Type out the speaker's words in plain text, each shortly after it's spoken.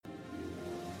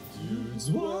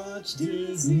Dudes Watch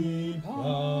Disney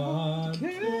Podcast.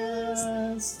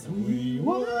 We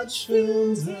watch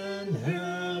films and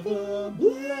have a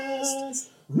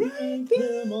blast. Rank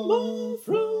them all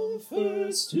from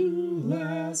first to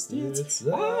last. It's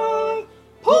our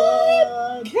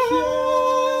podcast.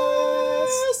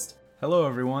 Hello,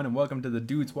 everyone, and welcome to the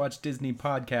Dudes Watch Disney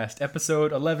Podcast,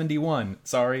 episode 11D1.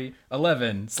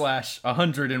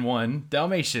 11/101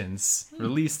 Dalmatians,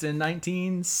 released in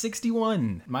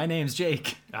 1961. My name's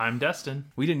Jake. I'm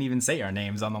Dustin. We didn't even say our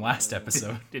names on the last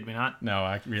episode. Did we not? No,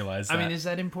 I realized that. I mean, is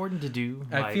that important to do?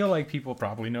 I feel like people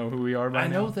probably know who we are by now. I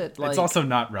know that, it's also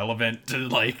not relevant to,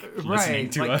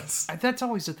 listening to us. That's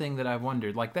always the thing that I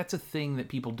wondered. That's a thing that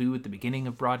people do at the beginning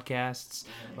of broadcasts.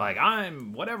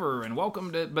 I'm whatever and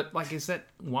welcome to... But, is that...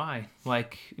 Why?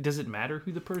 Does it matter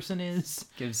who the person is?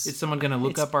 Is someone going to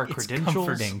look up our credentials? It's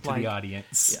comforting to the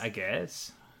audience. I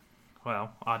guess.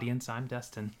 Well, audience, I'm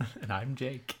Dustin. And I'm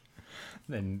Jake.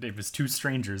 And it was two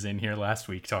strangers in here last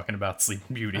week talking about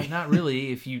Sleeping Beauty. Not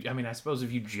really. I suppose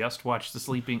if you just watched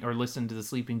or listened to the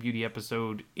Sleeping Beauty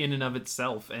episode in and of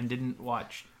itself and didn't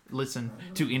listen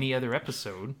to any other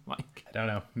episode, I don't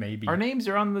know, maybe. Our names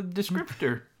are on the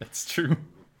descriptor. That's true.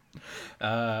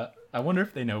 I wonder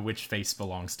if they know which face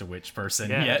belongs to which person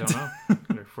yet. I don't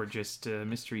know. Or if we're just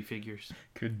mystery figures.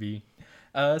 Could be.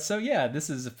 This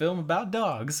is a film about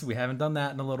dogs. We haven't done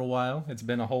that in a little while. It's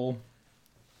been a whole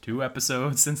 2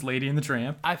 episodes since Lady and the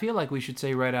Tramp. I feel like we should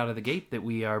say right out of the gate that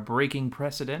we are breaking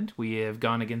precedent. We have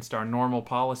gone against our normal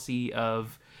policy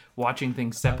of watching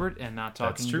things separate and not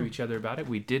talking to each other about it.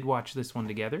 We did watch this one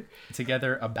together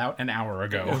about an hour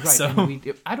ago. Right, so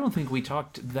and I don't think we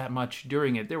talked that much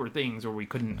during it. There were things where we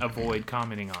couldn't avoid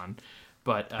commenting on.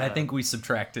 But I think we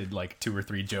subtracted 2 or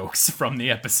 3 jokes from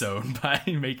the episode by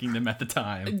making them at the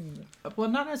time. Well,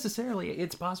 not necessarily.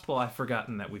 It's possible I've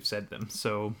forgotten that we've said them,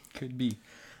 so... Could be.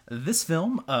 This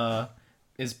film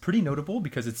is pretty notable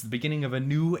because it's the beginning of a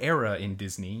new era in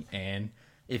Disney, and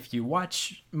if you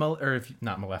watch,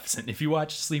 if you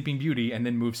watch Sleeping Beauty and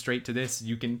then move straight to this,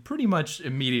 you can pretty much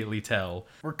immediately tell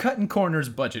we're cutting corners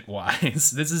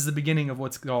budget-wise. This is the beginning of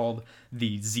what's called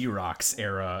the Xerox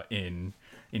era in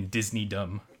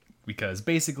Disneydom, because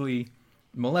basically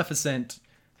Maleficent,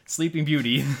 Sleeping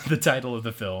Beauty, the title of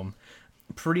the film,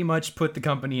 pretty much put the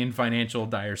company in financial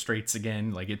dire straits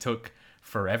again. It took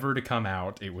forever to come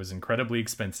out. It was incredibly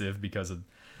expensive because of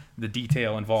the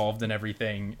detail involved and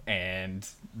everything, and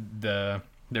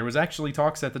there was actually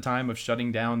talks at the time of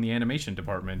shutting down the animation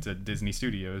department at Disney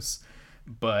Studios,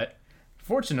 but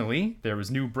fortunately there was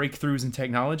new breakthroughs in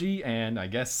technology, and I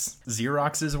guess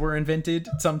Xeroxes were invented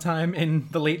sometime in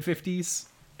the late 50s,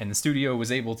 and the studio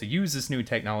was able to use this new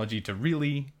technology to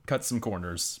really cut some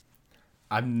corners.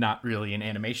 I'm not really an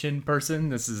animation person.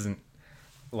 This isn't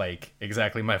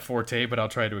exactly my forte, but I'll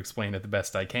try to explain it the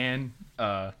best I can.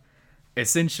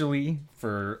 Essentially,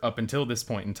 for up until this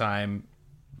point in time,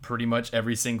 pretty much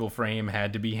every single frame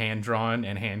had to be hand-drawn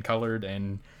and hand-colored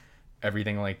and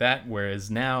everything like that,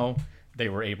 whereas now they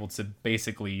were able to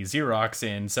basically Xerox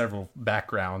in several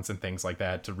backgrounds and things like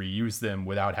that to reuse them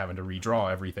without having to redraw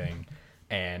everything.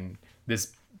 And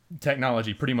this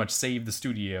technology pretty much saved the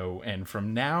studio, and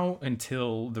from now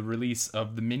until the release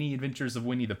of The Mini Adventures of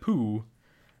Winnie the Pooh,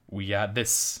 we got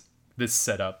this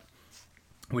setup,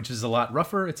 which is a lot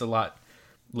rougher. It's a lot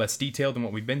less detailed than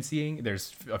what we've been seeing.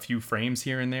 There's a few frames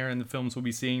here and there in the films we'll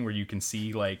be seeing where you can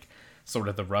see sort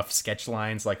of the rough sketch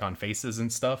lines on faces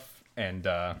and stuff, and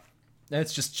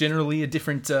it's just generally a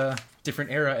different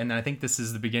era. And I think this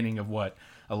is the beginning of what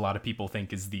a lot of people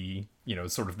think is the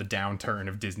sort of the downturn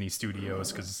of Disney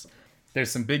Studios, because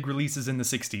there's some big releases in the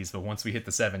 60s, but once we hit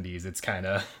the 70s, it's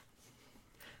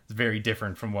very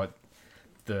different from what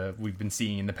we've been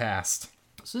seeing in the past.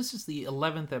 So this is the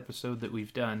 11th episode that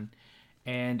we've done,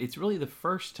 and it's really the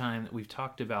first time that we've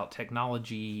talked about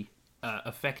technology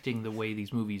affecting the way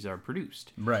these movies are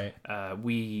produced. Right.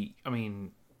 We're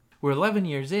 11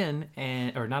 years in,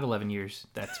 or not 11 years.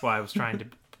 That's why I was trying to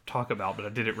talk about, but I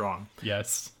did it wrong.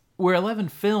 Yes. We're 11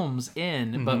 films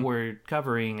in, but we're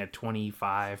covering a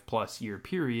 25-plus year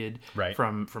period, right,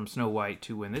 from Snow White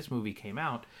to when this movie came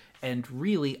out. And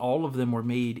really, all of them were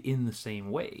made in the same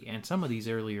way. And some of these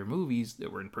earlier movies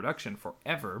that were in production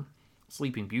forever,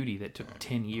 Sleeping Beauty, that took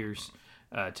 10 years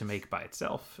to make by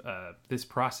itself, this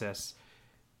process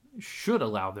should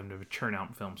allow them to churn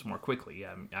out films more quickly.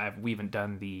 We haven't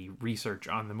done the research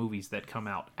on the movies that come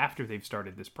out after they've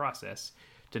started this process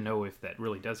to know if that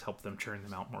really does help them churn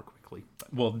them out more quickly.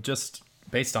 Well, just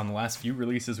based on the last few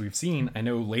releases we've seen, I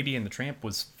know Lady and the Tramp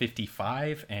was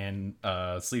 55 and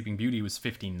Sleeping Beauty was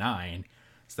 59.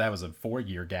 So that was a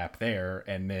 4-year gap there.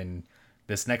 And then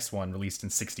this next one released in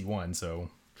 61, so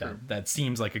that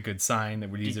seems like a good sign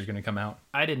that these are going to come out.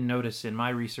 I didn't notice in my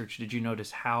research. Did you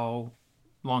notice how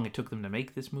long it took them to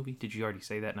make this movie? Did you already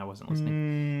say that and I wasn't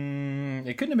listening?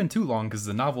 It couldn't have been too long because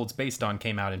the novel it's based on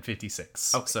came out in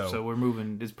 56. Okay, so we're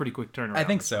moving. It's a pretty quick turnaround. I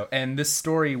think so. And this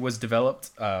story was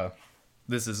developed.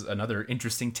 This is another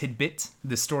interesting tidbit.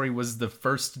 This story was the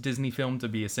first Disney film to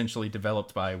be essentially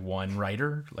developed by one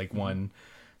writer, like one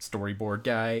storyboard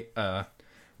guy.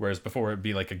 Whereas before it'd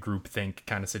be like a group think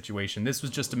kind of situation. This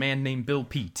was just a man named Bill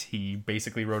Peet. He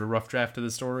basically wrote a rough draft of the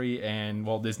story, and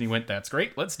Walt Disney went, "That's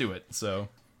great, let's do it." So,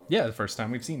 yeah, the first time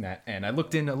we've seen that. And I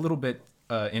looked in a little bit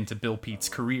into Bill Peet's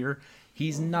career.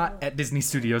 He's not at Disney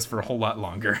Studios for a whole lot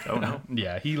longer. Oh, no?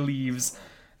 Yeah, he leaves.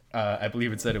 I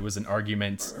believe it said it was an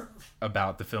argument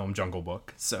about the film Jungle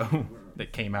Book, so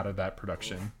that came out of that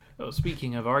production. Oh,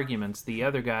 speaking of arguments, the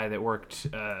other guy that worked,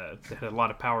 that had a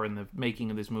lot of power in the making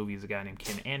of this movie is a guy named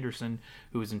Ken Anderson,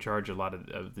 who was in charge of a lot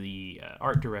of the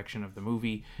art direction of the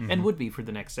movie, and would be for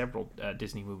the next several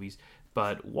Disney movies.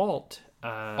 But Walt...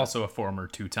 also a former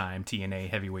 2-time TNA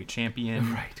heavyweight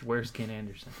champion. Right, where's Ken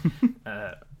Anderson?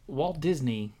 Walt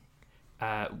Disney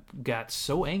got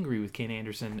so angry with Ken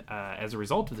Anderson as a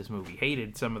result of this movie,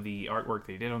 hated some of the artwork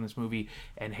they did on this movie,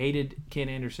 and hated Ken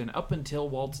Anderson up until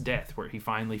Walt's death, where he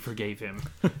finally forgave him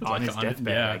on his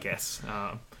deathbed, I guess.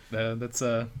 That's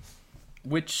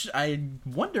which I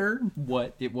wonder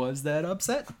what it was that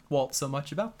upset Walt so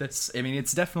much about this. I mean,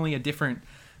 it's definitely a different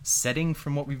setting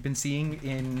from what we've been seeing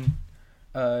in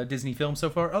Disney films so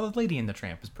far. Although Lady and the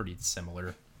Tramp is pretty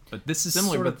similar. But this is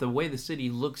similar, sort of... but the way the city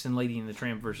looks in Lady and the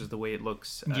Tramp versus the way it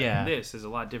looks in this is a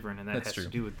lot different, and that has to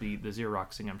do with the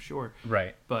Xeroxing, I'm sure.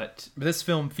 Right. But this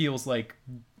film feels like,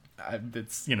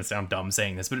 it's going to sound dumb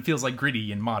saying this, but it feels like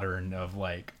gritty and modern of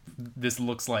like, this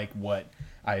looks like what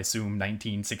I assume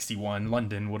 1961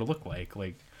 London would have looked like.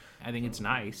 Like, I think it's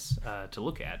nice to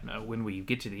look at when we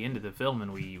get to the end of the film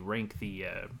and we rank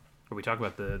or we talk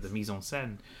about the mise en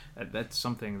scène. That's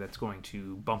something that's going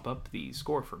to bump up the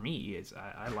score for me. Is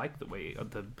I like the way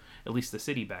at least the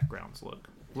city backgrounds look.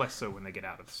 Less so when they get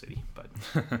out of the city, but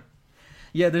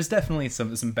yeah, there's definitely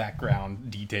some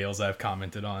background details I've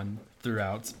commented on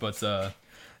throughout. But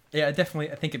yeah, I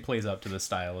think it plays up to the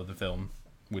style of the film,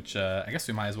 which I guess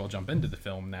we might as well jump into the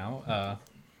film now.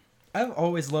 I've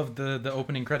always loved the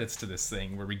opening credits to this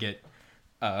thing, where we get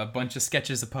a bunch of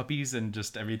sketches of puppies and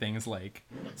just everything is like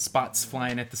spots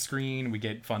flying at the screen. We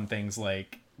get fun things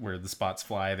like where the spots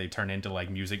fly, they turn into like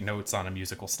music notes on a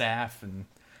musical staff. And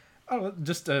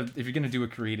just if you're going to do a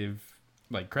creative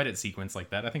like credit sequence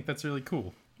like that, I think that's really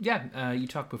cool. Yeah, you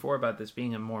talked before about this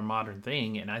being a more modern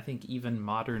thing, and I think even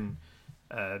modern,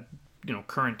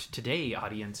 current today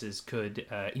audiences could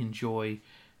enjoy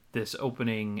this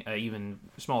opening, even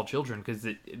small children, because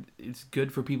it's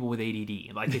good for people with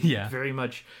ADD. Like, it's very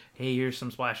much, hey, here's some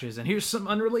splashes, and here's some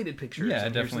unrelated pictures. Yeah,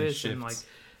 and definitely this, shifts.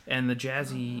 and the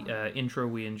jazzy intro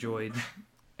we enjoyed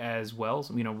as well.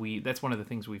 So, that's one of the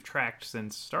things we've tracked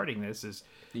since starting this is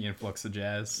the influx of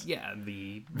jazz. Yeah,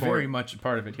 the very much a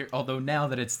part of it here. Although now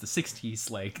that it's the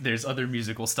 60s, like, there's other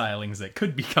musical stylings that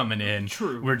could be coming in.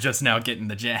 True. We're just now getting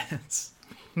the jazz.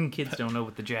 Kids don't know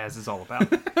what the jazz is all about.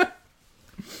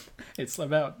 It's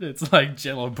like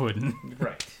Jello pudding.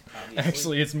 Right. Obviously.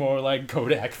 Actually, it's more like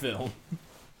Kodak film.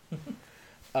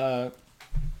 But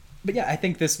yeah, I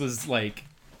think this was like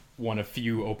one of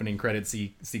few opening credit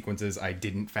sequences I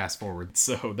didn't fast forward.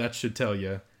 So that should tell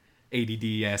you,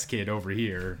 ADD ass kid over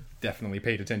here definitely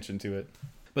paid attention to it.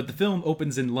 But the film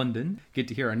opens in London. Get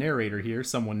to hear our narrator here,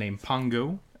 someone named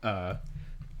Pongo. I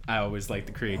always like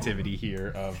the creativity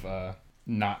here of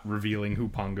not revealing who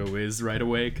Pongo is right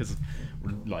away, because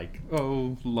we're like,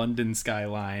 oh, London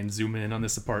skyline, zoom in on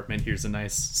this apartment, here's a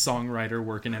nice songwriter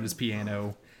working at his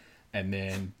piano, and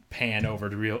then pan over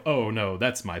to oh no,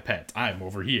 that's my pet, I'm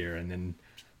over here, and then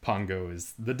Pongo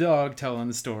is the dog telling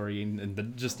the story,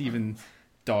 and just even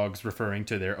dogs referring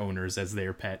to their owners as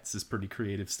their pets is pretty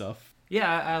creative stuff.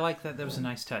 Yeah, I like that. That was a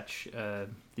nice touch.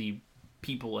 The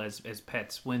people as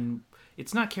pets, when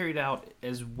it's not carried out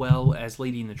as well as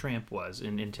Lady and the Tramp was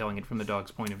in telling it from the dog's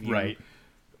point of view. Right.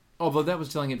 Although that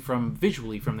was telling it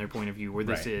visually from their point of view, where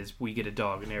this right. is, we get a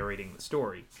dog narrating the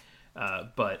story.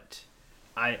 But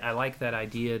I like that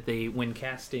idea. When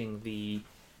casting the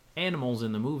animals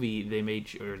in the movie,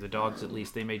 or the dogs at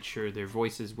least, they made sure their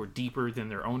voices were deeper than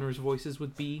their owners' voices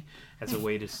would be, as a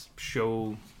way to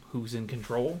show who's in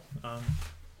control.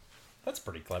 That's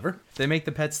pretty clever. They make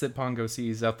the pets that Pongo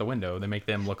sees out the window, they make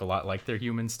them look a lot like their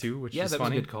humans too, which is funny. Yeah, that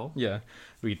was a good call. Yeah.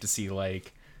 We get to see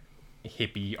like a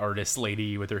hippie artist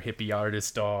lady with her hippie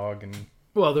artist dog, and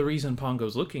Well, the reason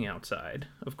Pongo's looking outside,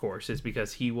 of course, is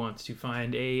because he wants to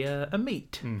find a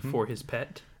mate for his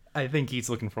pet. I think he's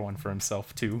looking for one for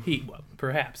himself too.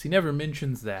 Perhaps he never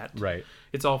mentions that. Right.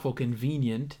 It's awful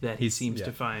convenient that he seems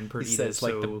to find Perdita. He says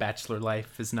like the bachelor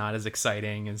life is not as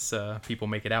exciting as people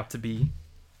make it out to be.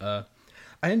 I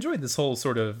enjoyed this whole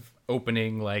sort of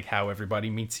opening, like how everybody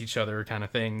meets each other kind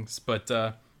of things. But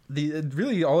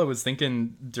really all I was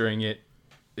thinking during it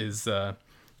is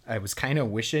I was kind of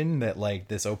wishing that like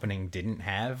this opening didn't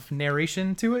have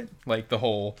narration to it, like the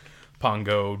whole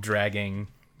Pongo dragging,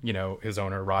 his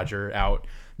owner Roger out,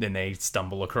 then they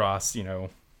stumble across,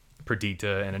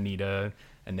 Perdita and Anita,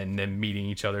 and then them meeting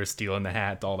each other, stealing the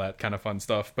hat, all that kind of fun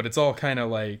stuff. But it's all kind of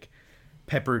like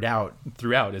peppered out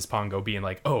throughout as Pongo being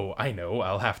like, oh, I know,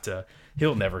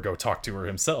 he'll never go talk to her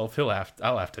himself.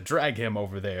 I'll have to drag him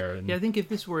over there. And I think if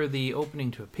this were the opening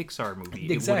to a Pixar movie,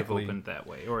 it would have opened that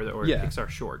way, or a Pixar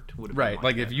short would have been right.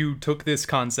 Like if you took this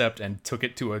concept and took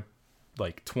it to a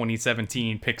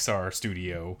 2017 Pixar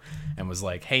studio and was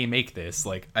like, hey, make this,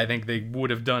 I think they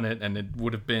would have done it, and it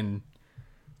would have been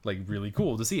really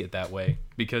cool to see it that way,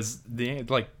 because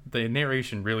the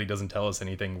narration really doesn't tell us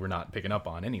anything we're not picking up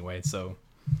on anyway. So,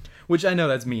 which I know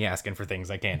that's me asking for things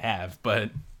I can't have,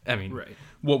 but I mean,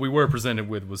 what we were presented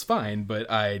with was fine, but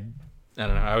I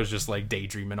don't know, I was just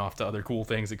daydreaming off to other cool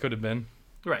things it could have been.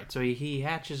 Right. So he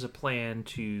hatches a plan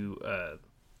to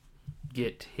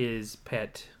get his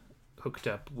pet hooked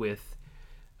up with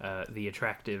the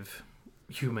attractive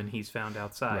human he's found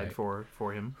outside for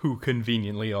him, who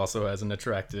conveniently also has an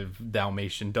attractive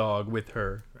Dalmatian dog with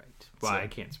her. Right. Well, I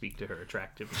can't speak to her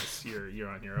attractiveness. You're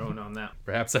on your own on that.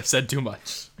 Perhaps I've said too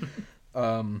much.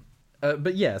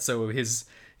 But yeah, so his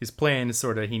plan is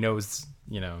sort of, he knows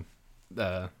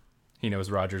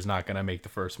Roger's not gonna make the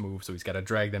first move, so he's got to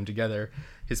drag them together.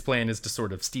 His plan is to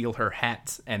sort of steal her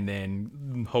hat and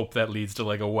then hope that leads to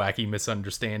a wacky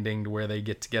misunderstanding to where they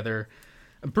get together.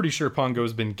 I'm pretty sure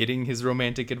Pongo's been getting his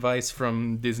romantic advice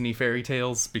from Disney fairy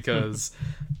tales, because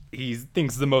he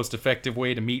thinks the most effective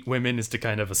way to meet women is to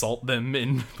kind of assault them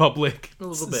in public. A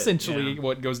little bit, essentially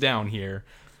what goes down here,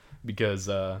 because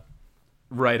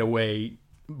right away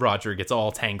Roger gets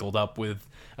all tangled up with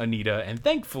Anita, and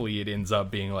thankfully it ends up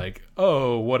being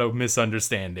oh, what a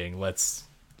misunderstanding. Let's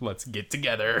get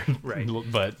together. Right.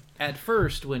 But at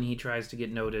first, when he tries to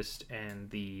get noticed and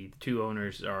the two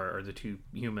owners or the two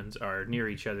humans are near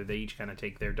each other, they each kind of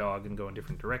take their dog and go in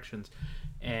different directions.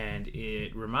 And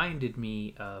it reminded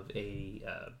me of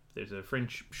there's a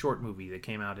French short movie that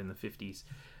came out in the 50s,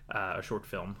 a short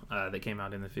film that came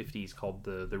out in the 50s called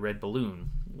The Red Balloon,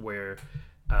 where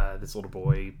this little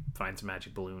boy finds a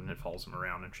magic balloon and follows him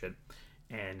around and shit.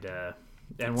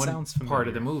 And one part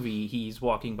of the movie, he's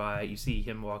walking by, you see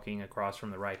him walking across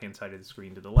from the right-hand side of the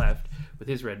screen to the left with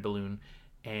his red balloon,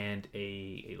 and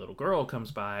a little girl comes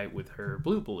by with her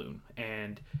blue balloon,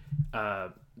 and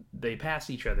they pass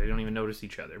each other. They don't even notice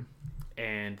each other.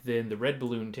 And then the red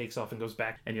balloon takes off and goes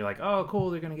back, and you're like, oh, cool,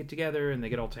 they're going to get together, and they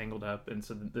get all tangled up. And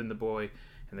so then the boy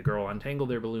and the girl untangle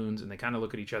their balloons, and they kind of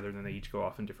look at each other, and then they each go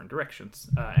off in different directions.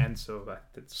 And so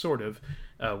that's sort of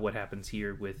what happens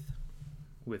here with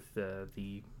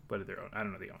the what are their own? I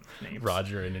don't know the owners' names.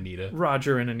 Roger and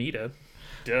Anita.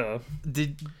 Duh.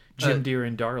 Did Jim Deere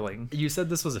and Darling. You said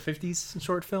this was a 50s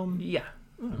short film? Yeah.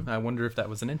 I wonder if that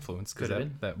was an influence, because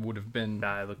that would have been.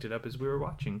 I looked it up as we were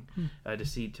watching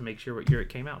to make sure what year it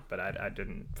came out, but I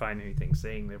didn't find anything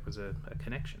saying there was a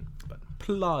connection. But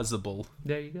plausible.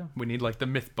 There you go. We need the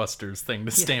MythBusters thing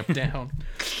to stamp down.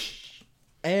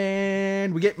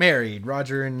 And we get married.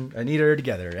 Roger and Anita are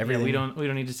together. Everything. Yeah, we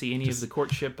don't need to see any of the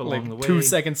courtship along the way.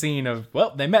 2-second scene of,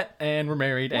 well, they met and were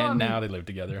married, and now they live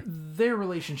together. Their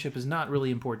relationship is not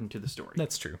really important to the story.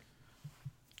 That's true.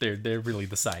 They're really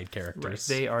the side characters.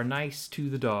 Right. They are nice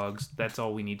to the dogs. That's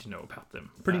all we need to know about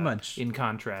them. Pretty much. In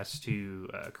contrast to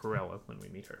Corella when we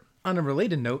meet her. On a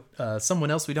related note, someone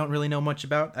else we don't really know much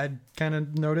about, I kind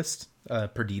of noticed,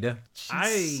 Perdita.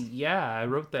 I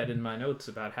wrote that in my notes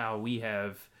about how we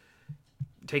have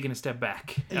taken a step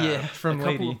back. From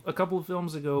Lady. A couple of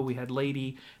films ago, we had Lady,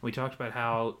 and we talked about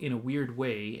how, in a weird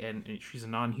way, and she's a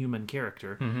non-human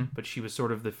character, but she was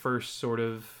sort of the first sort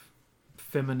of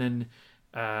feminine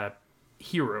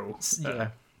hero.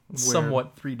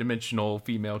 Somewhat three-dimensional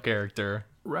female character.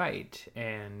 Right,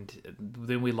 and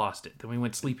then we lost it. Then we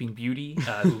went Sleeping Beauty,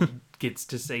 who gets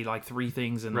to say 3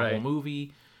 things in the whole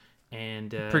movie.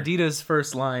 And Perdita's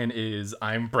first line is,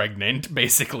 I'm pregnant,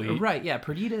 basically. Right, yeah,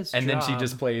 Perdita's and job then she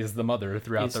just plays the mother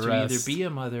throughout the rest. To either be a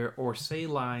mother or say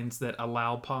lines that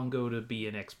allow Pongo to be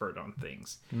an expert on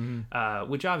things.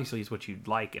 Which obviously is what you'd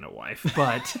like in a wife,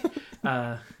 but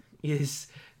is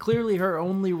clearly her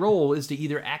only role is to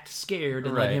either act scared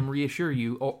and let Right. him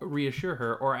reassure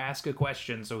her, or ask a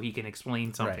question so he can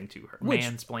explain something Right. to her, Which-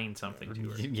 mansplain something to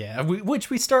her. Yeah, which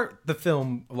we start the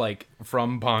film like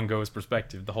from Pongo's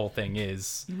perspective. The whole thing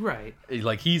is Right.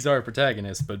 like he's our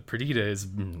protagonist, but Perdita is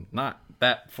not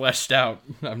that fleshed out.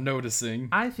 I'm noticing.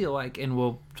 I feel like, and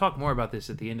we'll talk more about this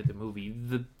at the end of the movie,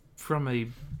 from a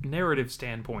narrative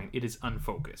standpoint, it is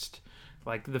unfocused.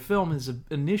 Like, the film is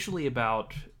initially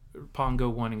about Pongo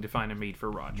wanting to find a mate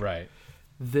for Roger. Right.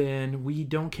 Then we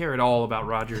don't care at all about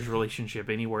Roger's relationship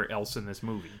anywhere else in this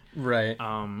movie. Right.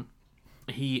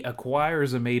 He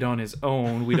acquires a mate on his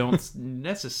own. We don't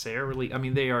necessarily, I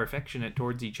mean, they are affectionate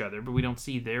towards each other, but we don't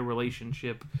see their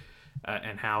relationship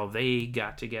and how they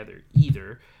got together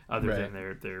either, other Right.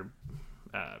 than their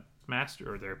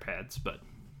master or their pets, but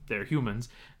they're humans,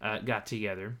 got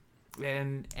together.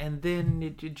 And then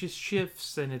it just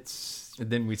shifts, and it's... And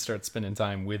then we start spending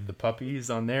time with the puppies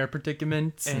on their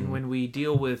predicaments. And when we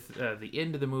deal with the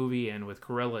end of the movie and with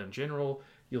Corella in general,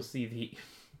 you'll see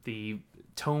the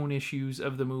tone issues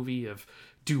of the movie of,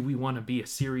 do we want to be a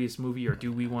serious movie or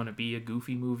do we want to be a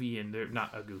goofy movie? And they're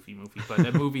not a goofy movie, but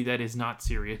a movie that is not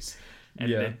serious and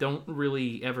Yeah. that don't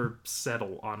really ever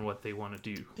settle on what they want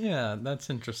to do. Yeah, that's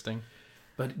interesting.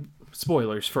 But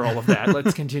spoilers for all of that.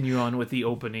 Let's continue on with the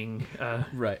opening.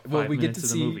 Right. Well, 5 we get minutes to of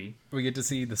the see movie. we get to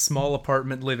see the small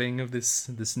apartment living of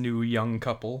this new young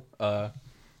couple.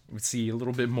 We see a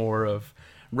little bit more of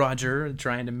Roger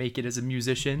trying to make it as a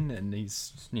musician, and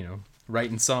he's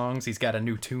writing songs. He's got a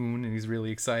new tune, and he's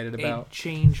really excited A about.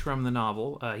 change from the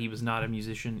novel. He was not a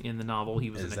musician in the novel. He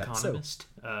was Is an that so? economist.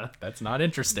 That's not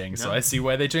interesting, so No. I see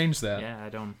why they changed that. Yeah, I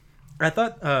don't. I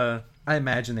thought, I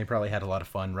imagine they probably had a lot of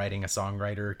fun writing a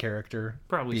songwriter character.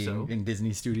 Probably being so. in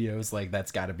Disney Studios. Like,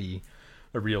 that's got to be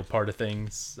a real part of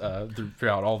things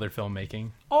throughout all their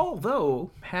filmmaking. Although,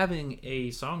 having a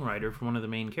songwriter for one of the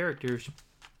main characters,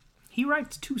 he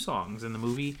writes 2 songs in the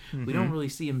movie. We don't really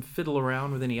see him fiddle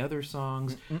around with any other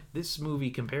songs. This movie,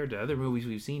 compared to other movies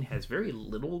we've seen, has very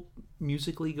little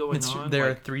musically going on. There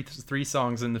Like, are three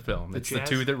songs in the film. It's the jazz-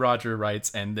 2 that Roger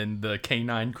writes, and then the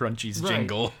Canine Crunchies right.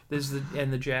 jingle. There's the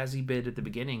jazzy bit at the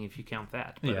beginning, if you count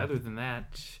that. But Yeah. other than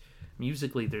that,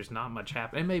 musically, there's not much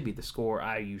happening. And maybe the score,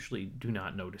 I usually do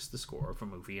not notice the score of a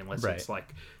movie unless Right. it's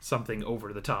like something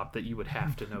over the top that you would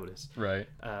have to notice. Right.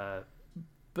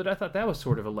 But I thought that was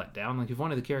sort of a letdown. Like, if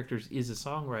one of the characters is a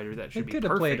songwriter, that should They be could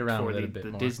have perfect played around for with it the, a bit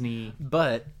the more. Disney.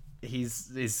 But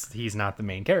he's not the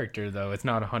main character, though. It's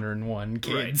not 101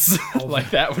 kids. Like,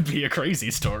 that would be a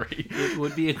crazy story. It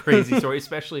would be a crazy story,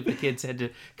 especially if the kids had to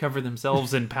cover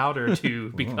themselves in powder to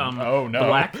become Oh, no.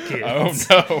 black kids.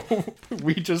 Oh, no.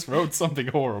 We just wrote something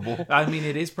horrible. I mean,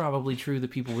 it is probably true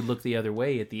that people would look the other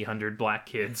way at the 100 black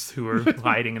kids who are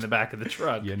hiding in the back of the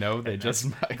truck. You know, they just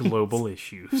might. Global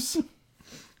issues.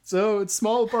 So it's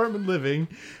small apartment living.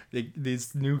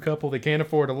 This new couple, they can't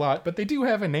afford a lot, but they do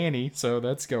have a nanny, so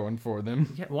that's going for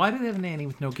them. Yeah, why do they have a nanny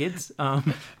with no kids?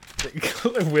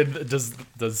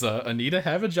 Does Anita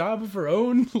have a job of her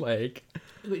own? Like,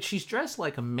 She's dressed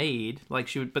like a maid, like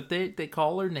she would, but they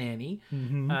call her nanny.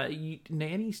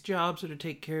 Nanny's jobs are to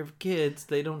take care of kids.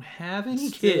 They don't have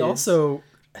any kids.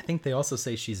 I think they also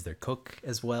say she's their cook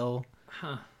as well.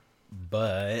 Huh.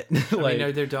 But I like, mean,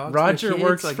 are their dogs Roger their kids?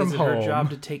 works like, from is it home. her job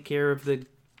to take care of the?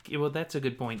 Well, that's a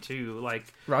good point too.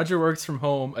 Like, Roger works from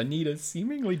home. Anita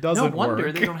seemingly no doesn't wonder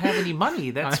work. they don't have any money.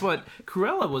 That's what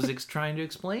Cruella was trying to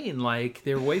explain. Like,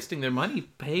 they're wasting their money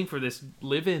paying for this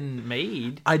live-in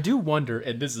maid. I do wonder,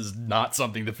 and this is not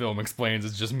something the film explains.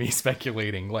 It's just me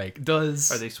speculating. Like, Are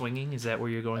they swinging? Is that where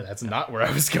you're going? That's not where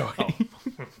I was going.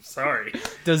 Sorry.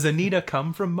 Does Anita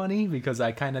come from money? Because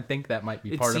I kind of think that might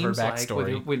be part of her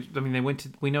backstory. They went to.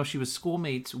 We know she was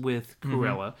schoolmates with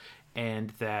Cruella,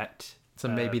 and that. So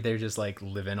maybe they're just like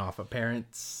living off of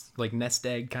parents, like nest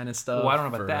egg kind of stuff. Well, I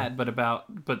don't know about that,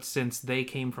 but since they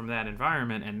came from that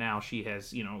environment, and now she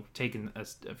has, taken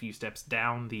a few steps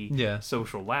down the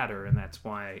social ladder, and that's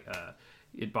why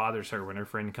it bothers her when her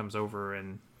friend comes over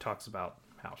and talks about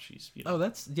how she's. Oh,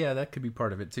 that could be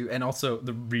part of it too. And also,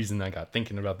 the reason I got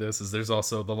thinking about this is there's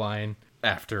also the line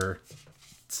after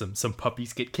some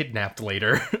puppies get kidnapped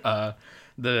later.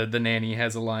 The nanny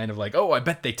has a line of like, "Oh, I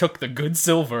bet they took the good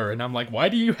silver," and I'm like, "Why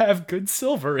do you have good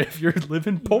silver if you're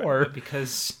living poor?"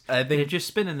 Because I think- they're just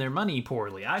spending their money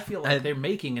poorly. I feel like they're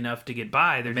making enough to get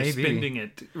by. They're just Maybe. spending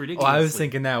it ridiculously. Well, I was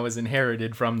thinking that was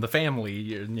inherited from the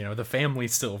family, the family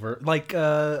silver, like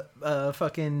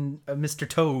fucking Mr.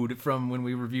 Toad from when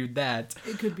we reviewed that.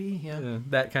 it could be, yeah.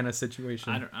 That kind of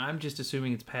situation. I'm just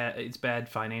assuming it's bad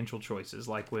financial choices,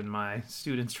 like when my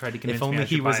students tried to convince only me I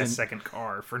he should buy was a in- second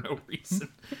car for no reason.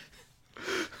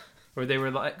 Or they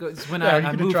were like, it's when Are you I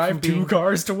going to moved drive from two being,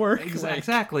 cars to work?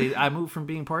 exactly. I moved from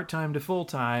being part time to full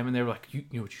time, and they were like, you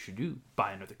know what you should do?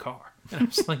 Buy another car. And I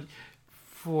was like,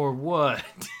 for what?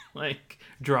 Like,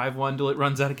 drive one till it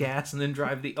runs out of gas, and then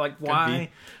drive the why?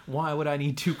 Why would I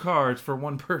need two cars for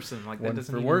one person? Like, that One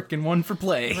doesn't for even, work and one for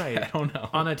play. right? I don't know.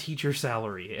 On a teacher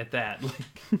salary at that,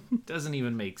 like, doesn't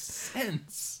even make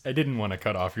sense. I didn't want to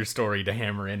cut off your story to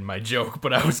hammer in my joke,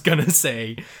 but I was going to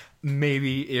say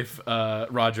maybe if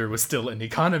Roger was still an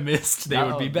economist, they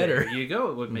would be better. There you go.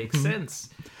 It would make sense.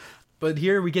 But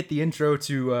here we get the intro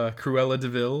to Cruella de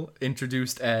Vil,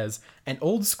 introduced as an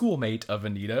old schoolmate of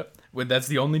Anita. That's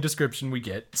the only description we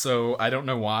get, so I don't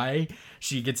know why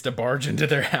she gets to barge into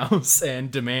their house and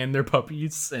demand their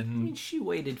puppies. I mean, she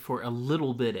waited for a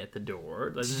little bit at the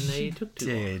door, and then they took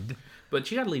too long. But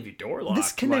you got to leave your door locked.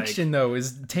 This connection, though,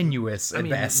 is tenuous at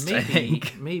best, I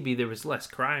think. Maybe there was less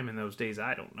crime in those days.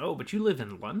 I don't know. But you live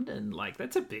in London. Like,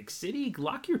 that's a big city.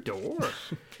 Lock your door.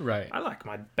 Right. I lock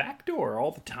my back door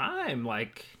all the time.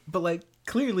 Like, but, like,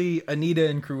 clearly Anita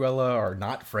and Cruella are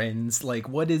not friends. Like,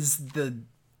 what is the...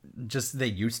 Just they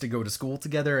used to go to school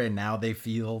together, and now they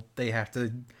feel they have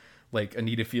to... Like,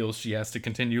 Anita feels she has to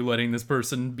continue letting this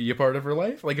person be a part of her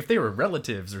life? Like, if they were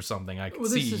relatives or something, I could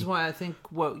see. This is why I think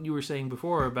what you were saying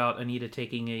before about Anita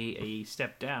taking a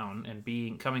step down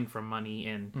and coming from money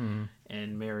and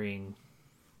marrying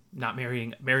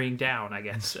down, I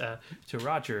guess, to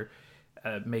Roger,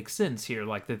 makes sense here.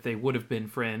 Like, that they would have been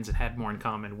friends and had more in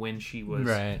common when she was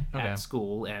at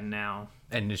school, and now...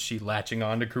 And is she latching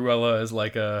on to Cruella as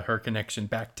like her connection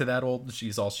back to that old?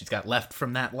 She's all she's got left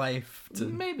from that life.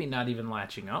 Maybe not even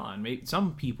latching on. Maybe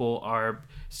some people are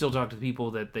still talk to the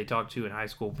people that they talked to in high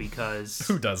school because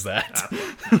who does that?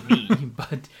 Me.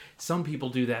 But some people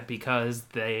do that because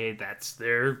that's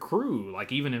their crew.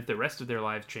 Like, even if the rest of their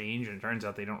lives change and it turns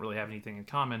out they don't really have anything in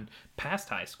common past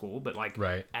high school, but like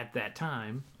at that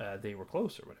time they were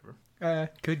close or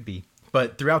whatever. Could be.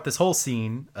 But throughout this whole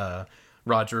scene,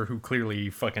 Roger, who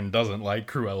clearly fucking doesn't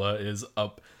like Cruella, is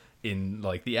up in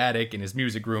like the attic in his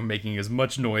music room making as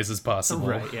much noise as possible.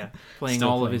 Right, yeah. Playing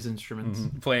all of his instruments.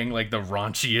 Playing like the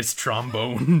raunchiest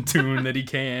trombone tune that he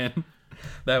can.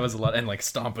 That was a lot. And like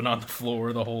stomping on the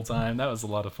floor the whole time. That was a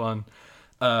lot of fun.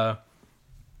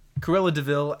 Cruella de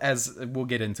Vil, as we'll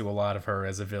get into a lot of her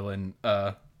as a villain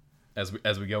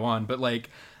as we go on. But like,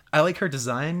 I like her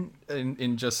design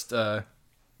in just...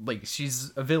 like,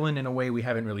 she's a villain in a way we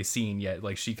haven't really seen yet.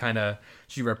 Like, she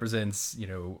represents, you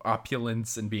know,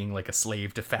 opulence and being like a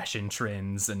slave to fashion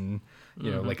trends and,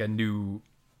 you know, like a new,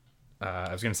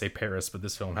 I was going to say Paris, but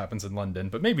this film happens in London,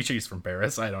 but maybe she's from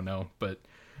Paris. I don't know. But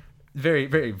very,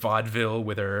 very vaudeville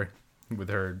with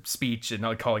her speech and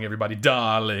not calling everybody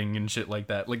darling and shit like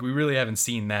that. Like, we really haven't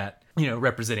seen that, you know,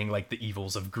 representing like the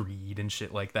evils of greed and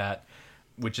shit like that,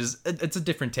 which is, it's a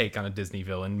different take on a Disney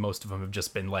villain. Most of them have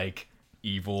just been like,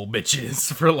 evil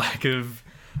bitches, for lack of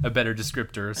a better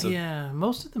descriptor. So yeah,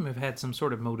 most of them have had some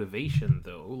sort of motivation,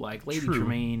 though. Like, Lady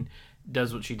Tremaine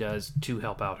does what she does to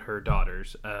help out her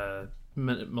daughters.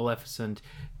 Maleficent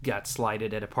got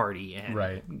slighted at a party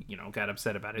and you know, got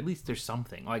upset about it. At least there's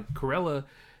something. Like, Cruella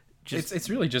just... It's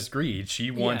really just greed.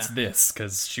 She wants this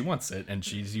because she wants it, and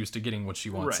she's used to getting what she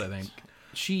wants, I think.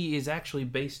 She is actually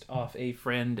based off a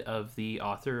friend of the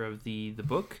author of the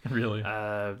book. Really?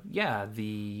 Yeah,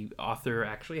 the author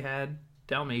actually had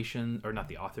Dalmatians, or not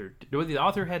the author. The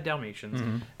author had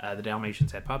Dalmatians. The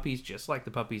Dalmatians had puppies, just like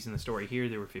the puppies in the story here.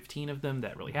 There were 15 of them.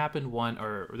 That really happened.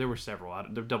 Or there were several.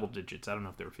 They're double digits. I don't know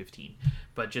if there were 15.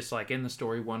 But just like in the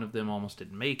story, one of them almost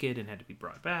didn't make it and had to be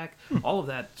brought back. All of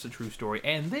that's a true story.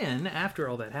 And then, after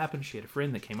all that happened, she had a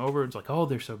friend that came over and was like, oh,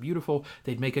 they're so beautiful.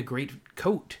 They'd make a great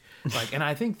coat. Like, and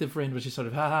I think the friend was just sort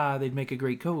of, haha, they'd make a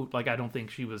great coat. Like, I don't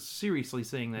think she was seriously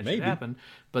saying that should happen.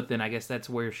 But then I guess that's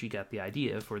where she got the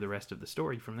idea for the rest of the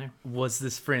story from there. Was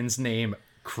this friend's name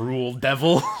Cruel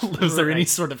Devil? Was there any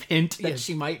sort of hint that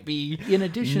she might be, in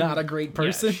addition, not a great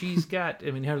person? Yeah, she's got, I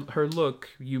mean, her look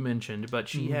you mentioned, but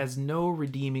she has no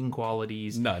redeeming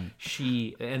qualities. None.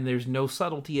 And there's no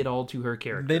subtlety at all to her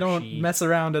character. They don't mess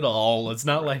around at all. It's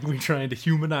not like we're trying to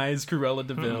humanize Cruella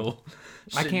de Vil.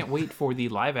 I can't wait for the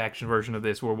live action version of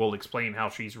this where we'll explain how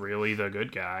she's really the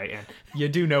good guy. And you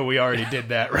do know we already did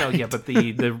that, right? No, yeah, but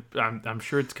I'm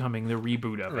sure it's coming, the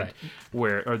reboot of it,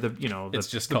 it's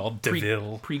just called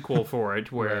DeVille prequel for it,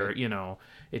 where you know,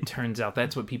 it turns out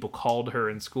that's what people called her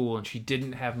in school, and she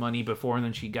didn't have money before, and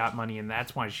then she got money, and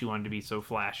that's why she wanted to be so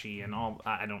flashy and all.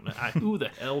 I don't know. Who the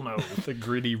hell knows? The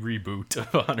gritty reboot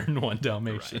of 101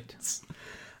 Dalmatians.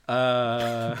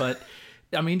 But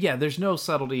I mean, yeah, there's no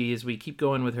subtlety as we keep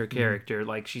going with her character.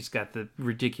 Like, she's got the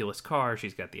ridiculous car,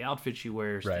 she's got the outfit she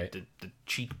wears, Right. the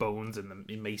cheekbones and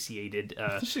the emaciated.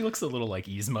 She looks a little like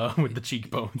Yzma with the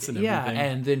cheekbones and Yeah, everything.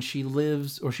 and then she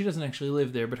lives, or she doesn't actually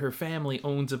live there, but her family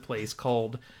owns a place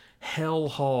called Hell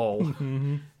Hall.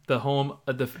 The home,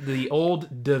 the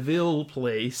old DeVille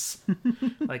place.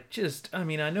 Like, just, I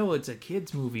mean, I know it's a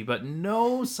kid's movie, but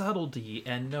no subtlety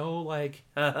and no, like,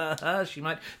 she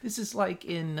might. This is like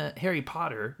in Harry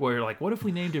Potter, where, like, what if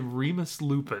we named him Remus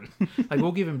Lupin? Like,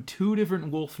 we'll give him 2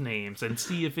 different wolf names and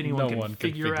see if anyone No one can can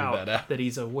figure figure out that out. that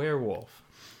he's a werewolf.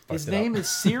 His it up. name is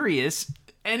Sirius,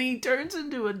 and he turns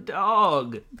into a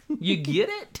dog. You get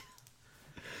it?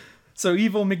 So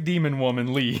evil McDemon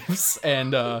woman leaves,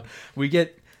 and we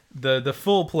get the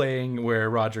full playing where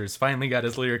Roger's finally got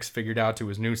his lyrics figured out to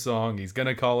his new song. He's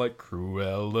gonna call it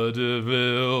Cruella de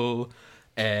Vil.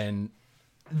 And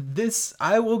this,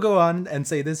 I will go on and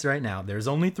say this right now. There's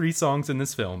only 3 songs in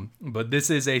this film, but this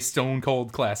is a stone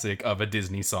cold classic of a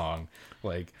Disney song.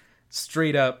 Like,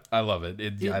 straight up, I love it.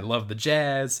 I love the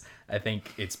jazz. I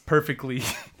think it's perfectly...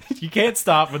 You can't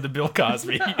stop with the Bill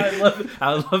Cosby.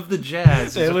 I love the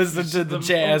jazz. They listen to the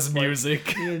jazz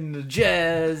music. And the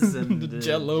jazz and the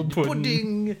Jell-O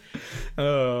pudding.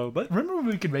 But remember when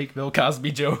we could make Bill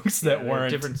Cosby jokes that they're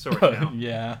weren't... different story now.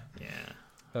 Yeah. Yeah.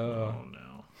 Oh, Oh,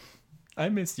 no. I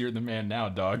miss You're the Man Now,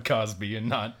 Dog Cosby, and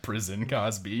not Prison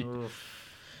Cosby.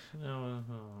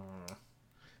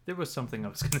 There was something I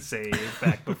was going to say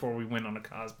back before we went on a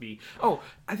Cosby. Oh,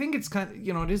 I think it's kind of,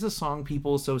 it is a song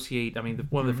people associate. I mean,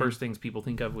 one of the first things people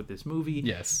think of with this movie.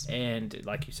 Yes. And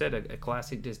like you said, a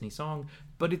classic Disney song,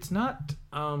 but it's not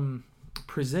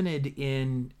presented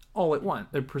in all at once.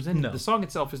 They're presented. No. The song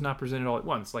itself is not presented all at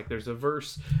once. Like, there's a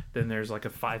verse, then there's like a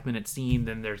 5-minute scene,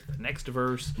 then there's the next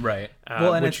verse. Right.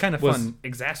 Well, and which it's kind of was fun.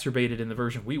 exacerbated in the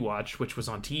version we watched, which was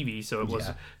on TV, so it was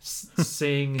Yeah.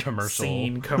 sing, Commercial.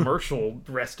 scene, commercial,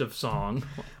 rest of song.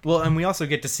 Well, and we also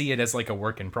get to see it as like a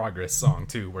work in progress song,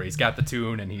 too, where he's got the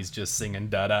tune and he's just singing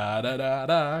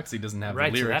da-da-da-da-da, because he doesn't have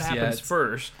Right, the so that lyrics happens yet.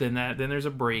 first, then there's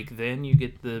a break, then you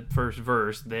get the first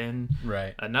verse, then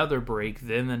Right. another break,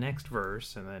 then the next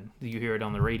verse, and then you hear it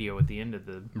on the radio at the end of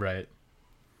the... Right.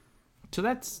 So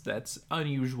that's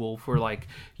unusual for, like,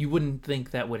 you wouldn't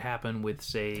think that would happen with,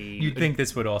 say... You'd think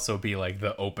this would also be like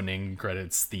the opening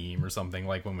credits theme or something,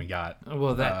 like when we got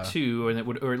Well, that too, and it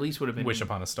would, or at least would have been... Wish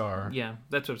Upon a Star. Yeah,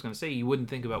 that's what I was going to say. You wouldn't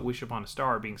think about Wish Upon a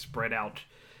Star being spread out,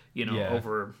 Yeah.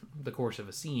 over the course of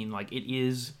a scene. Like, it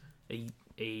is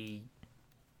a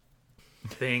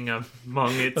thing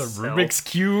among The itself. Rubik's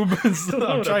Cube.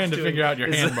 I'm what trying I'm to doing. figure out your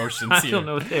Is hand it- motions I here. don't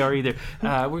know what they are either.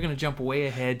 We're going to jump way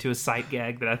ahead to a sight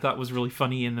gag that I thought was really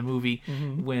funny in the movie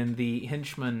when the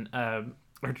henchmen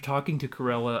are talking to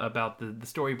Corella about the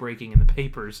story breaking in the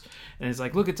papers. And it's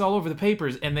like, look, it's all over the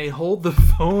papers. And they hold the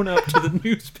phone up to the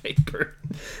newspaper.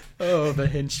 Oh, the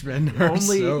henchmen are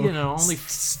Only, so only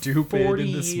stupid 40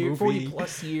 in this movie. 40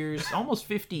 plus years, almost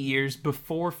 50 years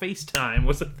before FaceTime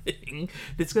was a thing.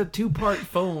 It's got a 2-part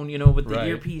phone, with the Right.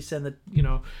 earpiece and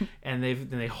and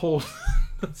they hold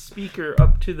the speaker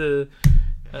up to the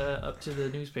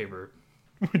newspaper.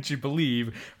 Would you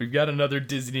believe we've got another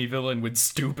Disney villain with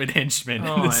stupid henchmen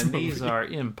Oh, in this and movie? these are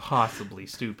impossibly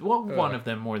stupid. Well, one of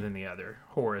them more than the other.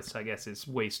 Horace, I guess, is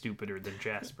way stupider than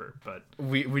Jasper, but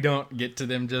We don't get to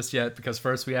them just yet because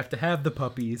first we have to have the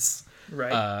puppies.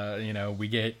 right. We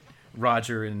get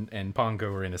Roger and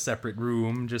Pongo are in a separate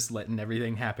room, just letting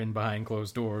everything happen behind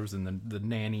closed doors, and the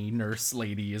nanny nurse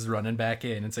lady is running back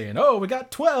in and saying, "Oh, we got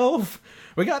 12,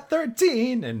 we got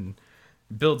 13," and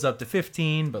builds up to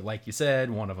 15. But like you said,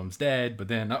 one of them's dead. But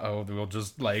then, we'll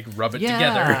just like rub it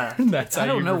together. That's how I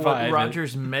don't you know what revive it.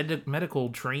 Roger's medical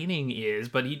training is,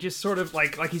 but he just sort of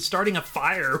like he's starting a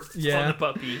fire Yeah. on the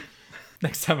puppy.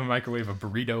 Next time I microwave a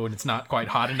burrito and it's not quite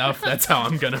hot enough, that's how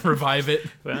I'm gonna revive it.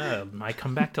 Well, might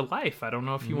come back to life. I don't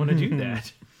know if you want to do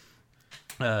that.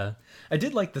 I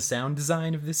did like the sound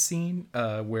design of this scene,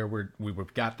 where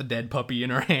we've got the dead puppy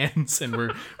in our hands and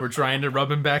we're trying to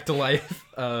rub him back to life,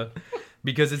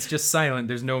 because it's just silent.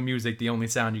 There's no music. The only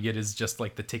sound you get is just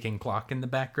like the ticking clock in the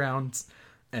background,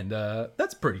 and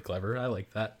that's pretty clever. I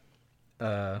like that.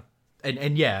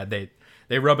 And yeah,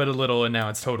 they rub it a little, and now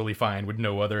it's totally fine with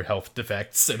no other health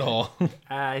defects at all.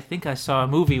 I think I saw a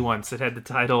movie once that had the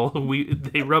title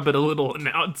 "They Rub It a Little and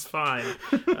Now It's Fine."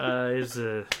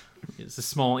 It's a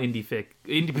small indie fic.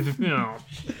 No,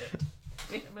 shit.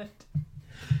 Damn it.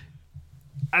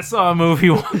 I saw a movie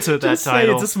once with that Just say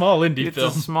title. it's a small indie It's film.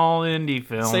 a small indie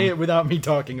film. Say it without me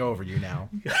talking over you now.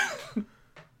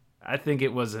 I think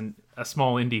it was a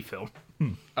small indie film.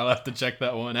 I'll have to check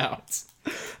that one out.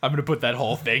 I'm gonna put that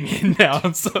whole thing in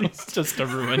now, so it's just to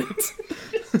ruin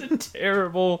it. A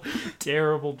terrible,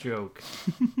 terrible joke.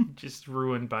 Just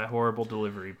ruined by horrible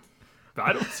delivery. But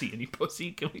I don't see any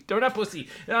pussy. Can we? Don't have pussy.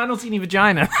 I don't see any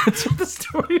vagina. That's what the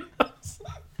story was.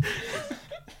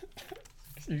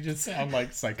 You just sound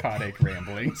like psychotic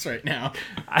ramblings right now.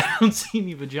 I don't see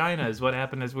any vagina is what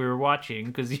happened as we were watching,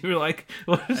 because you were like,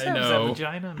 what is that? Is that know.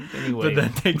 vagina? Anyway. But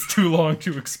that takes too long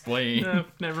to explain. No,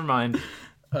 never mind.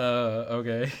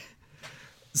 Okay.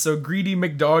 So greedy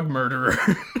McDog murderer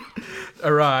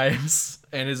arrives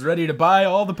and is ready to buy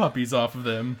all the puppies off of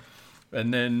them.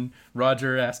 And then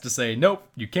Roger has to say, nope,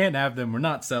 you can't have them. We're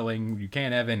not selling. You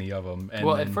can't have any of them. And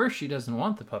Well, then, at first she doesn't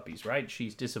want the puppies, right?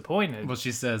 She's disappointed. well,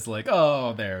 she says like,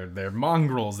 oh, they're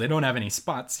mongrels. They don't have any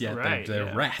spots yet. Right, they're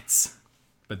yeah. rats.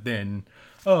 But then,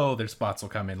 oh, their spots will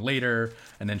come in later.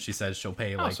 And then she says she'll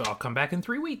pay like, so I'll come back in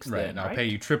 3 weeks right, then, I'll right? pay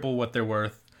you triple what they're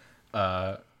worth.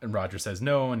 And Roger says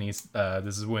no, and he's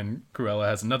this is when Cruella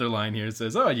has another line here. It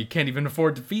says, oh, you can't even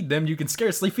afford to feed them. You can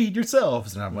scarcely feed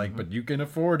yourselves. And I'm like, but you can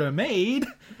afford a maid.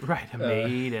 Right, a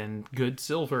maid and good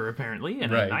silver, apparently,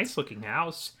 and Right. a nice-looking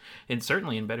house, and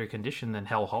certainly in better condition than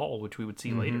Hell Hall, which we would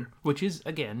see later. Which is,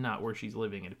 again, not where she's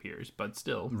living, it appears, but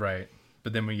still. Right.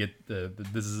 But then we get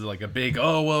this is like a big,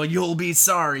 oh, well, you'll be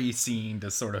sorry scene to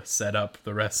sort of set up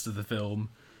the rest of the film.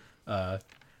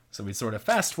 So we sort of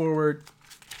fast forward.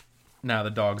 Now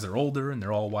the dogs are older and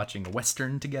they're all watching a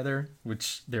Western together,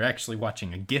 which they're actually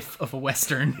watching a GIF of a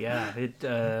Western. Yeah,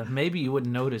 it maybe you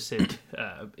wouldn't notice it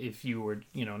if you were,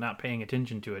 not paying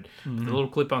attention to it. The little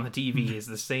clip on the TV is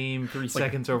the same 3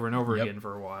 seconds over and over Yep. again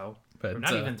for a while. But, Or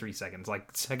not even 3 seconds,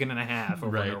 like second and a half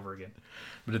over Right. and over again.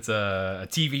 But it's a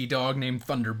TV dog named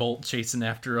Thunderbolt chasing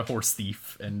after a horse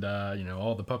thief. And,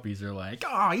 all the puppies are like,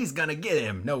 oh, he's going to get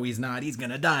him. No, he's not. He's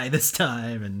going to die this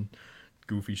time. And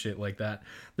goofy shit like that.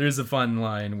 There's a fun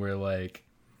line where, like,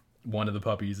 one of the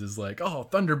puppies is like, oh,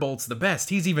 Thunderbolt's the best.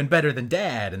 He's even better than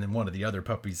Dad. And then one of the other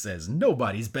puppies says,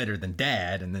 nobody's better than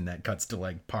Dad. And then that cuts to,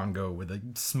 like, Pongo with a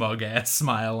smug-ass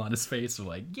smile on his face. We're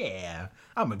like, yeah,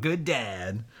 I'm a good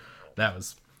dad. That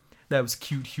was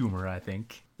cute humor, I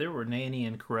think. There were Nanny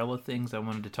and Cruella things I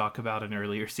wanted to talk about in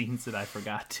earlier scenes that I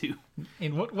forgot to.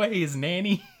 In what way is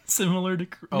Nanny similar to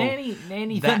Nanny,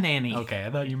 the nanny. Okay,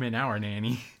 I thought you meant our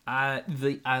nanny. I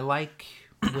like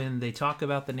when they talk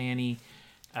about the nanny,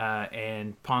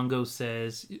 and Pongo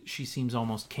says she seems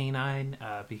almost canine,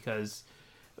 because,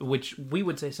 which we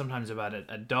would say sometimes about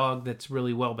a dog that's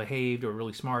really well behaved or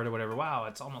really smart or whatever. Wow,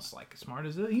 it's almost like as smart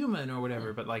as a human or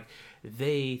whatever. But like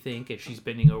they think if she's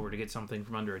bending over to get something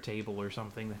from under a table or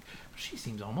something, that she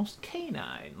seems almost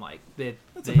canine. Like that.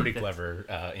 That's a pretty clever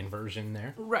inversion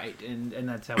there. Right, and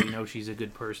that's how we know she's a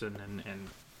good person and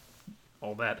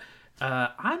all that.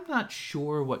 I'm not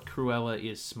sure what Cruella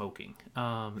is smoking.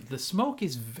 The smoke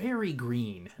is very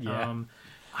green. Yeah.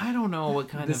 I don't know what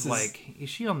kind This of, is- is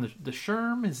she on the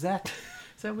Sherm? Is that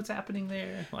what's happening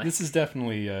there? Like, This is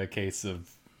definitely a case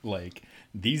of, like,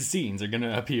 these scenes are going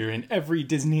to appear in every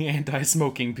Disney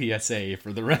anti-smoking PSA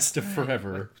for the rest of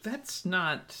forever. that's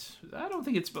not, I don't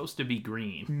think it's supposed to be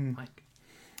green. Like,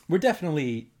 We're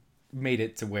definitely made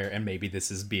it to where, and maybe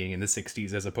this is being in the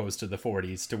 60s as opposed to the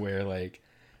 40s, to where, like,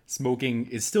 smoking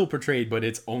is still portrayed, but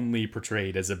it's only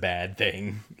portrayed as a bad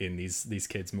thing in these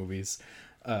kids' movies.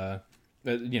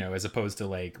 As opposed to,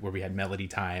 like, where we had Melody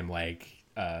Time, like,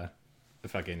 the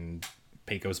fucking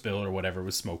Pecos Bill or whatever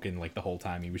was smoking, like, the whole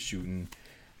time he was shooting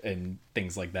and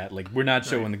things like that. Like, we're not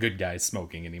showing the good guys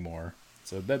smoking anymore.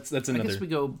 So that's another... I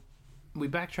guess we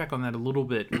backtrack on that a little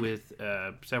bit with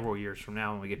several years from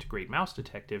now when we get to Great Mouse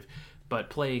Detective, but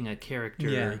playing a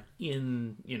character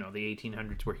in, the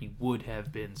 1800s where he would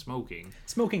have been smoking.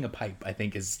 Smoking a pipe, I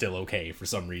think, is still okay for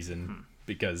some reason,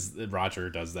 because Roger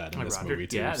does that in this movie,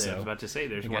 too. Yeah, I so was about to say,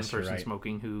 there's I one guess you're person right.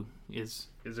 smoking who is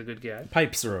a good guy.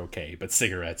 Pipes are okay, but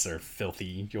cigarettes are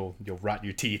filthy. You'll rot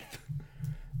your teeth.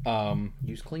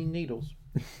 Use clean needles.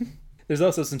 There's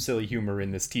also some silly humor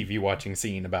in this TV watching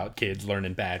scene about kids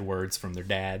learning bad words from their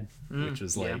dad, which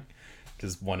was like,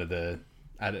 because one of the...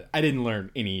 I didn't learn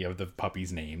any of the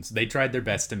puppies' names. They tried their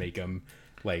best to make them,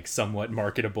 like, somewhat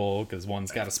marketable, because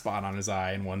one's got a spot on his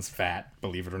eye and one's fat.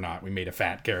 Believe it or not, we made a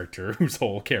fat character whose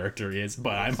whole character is,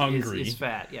 but I'm hungry. He's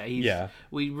fat, yeah. Yeah.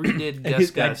 We redid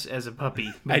his- Gus as a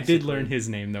puppy. I did basically. learn his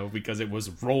name, though, because it was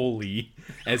Rolly,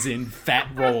 as in fat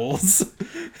rolls.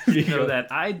 So that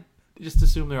I just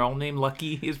assume they're all named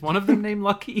Lucky. Is one of them named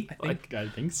Lucky? I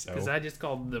think so. Because I just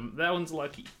called them. That one's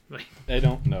Lucky. Like, I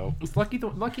don't know. is Lucky's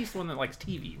the one that likes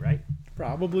TV, right?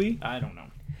 Probably. I don't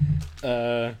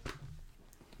know.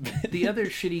 The other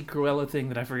shitty Cruella thing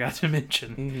that I forgot to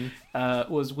mention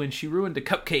was when she ruined a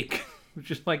cupcake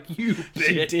Just like you, She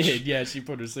bitch. did. Yeah, she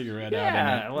put her cigarette out.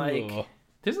 Yeah, in it. like Ugh.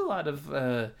 there's a lot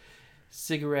of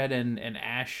cigarette and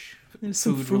ash There's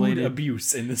some food food related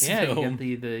abuse in this Yeah, film.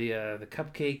 you got the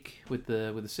cupcake with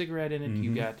the cigarette in it.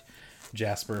 You got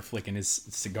Jasper flicking his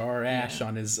cigar ash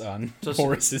on his So-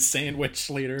 Horace's sandwich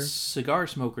later. cigar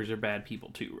smokers are bad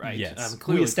people too, right? Yes.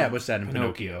 Clearly We established from that in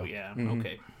Pinocchio. Yeah. Mhm.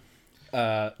 Okay.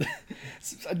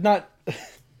 Not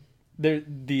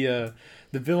the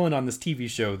villain on this TV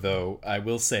show, though, I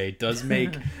will say, does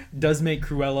make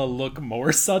Cruella look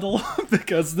more subtle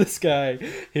because this guy,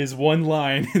 his one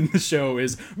line in the show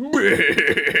is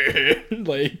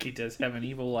like, He does have an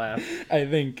evil laugh. I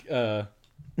think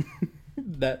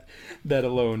that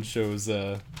alone shows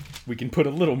we can put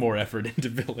a little more effort into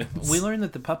villains. We learned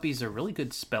that the puppies are really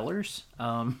good spellers.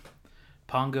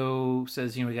 Pongo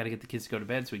says, we got to get the kids to go to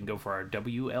bed so we can go for our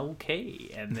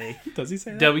WLK, and they Does he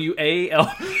say that?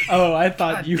 WAL. Oh, I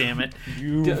thought you. Damn it!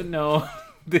 You. No,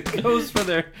 it goes for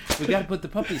their. We got to put the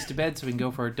puppies to bed so we can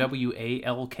go for our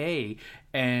WALK,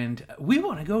 and we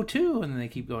want to go too. And then they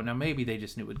keep going. Now maybe they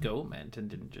just knew what go meant and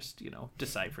didn't just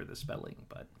decipher the spelling,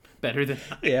 but better than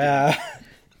Yeah.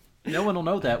 no one will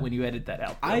know that when you edit that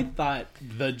out. I thought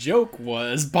the joke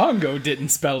was Bongo didn't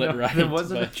spell it right. It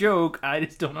wasn't a but, joke. I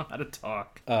just don't know how to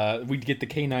talk. we get the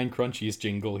Canine Crunchies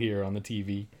jingle here on the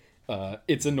TV.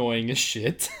 It's annoying as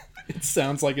shit. It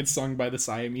sounds like it's sung by the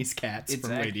Siamese cats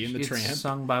from Lady and the Tramp. It's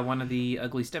sung by one of the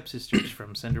ugly stepsisters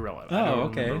from Cinderella. I Oh, don't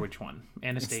okay. remember which one.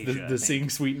 Anastasia. The I think. Sing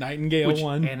Sweet Nightingale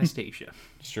one. Anastasia.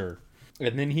 Sure.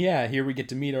 And then, here we get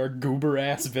to meet our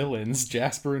goober-ass villains,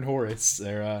 Jasper and Horace.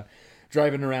 They're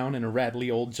driving around in a rattly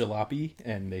old jalopy,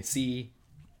 and they see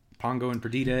Pongo and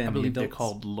Perdita and I believe the they're adults.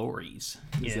 called lorries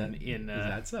Is in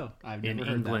that so? I've in never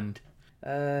heard England.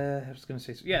 I was going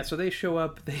to say, yeah, so they show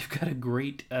up. They've got a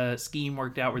great scheme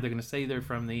worked out where they're going to say they're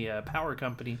from the power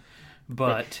company,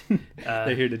 but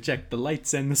They're here to check the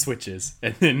lights and the switches.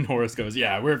 And then Horace goes,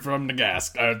 yeah, we're from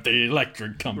the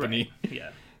electric company. right, yeah.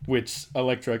 Which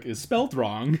electric is spelled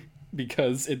wrong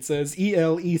because it says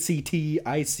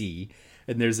ELECTIC.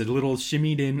 And there's a little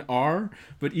shimmied in R,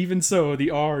 but even so,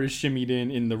 the R is shimmied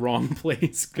in the wrong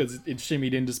place because it's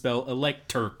shimmied in to spell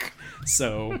electric.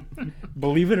 So,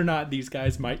 believe it or not, these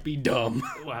guys might be dumb.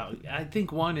 Wow, I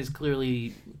think one is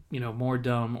clearly, more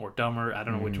dumb or dumber. I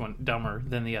don't know which one, dumber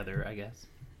than the other, I guess.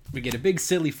 We get a big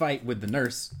silly fight with the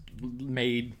nurse,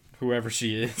 maid, whoever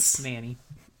she is. Nanny.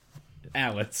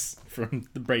 Alice from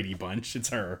the Brady Bunch. It's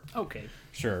her. Okay,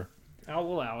 Sure. I'll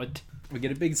allow it. We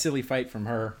get a big silly fight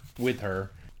with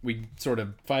her. We sort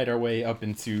of fight our way up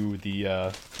into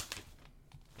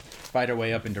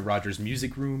Roger's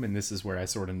music room, and this is where I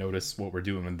sort of notice what we're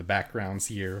doing in the backgrounds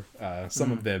here.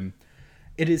 Some of them,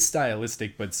 it is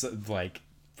stylistic, but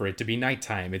for it to be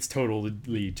nighttime, it's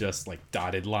totally just like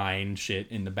dotted line shit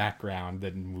in the background.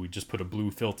 Then we just put a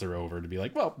blue filter over to be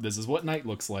like, well, this is what night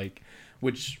looks like,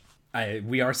 which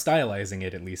we are stylizing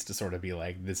it at least to sort of be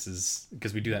like, this is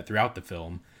because we do that throughout the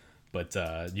film. But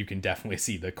you can definitely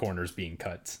see the corners being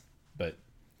cut. But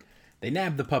they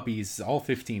nab the puppies, all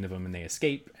 15 of them, and they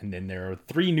escape. And then there are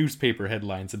 3 newspaper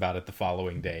headlines about it the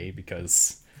following day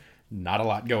because not a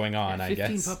lot going on, I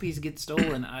 15 guess. puppies get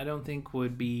stolen, I don't think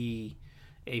would be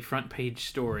a front page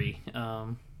story.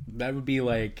 That would be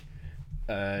like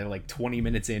 20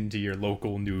 minutes into your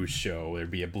local news show.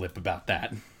 There'd be a blip about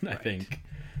that, I think.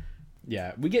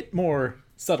 Yeah, we get more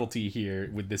subtlety here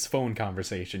with this phone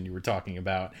conversation you were talking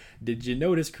about. Did you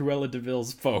notice Cruella de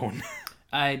Vil's phone?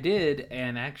 I did,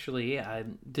 and actually, I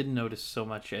didn't notice so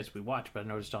much as we watched, but I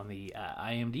noticed on the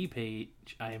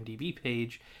IMDb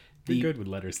page, You're good with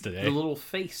letters today. the little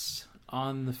face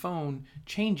on the phone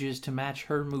changes to match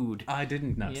her mood. I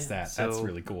didn't notice Yeah, that. That's so,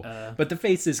 really cool. But the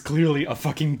face is clearly a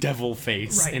fucking devil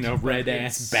face Right, in a but red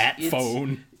ass bat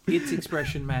phone. Its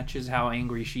expression matches how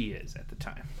angry she is at the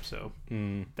time. So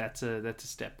that's a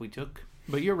step we took.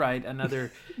 But you're right.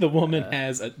 Another The woman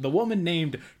the woman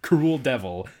named Cruel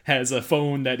Devil has a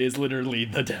phone that is literally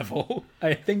the devil.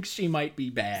 I think she might be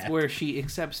bad. where she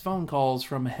accepts phone calls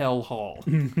from Hell Hall.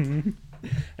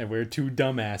 And where 2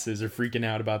 dumbasses are freaking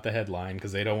out about the headline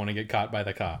because they don't want to get caught by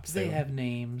the cops. They have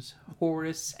names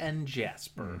Horace and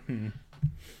Jasper.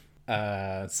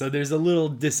 So there's a little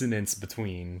dissonance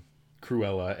between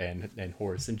Cruella and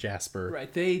Horace and Jasper.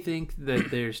 Right. They think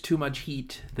that there's too much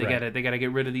heat. They Right. gotta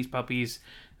get rid of these puppies.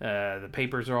 The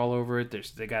papers are all over it.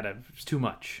 It's too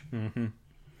much.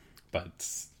 But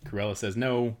Cruella says,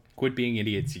 no, quit being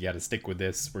idiots. You got to stick with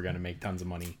this. We're going to make tons of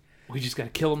money. We just gotta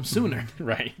kill him sooner.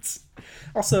 Right.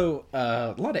 Also,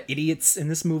 a lot of idiots in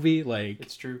this movie. Like,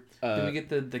 It's true. Then we get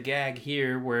the gag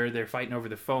here where they're fighting over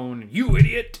the phone, and you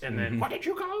idiot, and then, what did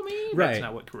you call me? Right. That's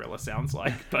not what Cruella sounds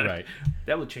like, but Right.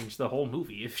 that would change the whole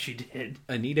movie if she did.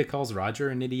 Anita calls Roger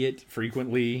an idiot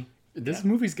frequently. This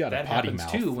movie's got That a potty happens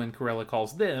mouth. too when Cruella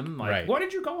calls them. Like, Right. what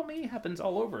did you call me? Happens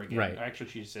all over again. Right.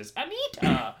 Actually, she says,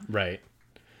 Anita! Right.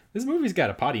 This movie's got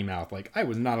a potty mouth. Like, I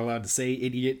was not allowed to say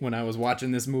idiot when I was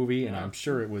watching this movie, and I'm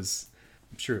sure it was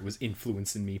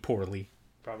influencing me poorly.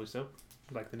 Probably so.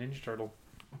 Like the Ninja Turtle.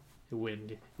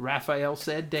 When Raphael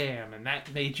said damn, and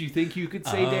that made you think you could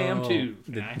say damn too.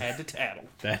 And I had to tattle.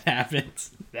 That happened.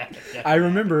 That I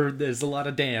remember there's a lot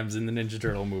of dams in the Ninja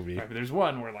Turtle movie. Right, but there's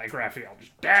one where like Raphael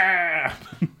just damn.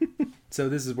 So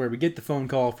this is where we get the phone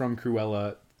call from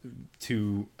Cruella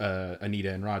to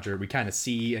Anita and Roger. We kind of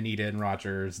see Anita and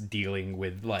Roger's dealing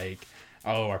with like,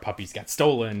 oh, our puppies got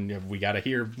stolen. We gotta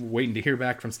waiting to hear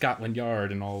back from Scotland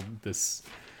Yard and all this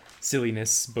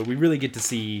silliness. But we really get to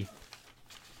see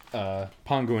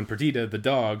Pongo and Perdita, the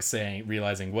dog,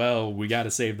 realizing, well, we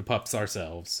gotta save the pups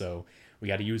ourselves. So we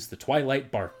gotta use the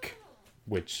Twilight bark,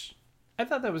 which... I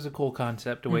thought that was a cool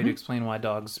concept, a way to explain why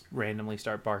dogs randomly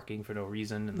start barking for no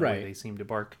reason and the way Right. they seem to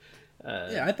bark.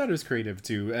 Yeah, I thought it was creative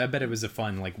too. I bet it was a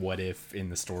fun like what if in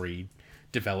the story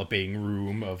developing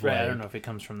room of Right, like I don't know if it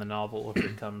comes from the novel or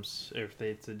if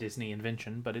it's a Disney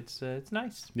invention, but it's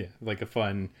nice. yeah, like a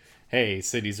fun hey,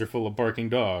 cities are full of barking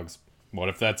dogs. What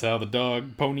if that's how the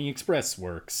dog Pony Express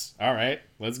works? All right,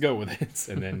 let's go with it.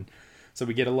 And then so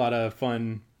we get a lot of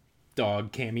fun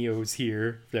dog cameos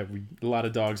here a lot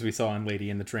of dogs we saw in Lady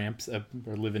and the Tramps are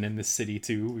living in this city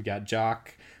too. We got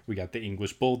Jock, we got the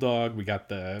English Bulldog, we got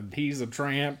the He's a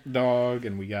Tramp dog,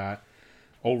 and we got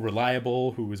Old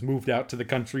Reliable, who was moved out to the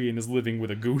country and is living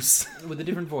with a goose. With a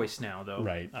different voice now, though.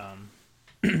 Right.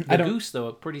 The goose,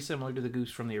 though, pretty similar to the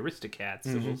goose from the Aristocats,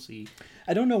 so we'll see.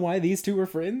 I don't know why these two are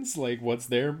friends. Like, where's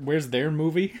their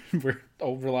movie where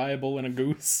Old Reliable and a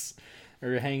goose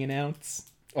are hanging out?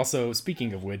 Also,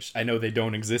 speaking of which, I know they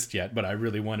don't exist yet, but I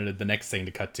really wanted the next thing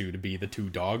to cut to be the two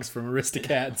dogs from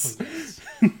Aristocats.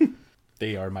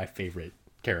 They are my favorite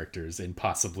characters in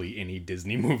possibly any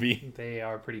Disney movie. They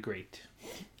are pretty great.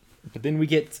 But then we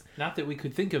get... Not that we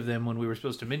could think of them when we were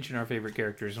supposed to mention our favorite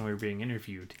characters when we were being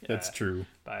interviewed. That's true.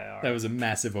 By our... That was a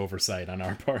massive oversight on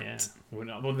our part. Yeah.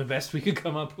 Well, the best we could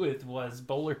come up with was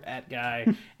Bowler Hat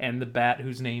Guy and the bat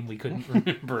whose name we couldn't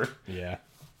remember. Yeah.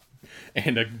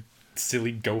 And a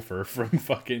silly gopher from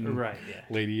fucking Right, yeah.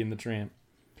 Lady and the Tramp.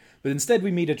 But instead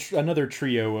we meet another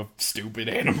trio of stupid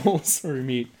animals. Or we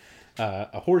meet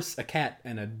a horse, a cat,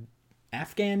 and an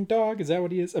Afghan dog. Is that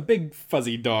what he is? A big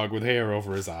fuzzy dog with hair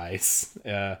over his eyes.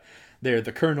 They're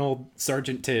the Colonel,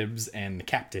 Sergeant Tibbs, and the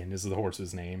Captain is the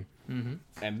horse's name. Mm-hmm.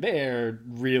 And they're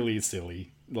really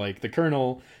silly. Like, the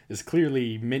Colonel is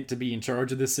clearly meant to be in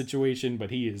charge of this situation,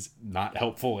 but he is not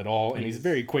helpful at all, and he's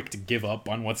very quick to give up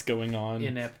on what's going on.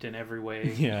 Inept in every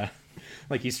way. Yeah.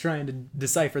 Like, he's trying to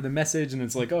decipher the message, and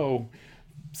it's like, oh,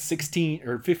 16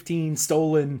 or 15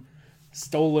 stolen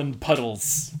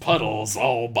puddles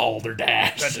all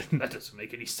balderdashed. That doesn't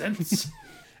make any sense.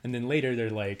 And then later they're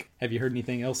like, have you heard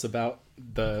anything else about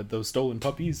those stolen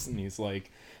puppies? And he's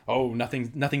like, oh,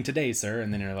 nothing today, sir.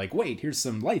 And then they're like, wait, here's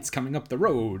some lights coming up the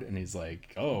road. And he's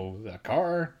like, oh, a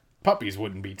car? Puppies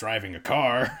wouldn't be driving a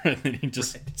car. And then he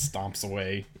just stomps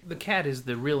away. The cat is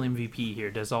the real MVP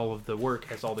here, does all of the work,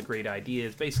 has all the great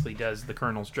ideas, basically does the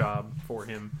Colonel's job for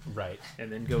him. Right.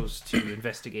 And then goes to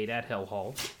investigate at Hell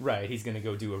Hall. Right, he's gonna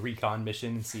go do a recon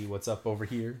mission and see what's up over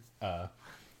here.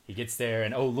 He gets there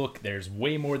and, oh, look, there's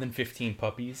way more than 15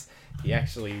 puppies. He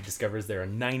actually discovers there are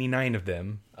 99 of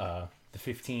them. The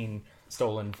 15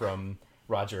 stolen from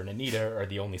Roger and Anita are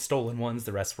the only stolen ones.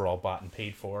 The rest were all bought and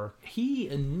paid for. He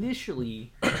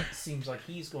initially seems like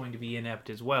he's going to be inept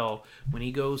as well. When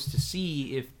he goes to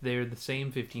see if they're the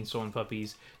same 15 stolen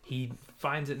puppies, he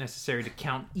finds it necessary to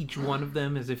count each one of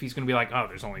them as if he's going to be like, oh,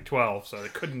 there's only 12, so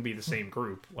it couldn't be the same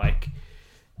group. Like,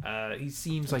 he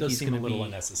seems like he's going to be a little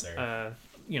unnecessary.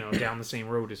 Down the same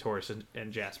road as Horace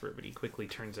and Jasper, but he quickly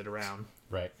turns it around.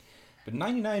 Right. But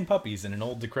 99 puppies in an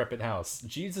old decrepit house.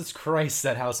 Jesus Christ,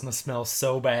 that house must smell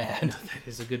so bad. That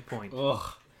is a good point.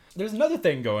 Ugh. There's another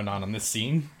thing going on in this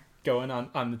scene. Going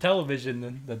on the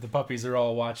television that the puppies are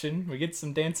all watching. We get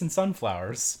some dancing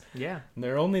sunflowers. Yeah. And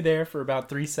they're only there for about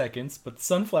 3 seconds, but the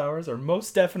sunflowers are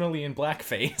most definitely in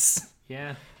blackface.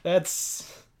 Yeah.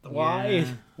 That's... Why? Yeah.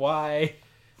 Why?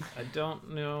 I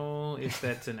don't know if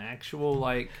that's an actual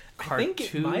like cartoon.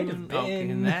 think it might have Okay, in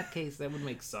been. that case, that would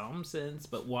make some sense.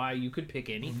 But why you could pick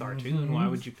any cartoon? Why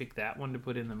would you pick that one to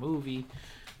put in the movie?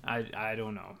 I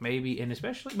don't know. Maybe, and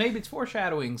especially maybe it's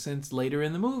foreshadowing, since later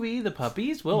in the movie the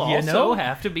puppies will You also know?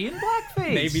 have to be in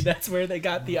blackface. Maybe that's where they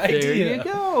got the idea. There you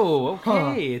go. Okay,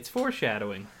 Huh. it's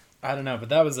foreshadowing. I don't know, but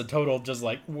that was a total just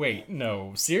like, wait,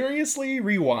 no, seriously?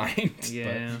 Rewind.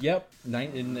 Yeah. But, yep,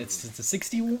 and it's a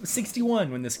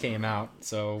 61 when this came out,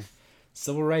 so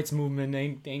civil rights movement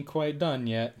ain't quite done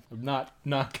yet. I'm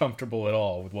not comfortable at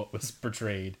all with what was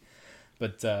portrayed.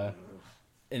 But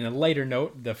in a lighter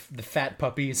note, the fat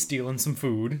puppy is stealing some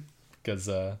food, because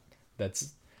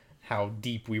that's how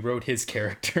deep we wrote his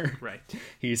character. Right.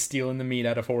 He's stealing the meat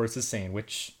out of Horace's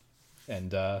sandwich,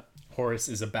 and Horace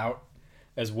is about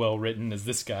as well written as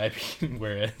this guy,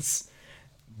 whereas,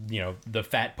 you know, the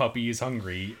fat puppy is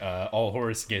hungry. All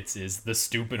Horace gets is the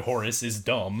stupid Horace is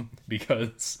dumb,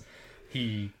 because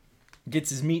he gets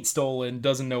his meat stolen,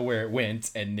 doesn't know where it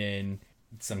went, and then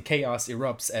some chaos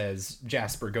erupts as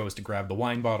Jasper goes to grab the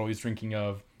wine bottle he's drinking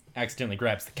of, accidentally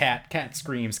grabs the cat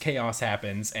screams, chaos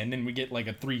happens, and then we get like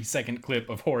a 3-second clip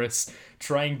of Horace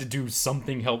trying to do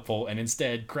something helpful and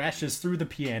instead crashes through the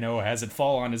piano, has it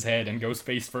fall on his head, and goes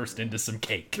face first into some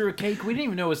cake. Through a cake we didn't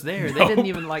even know was there. They Nope. didn't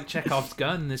even like Chekhov's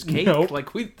gun. This cake, Nope.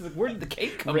 like where did the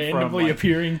cake come Randomly from? Like,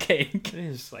 appearing cake.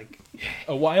 it's like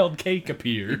A wild cake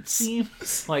appears.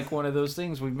 seems like one of those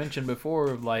things we mentioned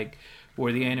before of like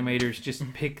where the animators just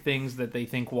pick things that they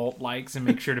think Walt likes and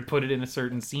make sure to put it in a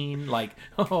certain scene. Like,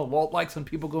 oh, Walt likes when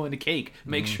people go into cake.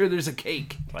 Make sure there's a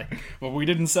cake. Like, Well, we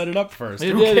didn't set it up first. they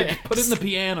Who did it. cares? Put it in the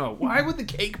piano. Why would the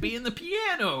cake be in the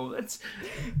piano? That's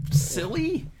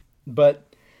silly. But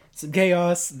some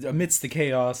chaos. Amidst the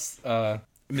chaos,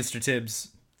 Mr.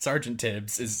 Tibbs, Sergeant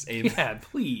Tibbs, is able... Yeah,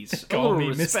 please. Call a me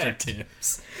little Mr. respect.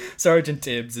 Tibbs. Sergeant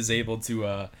Tibbs is able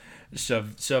to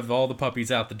shove all the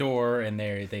puppies out the door, and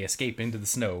they escape into the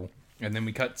snow. And then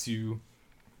we cut to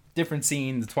different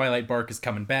scene. The Twilight Bark is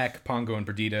coming back. Pongo and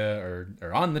Perdita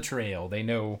are on the trail. They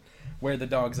know where the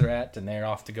dogs are at, and they're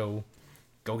off to go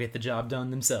get the job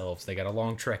done themselves. They got a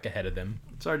long trek ahead of them.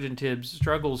 Sergeant Tibbs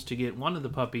struggles to get one of the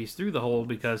puppies through the hole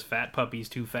because fat puppy's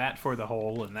too fat for the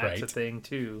hole, and that's a Right. thing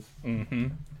too.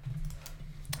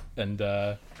 And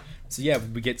so yeah,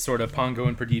 we get sort of Pongo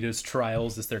and Perdita's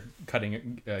trials as they're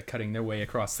cutting their way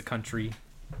across the country.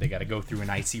 They got to go through an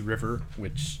icy river,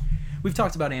 which we've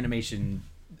talked about animation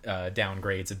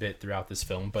downgrades a bit throughout this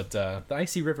film, but the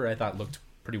icy river I thought looked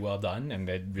pretty well done, and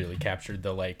it really captured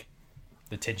the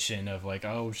tension of like,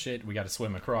 oh shit, we got to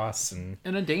swim across, and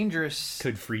And a dangerous,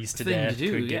 could freeze to thing to death,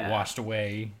 do, could get yeah. washed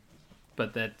away.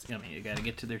 but that's, I mean, you got to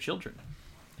get to their children.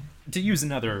 To use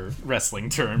another wrestling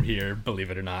term here,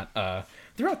 believe it or not,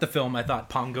 throughout the film, I thought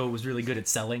Pongo was really good at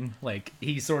selling. Like,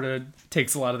 he sort of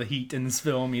takes a lot of the heat in this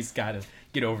film. He's got to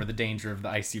get over the danger of the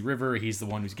icy river. He's the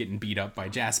one who's getting beat up by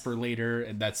Jasper later,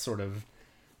 and that's sort of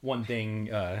one thing.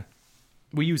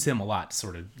 We use him a lot to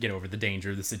sort of get over the danger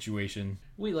of the situation.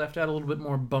 We left out a little bit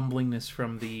more bumblingness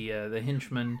from the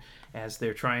henchmen as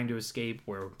they're trying to escape,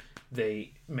 where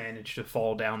they manage to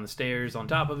fall down the stairs on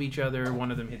top of each other. One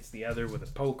of them hits the other with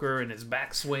a poker and his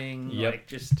backswing. Yep. Like,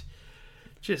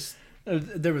 just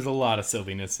There was a lot of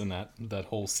silliness in that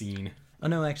whole scene. Oh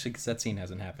no, actually, because that scene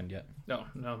hasn't happened yet. no,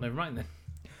 never mind then.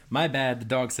 My bad, the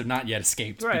dogs have not yet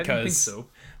escaped Right, I because don't think so.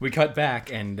 we cut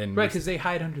back and then Right, because they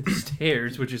hide under the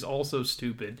stairs, which is also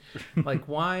stupid. Like,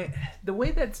 why? The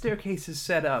way that staircase is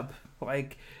set up,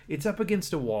 like, it's up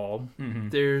against a wall. Mm-hmm.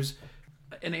 There's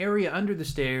an area under the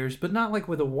stairs, but not like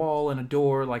with a wall and a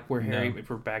door, like where Harry, No. if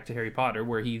we're back to Harry Potter,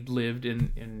 where he lived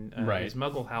in Right. his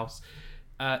Muggle house.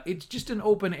 It's just an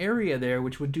open area there,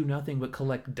 which would do nothing but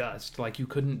collect dust. Like, you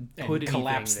couldn't and put anything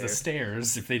collapse there. the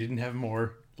stairs if they didn't have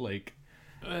more like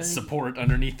support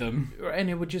underneath them. And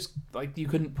it would just, like, you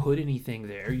couldn't put anything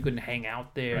there. You couldn't hang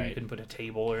out there. You Right. couldn't put a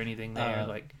table or anything there.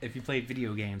 Like, if you played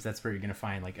video games, that's where you're gonna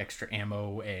find like extra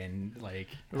ammo and like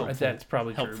helpful, that's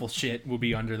probably true. helpful shit will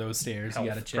be under those stairs. Health,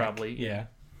 you gotta check. probably. Yeah.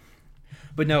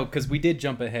 But no, because we did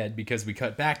jump ahead because we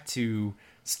cut back to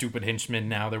stupid henchmen.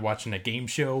 Now they're watching a game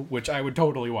show, which I would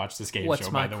totally watch this game What's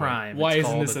show. My by the Crime? Way. Why It's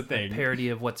isn't called this a thing? parody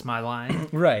of What's My Line?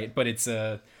 Right, but it's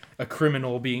a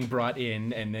criminal being brought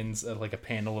in, and then like a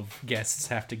panel of guests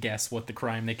have to guess what the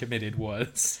crime they committed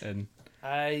was, and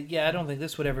I don't think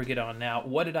this would ever get on now.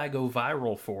 What Did I Go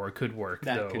Viral For could work,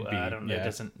 That though. could be, I don't know. yeah. It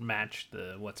doesn't match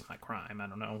the What's My Crime. I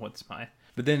don't know.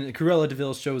 But then Cruella de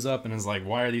Vil shows up and is like,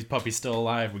 "Why are these puppies still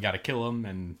alive? We got to kill them."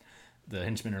 And the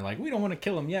henchmen are like, we don't want to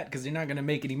kill him yet because you're not going to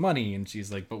make any money. And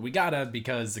she's like, but we gotta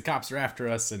because the cops are after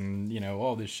us and,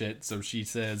 all this shit. So she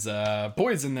says,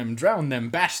 poison them, drown them,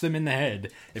 bash them in the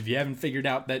head. If you haven't figured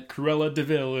out that Cruella de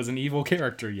Vil is an evil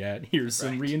character yet, here's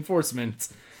some reinforcement.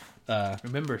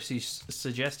 Remember, she's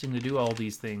suggesting to do all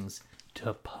these things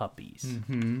to puppies.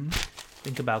 Mm-hmm.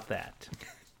 Think about that.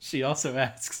 She also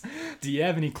asks, do you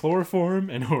have any chloroform?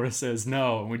 And Horace says,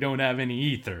 no, and we don't have any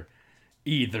ether.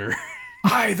 Either.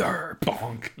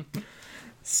 Bonk.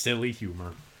 Silly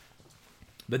humor.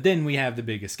 But then we have the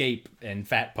big escape, and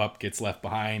Fat Pup gets left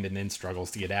behind and then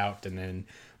struggles to get out, and then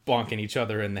bonking each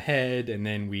other in the head, and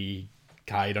then we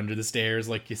hide under the stairs,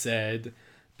 like you said.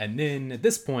 And then at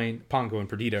this point, Pongo and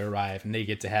Perdita arrive, and they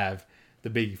get to have the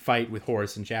big fight with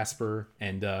Horace and Jasper.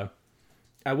 And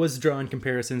I was drawing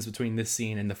comparisons between this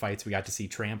scene and the fights we got to see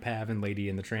Tramp have in Lady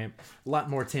and the Tramp. A lot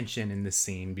more tension in this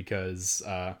scene because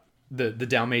the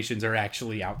Dalmatians are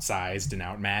actually outsized and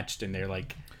outmatched, and they're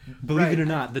like, believe it or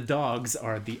not, the dogs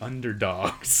are the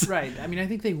underdogs. Right. I mean, I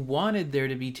think they wanted there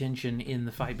to be tension in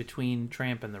the fight between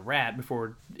Tramp and the rat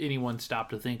before anyone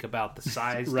stopped to think about the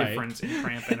size difference in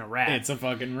Tramp and a rat. It's a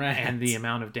fucking rat. And the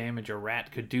amount of damage a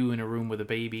rat could do in a room with a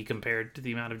baby compared to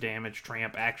the amount of damage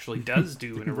Tramp actually does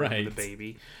do in a room with a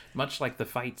baby. Much like the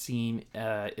fight scene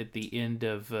at the end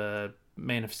of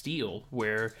Man of Steel,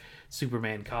 where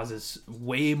Superman causes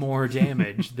way more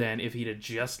damage than if he'd have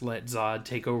just let Zod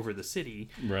take over the city.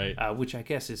 Right. Which I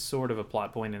guess is sort of a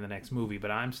plot point in the next movie,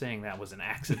 but I'm saying that was an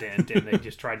accident and they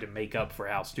just tried to make up for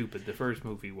how stupid the first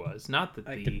movie was. Not that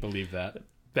I can believe that.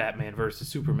 Batman versus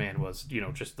Superman was,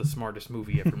 just the smartest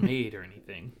movie ever made or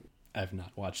anything. I've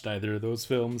not watched either of those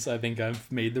films. I think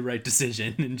I've made the right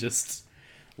decision and just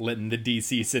letting the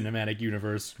DC cinematic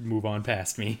universe move on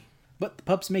past me. But the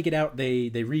pups make it out. They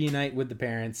reunite with the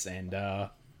parents, and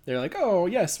they're like, oh,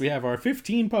 yes, we have our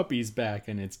 15 puppies back,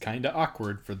 and it's kind of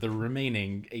awkward for the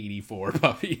remaining 84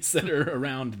 puppies that are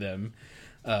around them.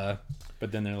 But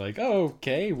then they're like, oh,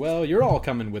 okay, well, you're all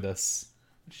coming with us.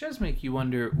 Which does make you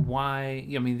wonder why.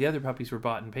 I mean, the other puppies were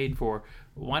bought and paid for.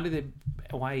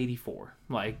 Why 84?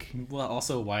 Well,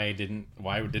 also, why did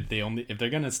they only, if they're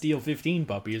gonna steal 15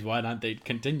 puppies, why not they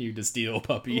continue to steal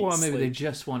puppies? Well, maybe they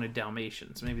just wanted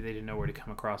Dalmatians. Maybe they didn't know where to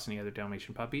come across any other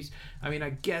Dalmatian puppies. I mean, I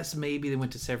guess maybe they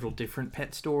went to several different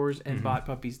pet stores and bought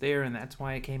puppies there, and that's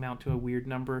why it came out to a weird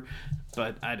number.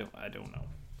 But I don't know.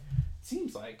 It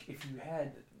seems like if you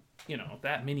had,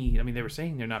 that many. I mean, they were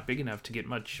saying they're not big enough to get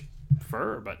much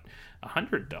fur, but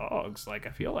 100 dogs, I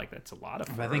feel like that's a lot of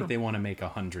fur. I think they want to make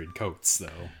 100 coats,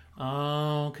 though.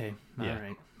 Oh, okay. All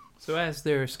right. So as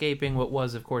they're escaping what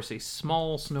was, of course, a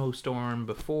small snowstorm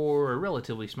before, a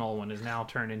relatively small one, is now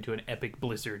turned into an epic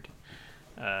blizzard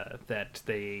that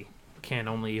they can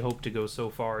only hope to go so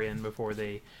far in before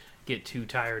they get too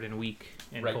tired and weak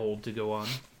and cold to go on.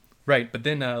 Right, but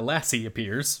then Lassie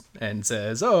appears and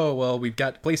says, oh, well, we've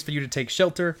got a place for you to take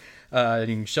shelter. You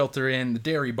can shelter in the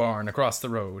dairy barn across the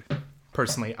road.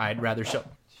 Personally, I'd rather shelter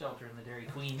in the Dairy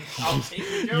Queen. I'll take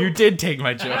your joke. You did take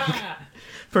my joke.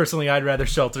 Personally, I'd rather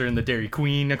shelter in the Dairy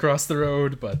Queen across the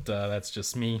road, but that's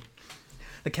just me.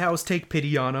 The cows take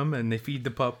pity on them, and they feed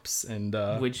the pups, and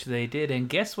which they did, and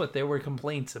guess what there were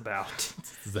complaints about?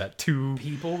 Is that too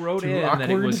people wrote in awkward? That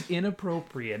it was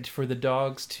inappropriate for the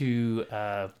dogs to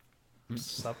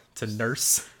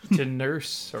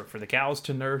nurse, or for the cows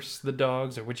to nurse the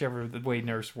dogs, or whichever the way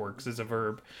nurse works is a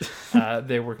verb.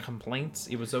 There were complaints.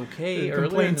 It was okay.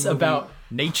 Complaints about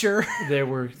nature. There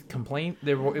were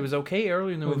it was okay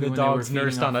earlier in the movie when the dogs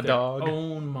nursed on a dog,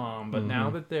 own mom. But now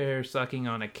that they're sucking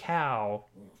on a cow's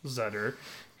udder,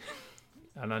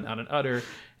 on an udder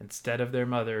instead of their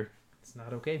mother, it's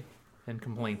not okay. And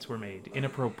complaints were made.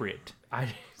 Inappropriate.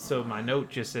 So my note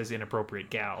just says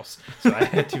inappropriate cows. So I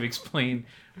had to explain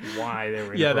why they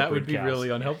were inappropriate. Yeah, that would be cows. really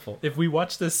unhelpful. If we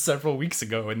watched this several weeks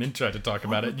ago and then tried to talk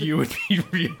about it, you would be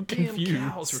real confused.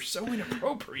 Damn cows were so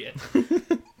inappropriate.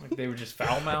 Like they were just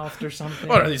foul-mouthed or something.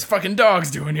 What are these fucking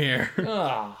dogs doing here?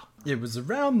 Ugh. It was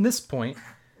around this point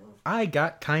I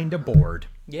got kind of bored.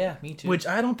 Yeah, me too. Which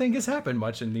I don't think has happened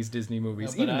much in these Disney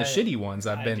movies. Even the shitty ones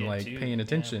I've been paying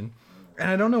attention. Yeah. And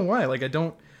I don't know why. I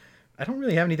don't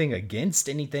really have anything against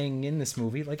anything in this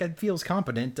movie. It feels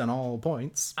competent on all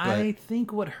points. But I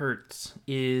think what hurts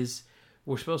is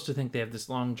we're supposed to think they have this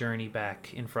long journey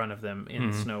back in front of them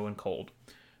in snow and cold.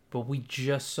 But we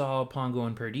just saw Pongo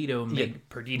and Perdita make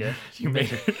this journey.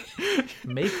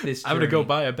 I'm going to go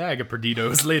buy a bag of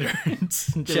Perditos later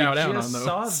and shout out on those. We just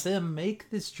saw them make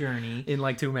this journey. In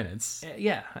 2 minutes.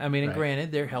 Yeah. I mean, and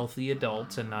granted, they're healthy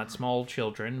adults and not small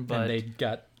children. But and they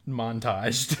got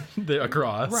montaged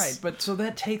across. Right, but so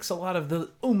that takes a lot of the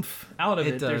oomph out of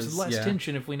it. There's does, less yeah.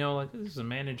 tension if we know, like, this is a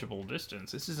manageable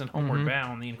distance. This isn't Homeward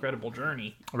Bound, The Incredible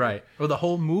Journey. Right. Well, the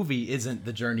whole movie isn't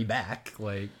the journey back.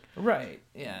 Like, Right,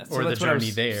 yeah. So Or the that's what I journey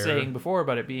was there. saying before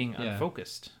about it being Yeah.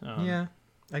 unfocused. yeah,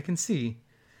 I can see.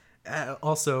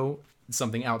 Also,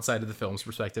 something outside of the film's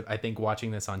perspective, I think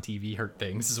watching this on TV hurt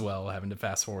things as well, having to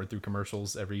fast forward through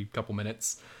commercials every couple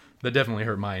minutes. That definitely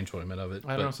hurt my enjoyment of it.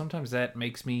 I don't know. Sometimes that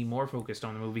makes me more focused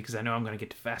on the movie because I know I'm going to get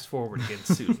to fast forward again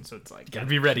soon. So it's like, Gotta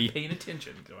be ready. Paying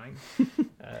attention, going.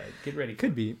 Get ready.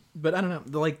 Could be, but I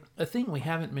don't know. Like, A thing we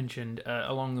haven't mentioned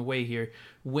along the way here,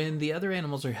 when the other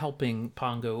animals are helping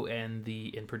Pongo and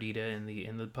Perdita and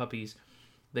the puppies,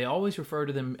 they always refer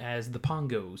to them as the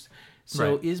Pongos.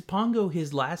 So Right. is Pongo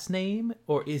his last name,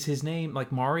 or is his name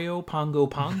like Mario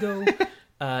Pongo?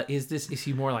 Is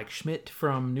he more like Schmidt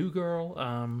from New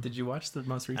Girl? did you watch the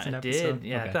most recent I episode? did,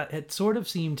 yeah. Okay. That it sort of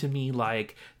seemed to me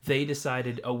like they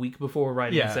decided a week before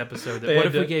writing Yeah. this episode that They what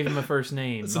had if we to- gave him a first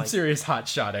name? Some Like, serious hot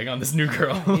shotting on this new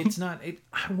girl. it's not.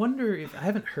 I wonder if I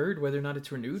haven't heard whether or not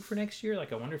it's renewed for next year.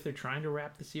 Like, I wonder if they're trying to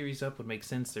wrap the series up. Would make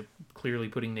sense. They're clearly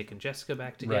putting Nick and Jessica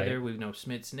back together. Right. We know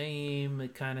Smith's name.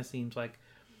 It kind of seems like.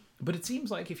 But it seems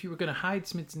like if you were going to hide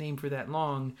Smith's name for that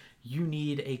long, you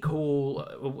need a cool,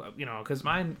 because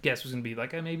my guess was going to be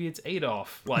like, maybe it's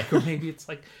Adolf, like, or maybe it's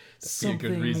like be a good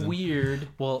something reason. weird.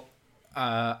 Well,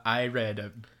 I read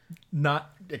a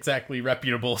not exactly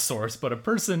reputable source, but a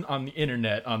person on the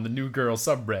internet on the New Girl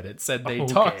subreddit said they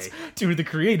Okay. talked to the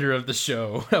creator of the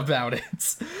show about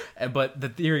it. But the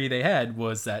theory they had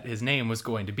was that his name was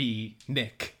going to be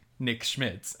Nick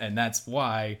Schmitz, and that's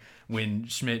why when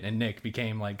Schmidt and Nick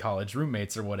became like college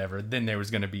roommates or whatever, then there was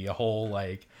going to be a whole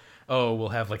like, oh, we'll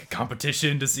have like a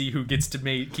competition to see who gets to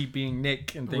keep being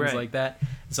Nick and things Right. like that.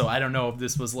 So I don't know if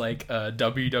this was like a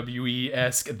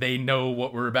WWE-esque, they know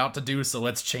what we're about to do, so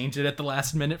let's change it at the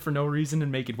last minute for no reason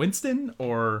and make it Winston,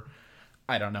 or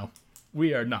I don't know.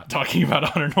 We are not talking about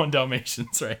 101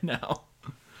 Dalmatians right now.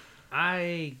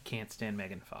 I can't stand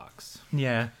Megan Fox.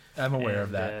 Yeah, I'm aware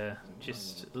of that.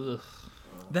 Just ugh.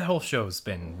 That whole show's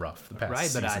been rough the past Right,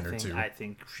 but season or two. I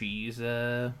think she's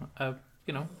a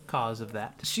cause of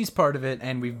that. She's part of it,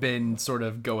 and we've been sort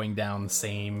of going down the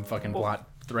same fucking plot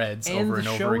threads over and the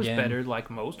over show again. is better, like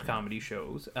most comedy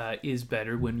shows, is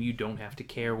better when you don't have to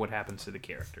care what happens to the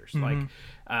characters. Mm-hmm.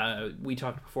 Like, we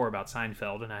talked before about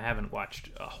Seinfeld, and I haven't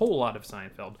watched a whole lot of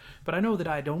Seinfeld, but I know that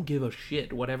I don't give a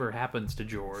shit whatever happens to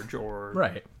George or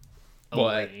Right. Well,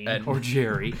 Elaine and- or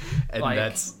Jerry. and Like,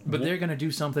 that's- but they're gonna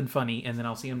do something funny, and then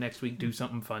I'll see them next week do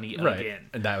something funny Right. again.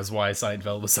 And that was why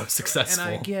Seinfeld was so successful.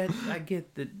 And I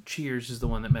get that Cheers is the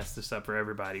one that messed this up for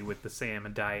everybody with the Sam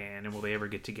and Diane, and will they ever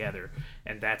get together?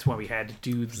 And that's why we had to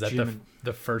do Is that Jim the, and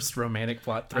the first romantic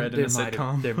plot thread in there a might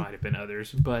sitcom? have, there might have been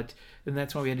others, but and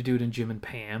that's why we had to do it in Jim and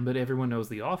Pam. But everyone knows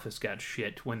The Office got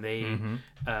shit when they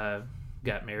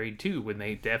got married too. When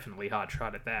they definitely hot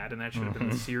shot at that, and that should have been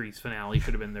the series finale.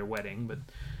 Should have been their wedding, but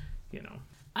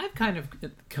I've kind of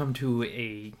come to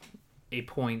a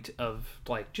point of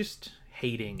like just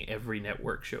hating every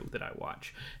network show that I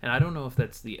watch, and I don't know if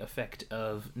that's the effect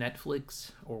of Netflix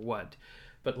or what.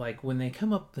 But like when they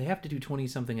come up, they have to do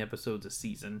 20-something episodes a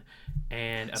season,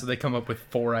 and So they come up with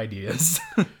 4 ideas.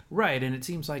 right, and it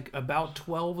seems like about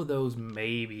 12 of those,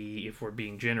 maybe if we're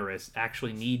being generous,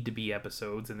 actually need to be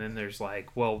episodes, and then there's like,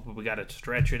 well, we got to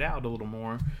stretch it out a little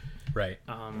more. Right.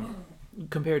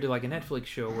 Compared to like a Netflix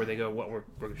show where they go, well,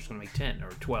 we're just going to make 10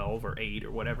 or 12 or 8 or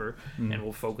whatever, and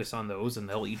we'll focus on those, and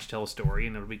they'll each tell a story,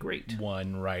 and it'll be great.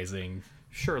 One rising.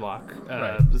 Sherlock,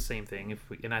 Right. the same thing.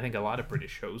 And I think a lot of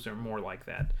British shows are more like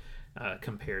that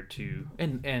compared to,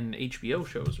 and HBO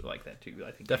shows are like that too.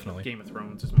 I think Definitely. Game of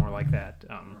Thrones is more like that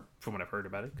from what I've heard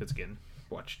about it. Because again,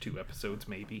 watched 2 episodes,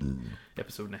 maybe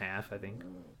episode and a half, I think.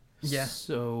 Yeah.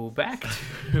 So back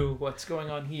to what's going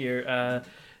on here.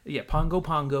 Yeah,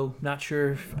 Pongo. Not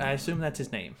sure. I assume that's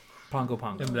his name. Pongo.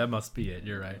 That must be it.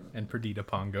 You're right. And Perdita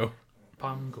Pongo.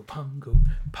 Pongo.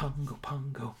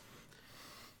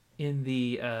 In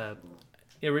the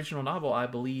original novel, I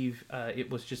believe it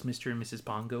was just Mr. and Mrs.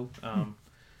 Pongo. And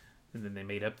then they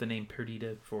made up the name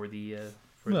Perdita for the...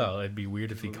 Well, it'd be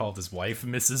weird if he called his wife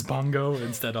Mrs. Pongo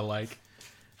instead of like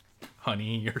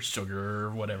honey or sugar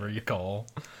or whatever you call.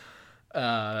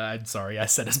 I'm sorry, I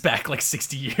set us back like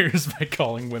 60 years by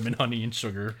calling women honey and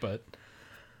sugar, but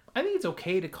I think it's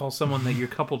okay to call someone that you're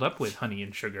coupled up with honey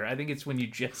and sugar. I think it's when you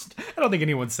just... I don't think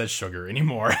anyone says sugar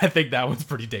anymore. I think that one's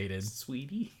pretty dated.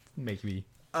 Sweetie. Maybe.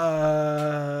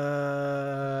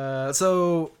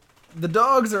 So the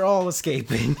dogs are all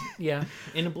escaping. Yeah,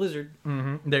 in a blizzard.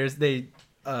 There's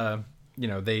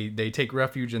they take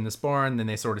refuge in this barn, then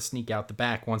they sort of sneak out the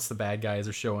back once the bad guys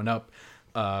are showing up.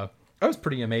 I was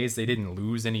pretty amazed they didn't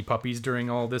lose any puppies during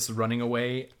all this running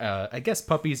away. I guess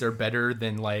puppies are better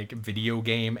than like video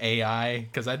game AI,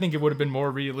 because I think it would have been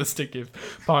more realistic if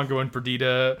Pongo and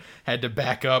Perdita had to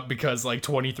back up because like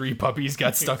 23 puppies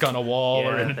got stuck on a wall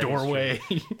or in a doorway.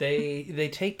 They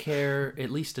take care, at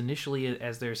least initially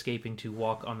as they're escaping, to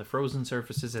walk on the frozen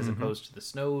surfaces as opposed to the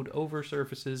snowed over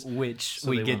surfaces. Which so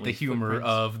we get the humor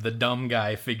of the dumb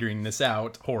guy figuring this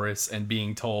out, Horace, and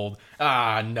being told,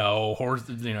 no,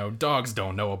 dogs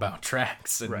don't know about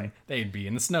tracks, and they'd be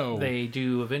in the snow. They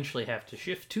do eventually have to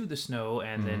shift to the snow,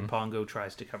 and then Pongo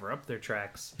tries to cover up their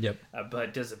tracks. Yep.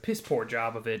 But does a piss poor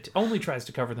job of it. Only tries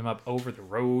to cover them up over the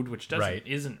road, which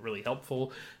isn't really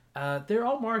helpful. They're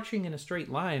all marching in a straight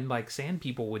line like sand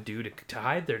people would do to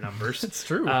hide their numbers. It's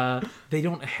true. They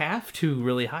don't have to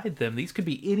really hide them. These could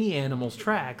be any animal's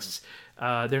tracks.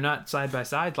 They're not side by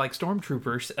side like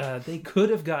stormtroopers. They could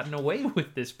have gotten away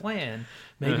with this plan.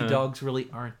 Maybe dogs really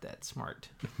aren't that smart.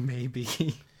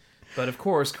 Maybe. But of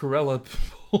course, Cruella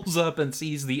pulls up and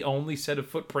sees the only set of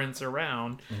footprints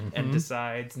around and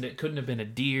decides that it couldn't have been a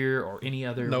deer or any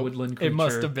other woodland creature. It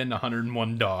must have been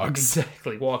 101 dogs.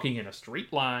 Exactly. Walking in a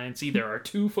straight line. See, there are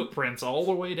 2 footprints all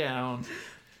the way down.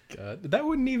 God, that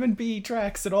wouldn't even be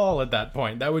tracks at all at that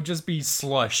point. That would just be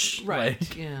slush. Right.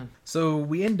 Like, yeah. So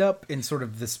we end up in sort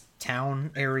of this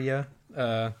town area.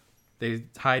 They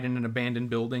hide in an abandoned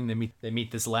building. They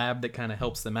meet this lab that kind of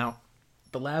helps them out.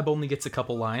 The lab only gets a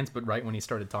couple lines, but right when he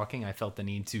started talking, I felt the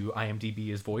need to IMDb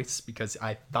his voice because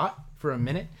I thought for a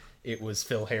minute it was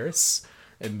Phil Harris,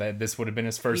 and that this would have been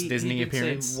his first Disney he did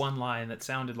appearance. Say one line that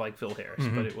sounded like Phil Harris,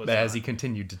 but it was. But as he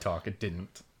continued to talk, it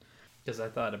didn't. Because I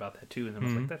thought about that too, and then I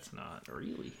was like, "That's not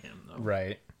really him, though."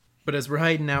 Right. But as we're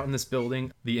hiding out in this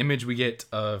building, the image we get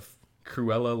of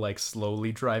Cruella like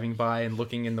slowly driving by and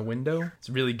looking in the window, it's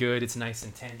really good. It's nice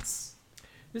and tense.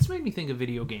 This made me think of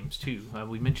video games too.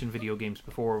 We mentioned video games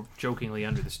before, jokingly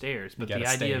under the stairs, but the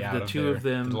idea of the two of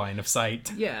them, the line of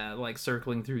sight, like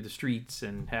circling through the streets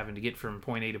and having to get from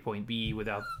point A to point B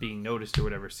without being noticed or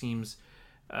whatever, seems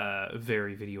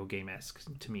very video game-esque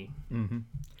to me. Mm-hmm.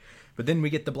 But then we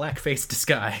get the blackface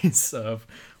disguise of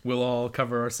we'll all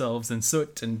cover ourselves in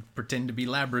soot and pretend to be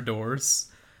Labradors,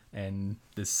 and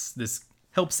this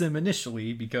helps him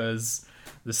initially because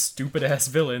the stupid ass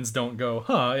villains don't go,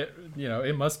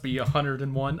 it must be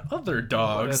 101 other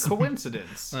dogs. What a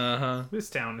coincidence. This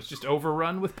town is just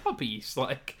overrun with puppies.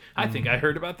 Like, I think I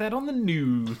heard about that on the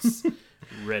news.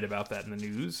 Read about that in the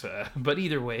news. But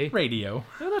either way. Radio.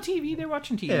 No, TV. They're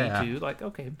watching TV too. Like,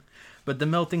 okay. But the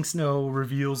melting snow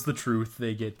reveals the truth.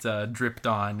 They get dripped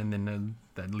on, and then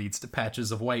that leads to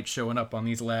patches of white showing up on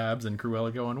these labs, and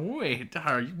Cruella going, wait,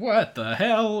 what the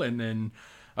hell? And then,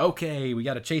 okay, we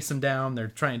got to chase them down. They're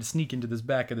trying to sneak into this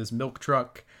back of this milk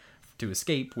truck to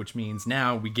escape, which means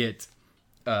now we get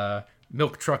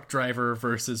milk truck driver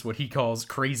versus what he calls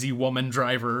crazy woman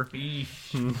driver.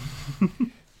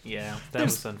 Yeah, that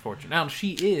was unfortunate. Now,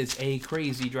 she is a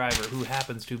crazy driver who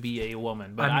happens to be a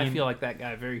woman, but I feel like that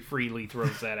guy very freely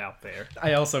throws that out there.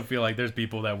 I also feel like there's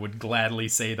people that would gladly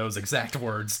say those exact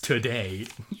words today.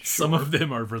 Sure. Some of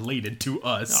them are related to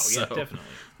us. Oh, yeah, definitely.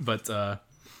 But,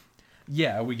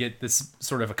 we get this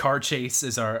sort of a car chase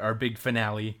is our big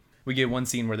finale. We get one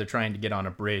scene where they're trying to get on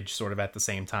a bridge sort of at the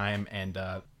same time, and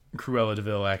Cruella de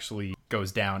Vil actually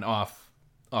goes down off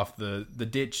the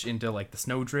ditch into, like, the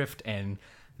snowdrift, and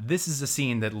this is a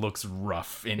scene that looks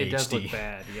rough in HD. It does look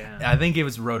bad, yeah. I think it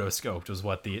was rotoscoped was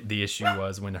what the issue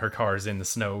was when her car's in the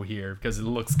snow here, because it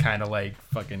looks kind of like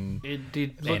fucking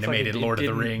animated Lord of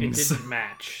the Rings. It didn't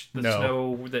match. The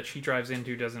snow that she drives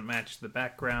into doesn't match the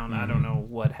background. I don't know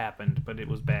what happened, but it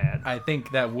was bad. I think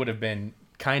that would have been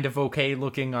kind of okay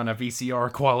looking on a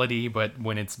VCR quality, but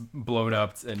when it's blown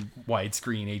up and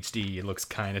widescreen HD, it looks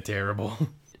kind of terrible.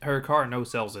 Her car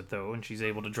no-sells it, though, and she's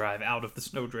able to drive out of the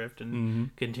snowdrift and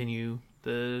continue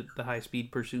the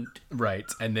high-speed pursuit. Right,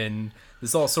 and then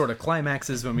this all sort of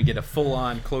climaxes when we get a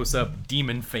full-on close-up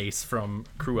demon face from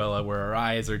Cruella, where her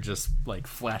eyes are just, like,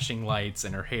 flashing lights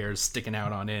and her hair's sticking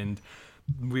out on end.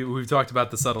 We've talked about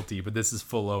the subtlety, but this is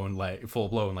full-blown,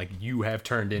 like, you have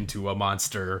turned into a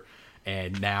monster,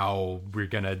 and now we're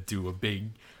gonna do a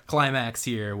big climax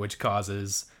here, which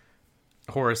causes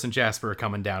Horace and Jasper are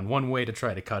coming down one way to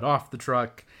try to cut off the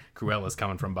truck. Cruella's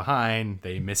coming from behind.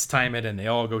 They mistime it, and they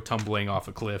all go tumbling off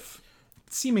a cliff,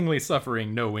 seemingly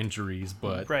suffering no injuries,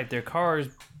 but... Right, their cars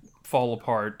fall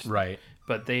apart. Right.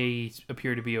 But they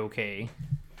appear to be okay.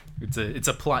 It's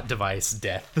a plot device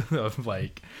death of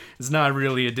like it's not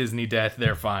really a Disney death.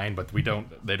 They're fine, but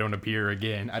they don't appear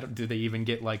again. Do they even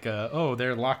get like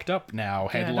they're locked up now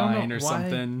headline or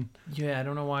something? Yeah, I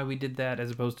don't know why we did that as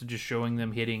opposed to just showing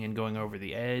them hitting and going over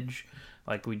the edge,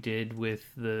 like we did with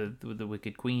the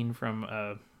Wicked Queen from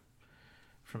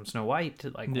Snow White.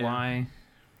 Like why?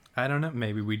 I don't know.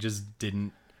 Maybe we just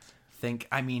didn't think.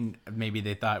 I mean, maybe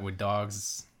they thought with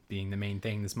dogs being the main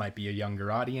thing, this might be a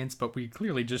younger audience, but we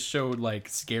clearly just showed like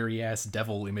scary ass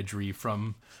devil imagery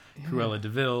from Cruella de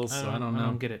Vil, so I don't know. I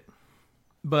don't get it.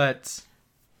 But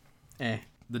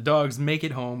the dogs make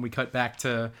it home. We cut back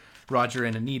to Roger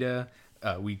and Anita.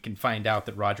 We can find out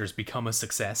that Roger's become a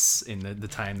success in the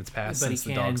time that's passed But since he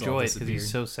the can't dogs all enjoy it disappeared. because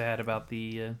he's so sad about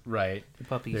the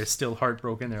puppies. They're still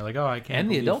heartbroken. They're like, oh, I can't.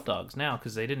 And the believe... adult dogs now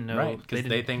because they didn't know. Right, because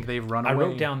they think they've run away. I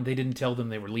wrote down they didn't tell them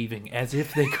they were leaving, as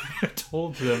if they could have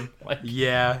told them. Like,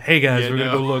 yeah. Hey guys, we're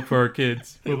gonna go look for our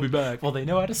kids. We'll be back. Well, they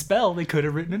know how to spell. They could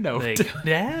have written a note. They could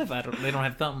have. They don't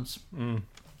have thumbs.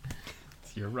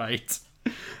 You're right.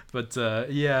 But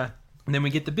yeah. And then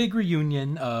we get the big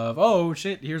reunion of, oh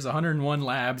shit, here's 101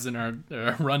 labs in our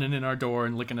running in our door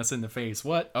and licking us in the face.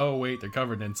 What? Oh wait, they're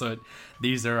covered in soot.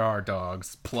 These are our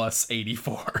dogs plus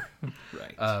 84.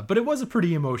 Right. But it was a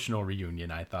pretty emotional reunion,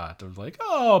 I thought. It was like,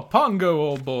 oh, Pongo,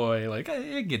 old boy. Like,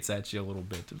 it gets at you a little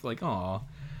bit. It's like, oh,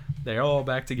 they're all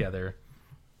back together.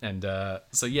 And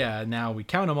so yeah, now we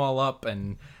count them all up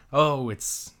and, oh,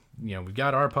 it's, we've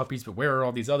got our puppies, but where are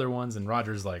all these other ones? And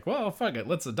Roger's like, well, fuck it,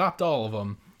 let's adopt all of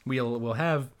them. We'll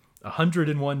have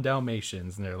 101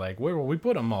 Dalmatians, and they're like, where will we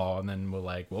put them all? And then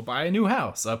we'll buy a new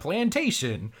house, a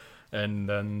plantation, and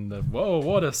then whoa,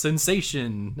 what a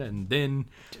sensation! And then,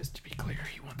 just to be clear,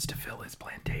 he wants to fill his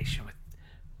plantation with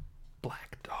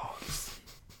black dogs.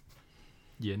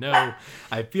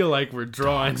 I feel like we're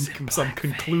drawing some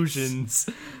conclusions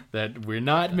that we're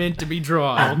not meant to be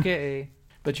drawn. Okay.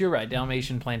 But you're right,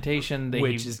 Dalmatian Plantation.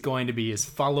 Which is going to be his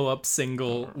follow-up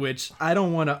single, which I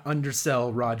don't want to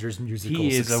undersell Roger's musical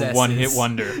successes. He is a one-hit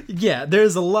wonder. Yeah,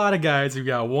 there's a lot of guys who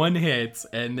got one hit,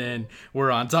 and then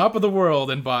were on top of the world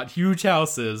and bought huge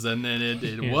houses, and then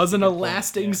it wasn't a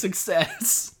lasting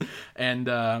success. And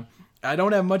I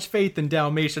don't have much faith in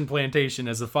Dalmatian Plantation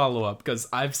as a follow-up, because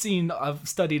I've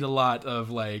studied a lot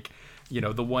of, like,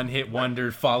 the one-hit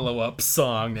wonder follow-up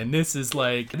song, and this is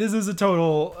a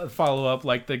total follow-up.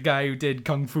 Like the guy who did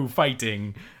Kung Fu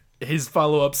Fighting, his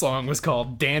follow-up song was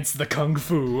called Dance the Kung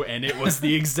Fu, and it was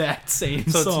the exact same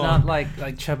so song. It's not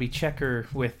like Chubby Checker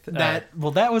with that.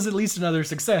 Well, that was at least another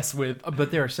success with.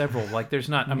 But there are several. Like there's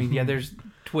not. I mean, yeah, there's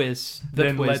Twist,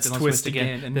 then Let's Twist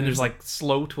again, and then there's like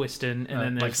Slow Twistin', and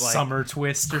then there's like Summer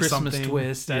Twist or Christmas something.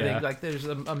 Twist. Yeah. I think like there's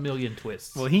a million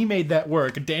twists. Well, he made that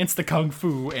work. Dance the Kung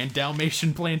Fu and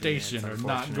Dalmatian Plantation are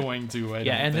not going to.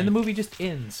 And then the movie just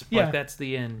ends. Yeah, like that's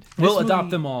the end. We'll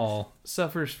adopt them all.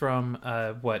 Suffers from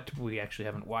what we actually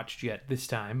haven't watched yet this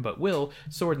time, but will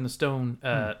Sword in the Stone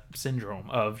syndrome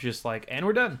of just like, and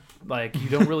we're done. Like you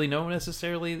don't really know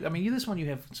necessarily. I mean, this one you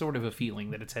have sort of a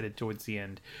feeling that it's headed towards the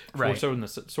end. Right.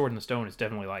 Sword in the Stone is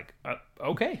definitely like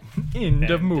okay, end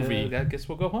of movie. I guess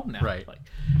we'll go home now. Right.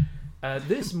 Like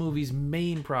this movie's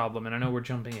main problem, and I know we're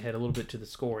jumping ahead a little bit to the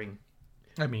scoring.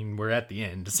 I mean, we're at the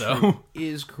end, so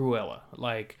is Cruella.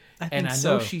 Like, I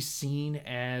know she's seen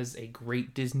as a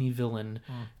great Disney villain,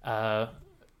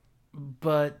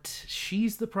 but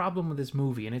she's the problem with this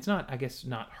movie, and it's not, I guess,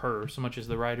 not her so much as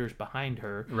the writers behind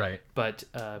her, right? But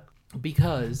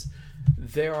because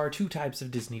there are two types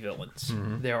of Disney villains.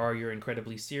 Mm-hmm. There are your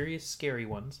incredibly serious, scary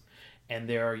ones, and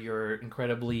there are your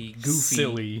incredibly goofy,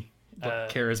 silly,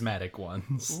 charismatic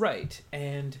ones, right?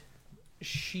 And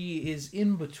she is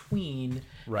in between,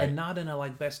 right. And not in a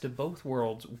like best of both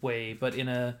worlds way, but in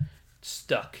a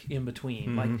stuck in between.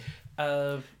 Mm-hmm.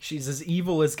 Like she's as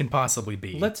evil as can possibly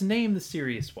be. Let's name the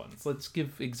serious ones. Let's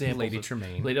give examples. Lady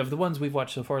Tremaine. Of the ones we've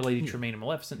watched so far, Lady Tremaine and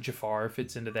Maleficent. Jafar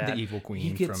fits into that. The evil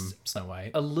queen from Snow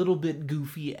White. A little bit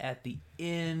goofy at the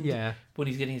end. Yeah. When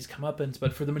he's getting his comeuppance,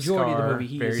 but for the majority Scar, of the movie,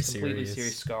 he very is completely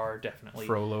serious. Scar, definitely.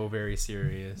 Frollo, very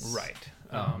serious. Right.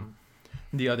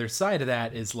 The other side of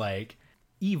that is like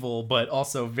evil, but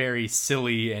also very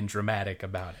silly and dramatic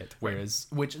about it. Whereas,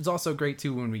 which is also great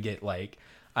too when we get like,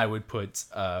 I would put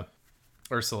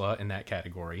Ursula in that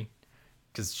category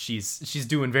because she's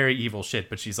doing very evil shit,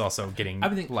 but she's also getting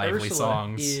lively Ursula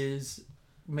songs. Is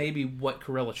maybe what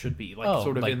Cruella should be, like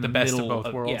sort of like in the best middle of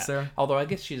both worlds. There, although I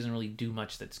guess she doesn't really do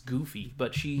much that's goofy,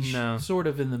 but she's sort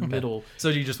of in the middle.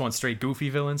 So do you just want straight goofy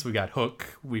villains? We got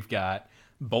Hook, we've got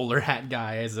Bowler Hat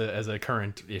Guy as a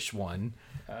current-ish one.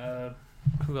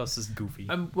 Who else is goofy?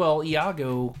 Well,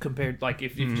 Iago compared, like,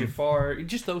 if Jafar,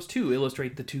 just those two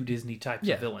illustrate the two Disney types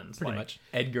of villains. Pretty like, much.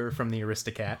 Edgar from the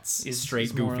Aristocats is straight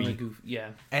is more on goofy. the yeah.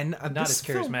 And Not as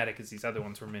charismatic as these other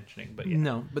ones we're mentioning, but yeah.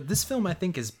 No, but this film I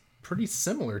think is pretty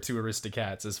similar to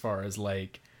Aristocats as far as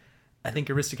like, I think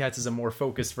Aristocats is a more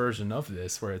focused version of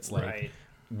this, where it's like, Right.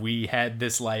 we had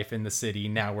this life in the city,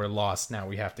 now we're lost, now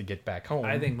we have to get back home.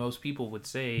 I think most people would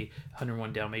say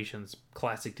 101 Dalmatians,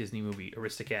 classic Disney movie,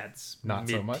 Aristocats, Not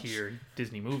so much. mid-tier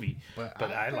Disney movie, But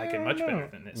but I like it don't much know. better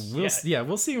than this.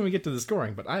 We'll see when we get to the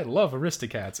scoring, but I love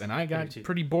Aristocats, and I got too.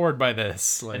 pretty bored by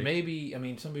this. Like, And maybe, I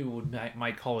mean, some people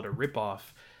might call it a ripoff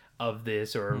of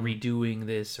this or redoing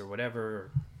this or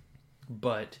whatever,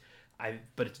 but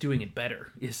it's doing it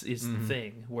better is the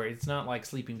thing, where it's not like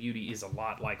Sleeping Beauty is a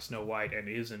lot like Snow White and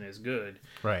isn't as good.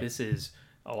 Right. This is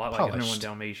a lot like Polished. 101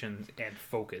 Dalmatians and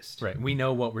focused. right, we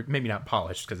know what we're, maybe not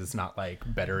polished because it's not like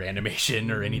better animation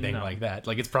or anything like that.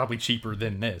 Like, it's probably cheaper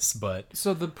than this, but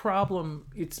So the problem,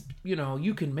 it's,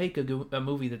 you can make a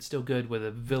movie that's still good with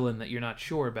a villain that you're not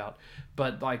sure about,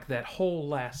 but like that whole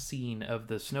last scene of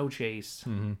the snow chase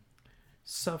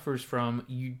suffers from,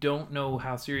 you don't know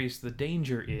how serious the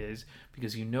danger is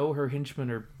because her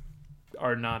henchmen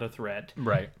are not a threat.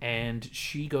 right. And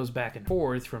she goes back and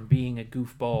forth from being a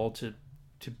goofball to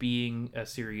being a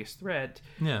serious threat.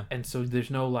 Yeah. And so there's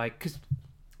no like, because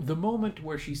the moment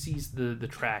where she sees the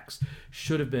tracks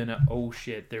should have been oh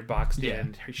shit, they're boxed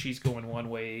in. She's going one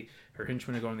way, her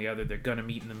henchmen are going the other. They're gonna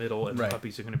meet in the middle, and Right. the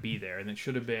puppies are gonna be there. And it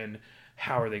should have been,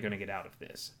 how are they gonna get out of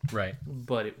this? Right.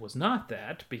 But it was not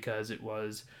that, because it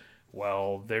was,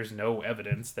 well, there's no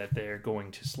evidence that they're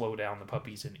going to slow down the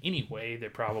puppies in any way. They're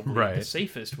probably the Right.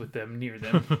 safest with them near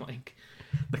them. Like,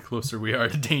 The closer we are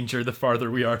to danger, the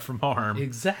farther we are from harm.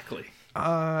 exactly.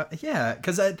 Yeah,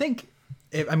 because I think,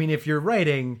 if you're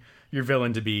writing your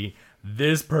villain to be,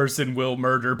 this person will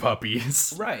murder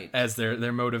puppies, Right. as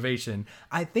their motivation,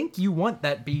 I think you want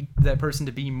that person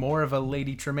to be more of a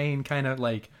Lady Tremaine, kind of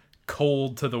like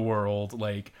cold to the world,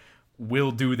 like,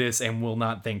 will do this and will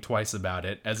not think twice about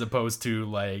it, as opposed to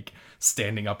like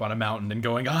standing up on a mountain and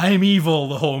going, I'm evil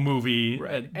the whole movie.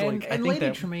 Right. Like, And I think Lady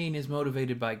that, Tremaine is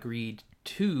motivated by greed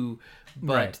too,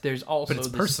 but Right. there's also but it's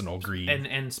this, personal greed.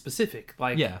 and specific.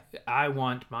 Like, Yeah. I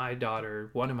want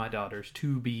one of my daughters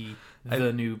to be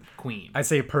the new queen. I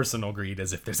say personal greed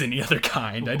as if there's any other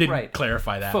kind. I didn't Right.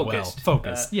 clarify that Focused. well.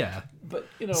 Focused, yeah. but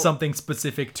Something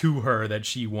specific to her that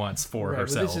she wants for right, but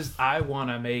herself. this is, I want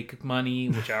to make money,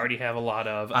 which I already have a lot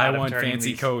of. I out of want turning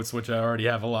fancy these- coats, which I already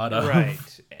have a lot of.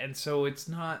 Right. And so there's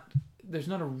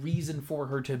not a reason for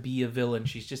her to be a villain.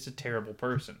 She's just a terrible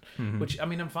person. Mm-hmm. Which, I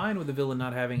mean, I'm fine with a villain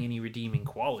not having any redeeming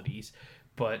qualities,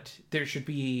 but there should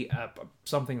be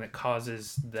something that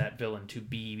causes that villain to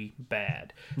be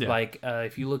bad. Yeah. Like,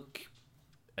 if you look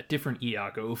at different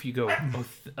Iago, if you go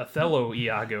Othello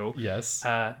Iago, Yes.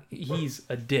 he's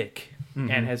a dick and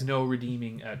has no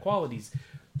redeeming qualities.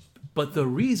 But the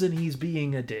reason he's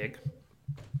being a dick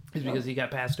is because he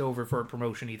got passed over for a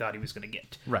promotion he thought he was going to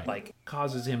get. Right. Like,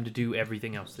 causes him to do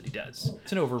everything else that he does.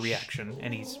 It's an overreaction,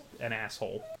 and he's an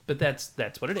asshole. But that's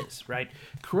what it is, right?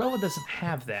 Cruella doesn't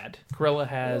have that. Cruella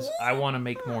has, I want to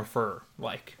make more fur,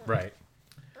 like, Right.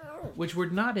 which we're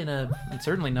not and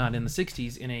certainly not in the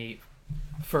 60s, in a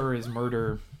fur is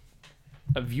murder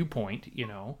a viewpoint,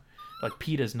 Like,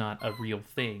 PETA's not a real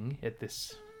thing at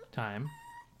this time.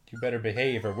 You better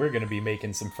behave or we're going to be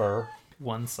making some fur.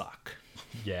 One sock.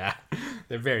 Yeah.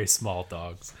 They're very small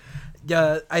dogs.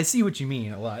 Yeah, I see what you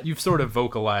mean a lot. You've sort of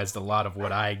vocalized a lot of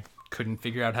what I couldn't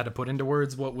figure out how to put into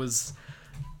words, what was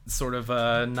sort of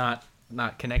not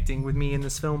connecting with me in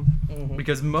this film. Mm-hmm.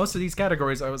 Because most of these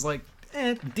categories I was like,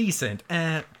 decent,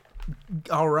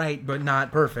 all right, but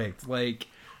not perfect. Like,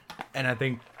 and I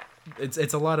think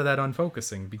it's a lot of that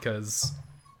unfocusing, because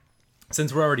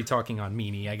since we're already talking on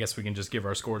Meanie, I guess we can just give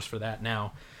our scores for that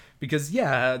now. Because,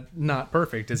 yeah, not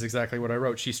perfect is exactly what I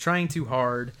wrote. She's trying too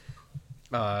hard.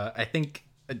 I think,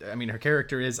 her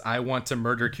character is, I want to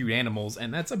murder cute animals,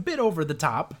 and that's a bit over the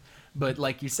top. But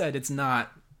like you said, it's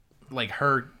not, like,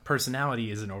 her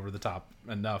personality isn't over the top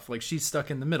enough. Like, she's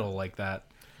stuck in the middle like that.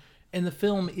 And the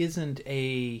film isn't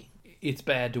it's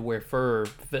bad to wear fur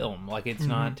film. Like, it's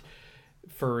not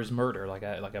fur is murder, like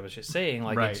I was just saying.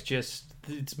 Like, Right.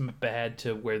 it's bad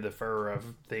to wear the fur of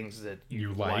things that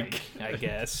you like, I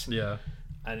guess. Yeah.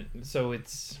 So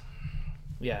it's,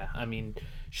 yeah,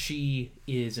 she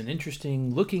is an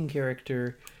interesting looking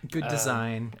character. Good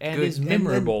design. And good, is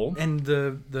memorable. And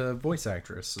the voice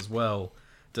actress as well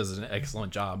does an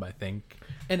excellent job, I think.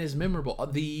 And is memorable.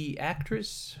 The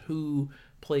actress who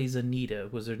plays Anita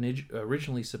was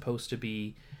originally supposed to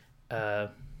be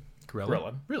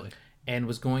Cruella. Really? and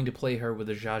was going to play her with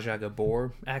a Zsa Zsa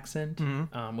Gabor accent,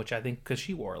 which I think, because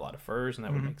she wore a lot of furs, and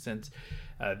that would make sense.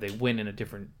 They went in a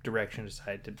different direction,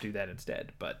 decided to do that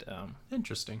instead. But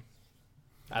Interesting.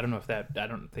 I don't know if that, I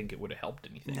don't think it would have helped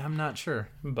anything. I'm not sure.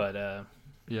 But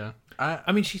Yeah.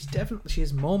 I mean, she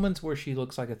has moments where she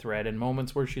looks like a threat and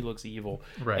moments where she looks evil.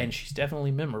 Right. And she's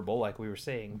definitely memorable, like we were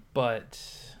saying, but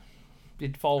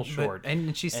it falls short.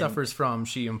 And she suffers from,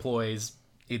 she employs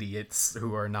idiots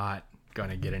who are not going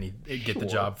to get the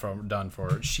job done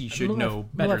for her. She should know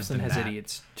better Maleficent than has that.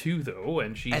 idiots too, though,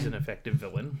 and she's an effective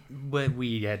villain. But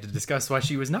we had to discuss why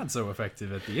she was not so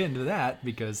effective at the end of that,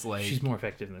 because, like... She's more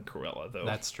effective than Cruella, though.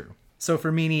 That's true. So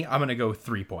for Meanie, I'm going to go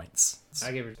 3 points.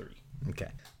 I gave her 3.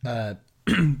 Okay.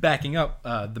 Backing up,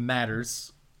 The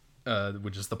Matters,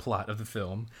 which is the plot of the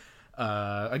film.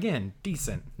 Again,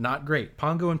 decent, not great.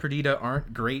 Pongo and Perdita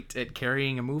aren't great at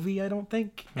carrying a movie, I don't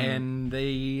think. And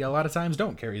they, a lot of times,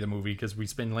 don't carry the movie because we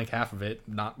spend like half of it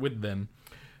not with them.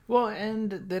 Well,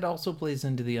 and that also plays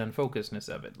into the unfocusedness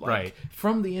of it. Like, Right.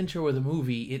 From the intro of the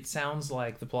movie, it sounds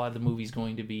like the plot of the movie is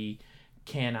going to be,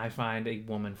 can I find a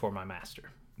woman for my master?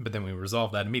 But then we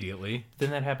resolve that immediately. Then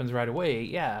that happens right away,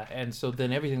 yeah. And so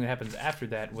then everything that happens after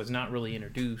that was not really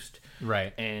introduced.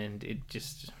 Right. And it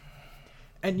just...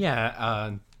 And yeah,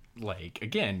 like,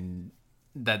 again,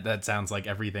 that sounds like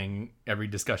every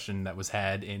discussion that was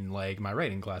had in, like, my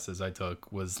writing classes I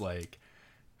took was, like,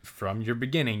 from your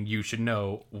beginning, you should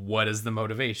know what is the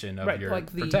motivation of your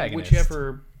protagonist.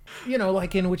 Whichever...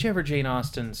 like in whichever Jane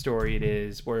Austen story it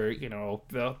is, where,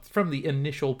 from the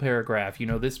initial paragraph,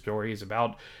 this story is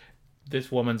about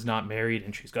this woman's not married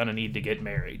and she's going to need to get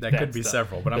married. That could be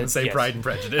several, but I'm going to say yes. Pride and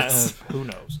Prejudice. Who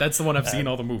knows? That's the one I've seen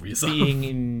all the movies of. I don't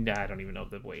even know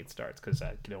the way it starts because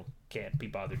I can't be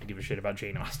bothered to give a shit about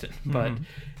Jane Austen. But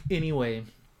anyway,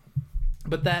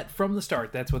 but that from the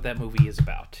start, that's what that movie is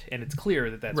about. And it's clear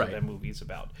that that's what Right. that movie is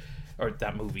about. Or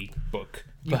that movie book.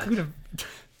 You could have...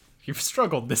 You've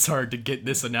struggled this hard to get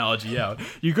this analogy out.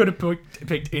 You could have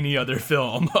picked any other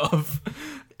film of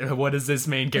what does this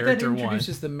main character that want.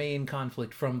 introduces the main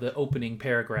conflict from the opening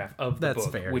paragraph of the That's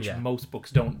book, fair, which yeah. most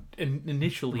books don't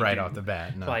initially Right do. off the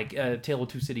bat, no. Like Tale of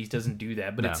Two Cities doesn't do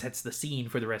that, but No. it sets the scene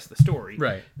for the rest of the story.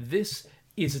 Right. This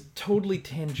is totally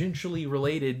tangentially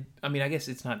related. I mean, I guess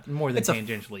it's not more than It's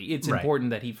tangentially. It's right.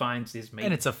 important that he finds his mate.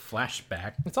 And it's a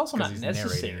flashback. It's also 'cause not he's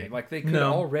necessary. narrating it. Like they could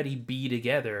No. already be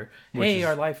together. Which Hey, is-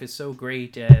 our life is so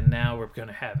great, and now we're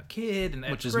gonna have a kid, and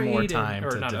that's Which is great, more and- time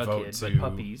or to not devote a kid, to but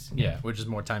puppies. Yeah, which is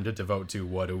more time to devote to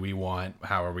what do we want,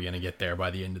 how are we going to get there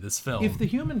by the end of this film. If the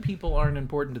human people aren't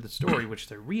important to the story, which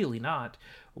they're really not,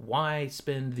 why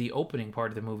spend the opening part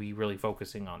of the movie really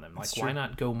focusing on them? Like, It's why true.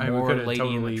 not go I mean, we more could've Lady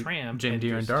totally and the Tramp? Jane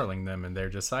Deere and just- Darling them, and they're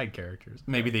just side characters.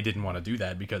 Maybe they didn't want to do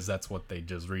that because that's what they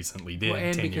just recently did Well,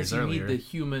 and 10 because years you earlier. need the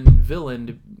human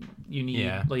villain, you need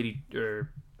Yeah. Lady or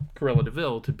Cruella de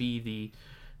Vil to be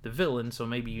the villain. So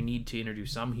maybe you need to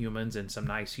introduce some humans and some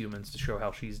nice humans to show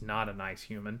how she's not a nice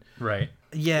human. Right.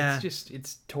 Yeah.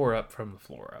 It's tore up from the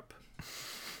floor up.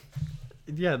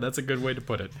 Yeah, that's a good way to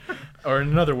put it. Or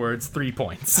in other words, 3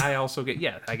 points. I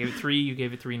gave it 3. You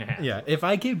gave it 3.5. Yeah, if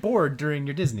I get bored during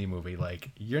your Disney movie, like,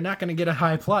 you're not going to get a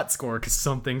high plot score because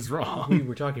something's We wrong.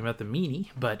 were talking about the meanie,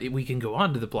 but we can go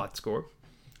on to the plot score.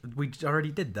 We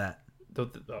already did that.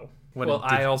 Oh. What Well,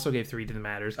 did- I also gave 3 to the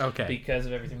Matters. Okay. Because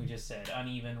of everything we just said.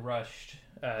 Uneven, rushed.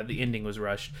 The ending was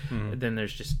rushed. Then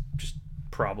there's just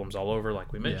problems all over,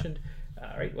 like we mentioned.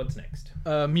 All right, what's next?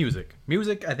 Music.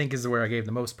 Music, I think, is where I gave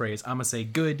the most praise. I'm going to say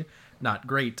good, not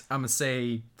great. I'm going to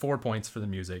say 4 points for the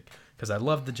music because I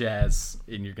love the jazz,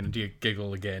 and you're going to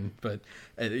giggle again. But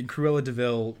in Cruella de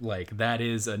Vil, like, that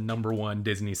is a #1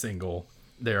 Disney single.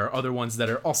 There are other ones that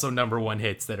are also #1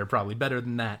 hits that are probably better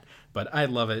than that, but I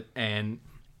love it, and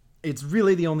it's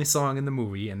really the only song in the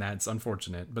movie, and that's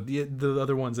unfortunate. But the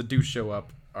other ones that do show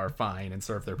up are fine and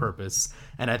serve their purpose,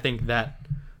 and I think that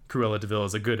Cruella de Vil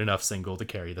is a good enough single to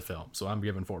carry the film, so I'm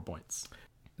giving 4 points.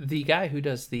 The guy who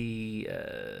does the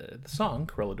song,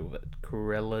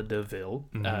 Cruella de Vil,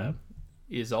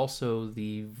 is also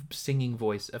the singing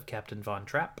voice of Captain Von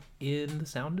Trapp in The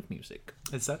Sound of Music.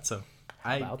 Is that so?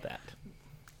 How I about that?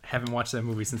 haven't watched that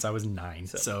movie since I was 9,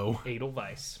 so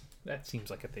Edelweiss. That seems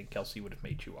like a thing Kelsey would have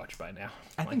made you watch by now.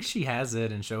 I think she has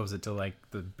it and shows it to like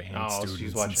the band students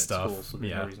she's watching and stuff. at school, so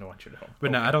there's no reason to watch it at home.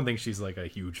 But no, I don't think she's like a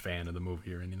huge fan of the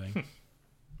movie or anything.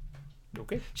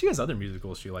 Okay. She has other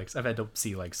musicals she likes. I've had to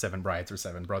see like Seven Brides or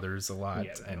Seven Brothers a lot,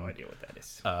 Yeah, I have and no idea what that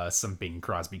is. some Bing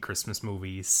Crosby Christmas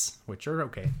movies, which are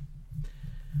okay.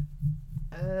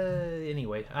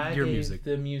 Anyway, I Your gave music.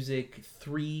 the music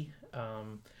 3.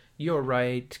 You're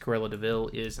right, Cruella de Vil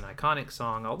is an iconic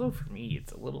song, although for me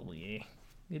it's a little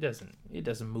It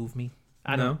doesn't move me.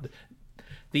 I No? don't.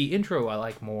 The intro I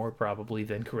like more probably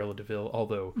than Cruella de Vil,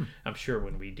 although I'm sure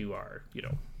when we do our,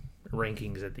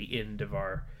 rankings at the end of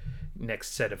our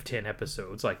next set of 10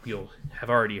 episodes, like you'll have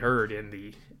already heard in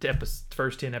the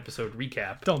first 10 episode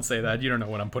recap. Don't say that. You don't know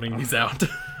when I'm putting these out.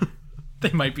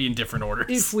 They might be in different orders.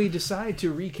 If we decide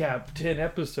to recap 10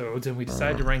 episodes and we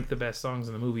decide to rank the best songs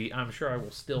in the movie, I'm sure I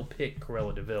will still pick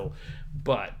Cruella de Vil,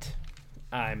 but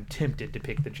I'm tempted to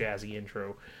pick the jazzy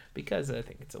intro because I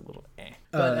think it's a little eh.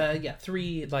 But yeah,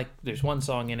 3, like, there's one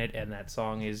song in it, and that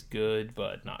song is good,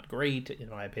 but not great, in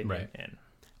my opinion. Right. And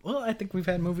Well, I think we've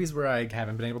had movies where I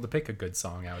haven't been able to pick a good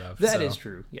song out of. that is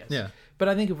true, yes. Yeah. But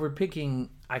I think if we're picking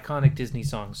iconic Disney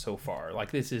songs so far,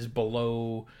 like this is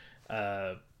below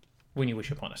When You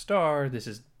Wish Upon a Star, this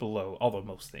is below, although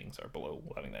most things are below.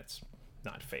 I mean, that's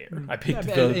not fair. I picked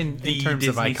in the terms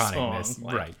of Disney iconicness, song.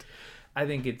 Like, right? I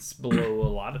think it's below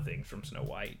a lot of things from Snow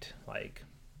White. Like,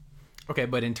 Okay,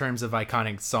 but in terms of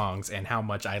iconic songs and how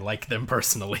much I like them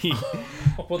personally,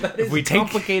 well, that is We a take-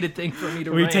 complicated thing for me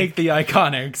to we rank. take the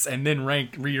iconics and then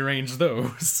rearrange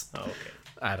those. Oh, okay.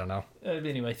 I don't know.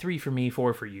 Anyway, 3 for me,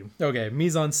 4 for you. Okay,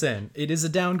 mise en scène. It is a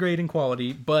downgrade in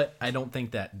quality, but I don't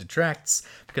think that detracts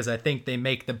because I think they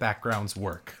make the backgrounds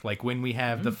work. Like when we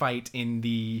have the fight in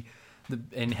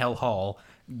in Hell Hall,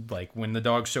 like when the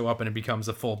dogs show up and it becomes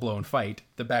a full-blown fight,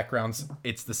 the backgrounds,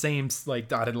 it's the same like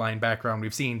dotted line background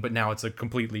we've seen, but now it's a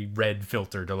completely red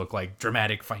filter to look like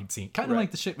dramatic fight scene. Kind of like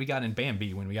the shit we got in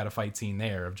Bambi when we got a fight scene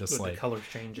there of just With like the colors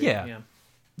changing. Yeah.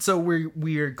 So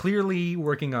we're clearly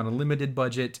working on a limited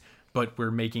budget, but we're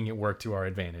making it work to our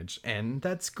advantage, and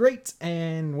that's great.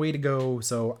 And way to go!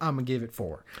 So I'm gonna give it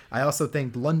 4. I also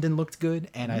think London looked good,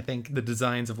 and I think the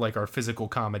designs of like our physical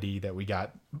comedy that we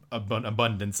got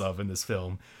abundance of in this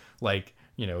film, like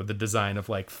the design of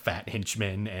like fat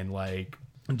henchmen and like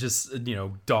just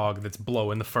dog that's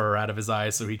blowing the fur out of his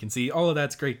eyes so he can see. All of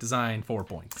that's great design. 4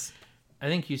 points. I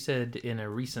think you said in a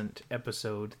recent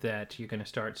episode that you're going to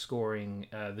start scoring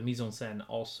the mise en scène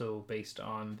also based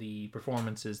on the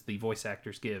performances the voice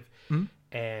actors give.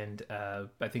 And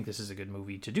I think this is a good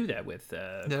movie to do that with.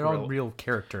 They're all real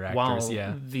character actors.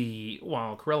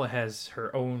 While Cruella has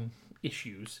her own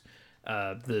issues,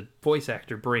 the voice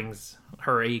actor brings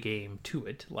her A game to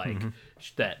it. Like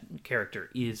that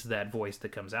character is that voice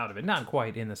that comes out of it. Not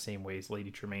quite in the same way as Lady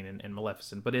Tremaine and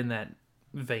Maleficent, but in that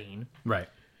vein. Right.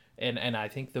 And I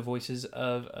think the voices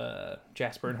of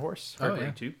Jasper and Horse are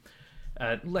great too.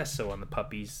 Less so on the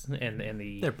puppies and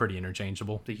the They're pretty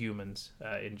interchangeable. the humans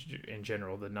in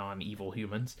general, the non-evil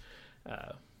humans.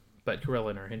 But Cruella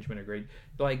and her henchmen are great.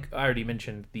 Like I already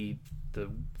mentioned, the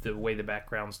way the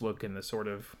backgrounds look and the sort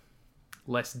of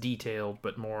less detailed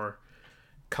but more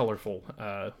colorful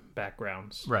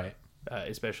backgrounds, Right.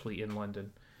 especially in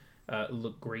London,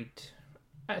 look great.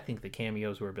 I think the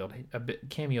cameos were a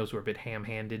bit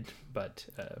ham-handed, but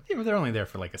Yeah, but they're only there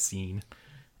for like a scene.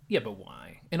 yeah, but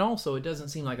why? And also, it doesn't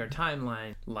seem like our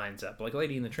timeline lines up. Like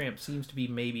Lady and the Tramp seems to be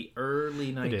maybe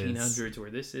early 1900s, where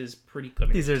this is pretty. I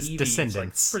mean, These are TV is,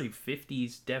 descendants. like, pretty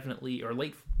 50s, definitely, or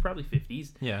late, probably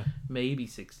 50s. Yeah. Maybe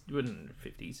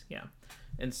 50s. Yeah,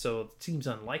 and so it seems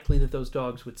unlikely that those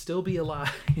dogs would still be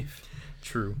alive.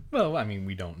 True. Well, I mean,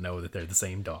 we don't know that they're the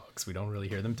same dogs. We don't really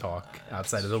hear them talk.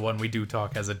 Outside of the one we do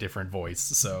talk has a different voice.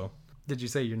 So, did you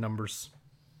say your numbers?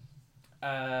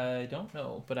 I don't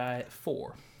know, but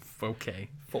 4. Okay.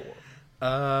 4.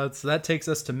 So that takes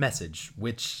us to message,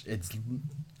 which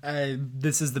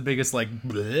this is the biggest like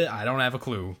bleh, I don't have a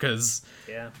clue because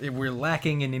Yeah. we're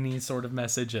lacking in any sort of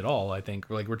message at all. I think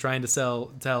we're trying to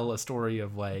tell a story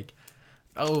of like,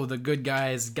 oh, the good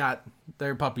guys got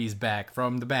their puppies back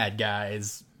from the bad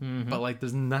guys, but like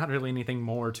there's not really anything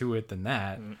more to it than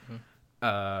that.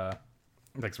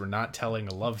 Like we're not telling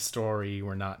a love story.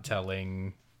 We're not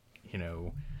telling,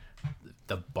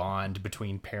 the bond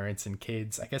between parents and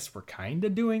kids. I guess we're trying to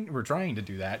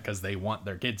do that because they want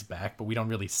their kids back, but we don't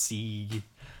really see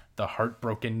the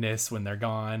heartbrokenness when they're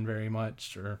gone very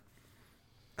much, or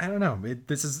I don't know.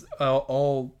 This is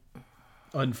all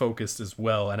unfocused as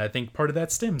well, and I think part of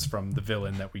that stems from the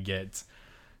villain that we get.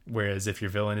 Whereas if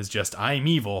your villain is just I'm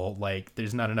evil, like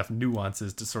there's not enough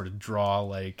nuances to sort of draw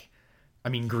like. I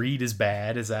mean, greed is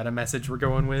bad. Is that a message we're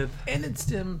going with? And it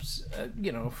stems,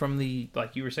 from the,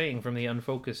 like you were saying, from the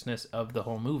unfocusedness of the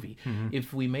whole movie.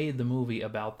 If we made the movie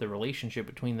about the relationship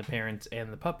between the parents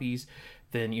and the puppies,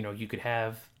 then, you could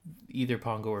have either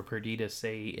Pongo or Perdita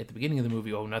say at the beginning of the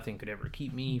movie, oh, nothing could ever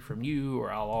keep me from you,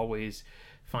 or I'll always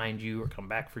find you or come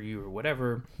back for you or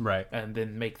whatever. Right. And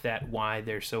then make that why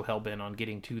they're so hell-bent on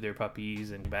getting to their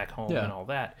puppies and back home and all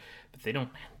that. But they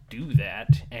don't do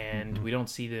that, and we don't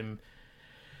see them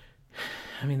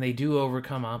I mean, they do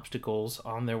overcome obstacles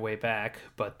on their way back,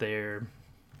 but they're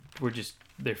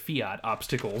fiat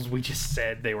obstacles. We just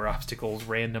said they were obstacles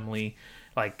randomly.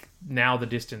 Like, now the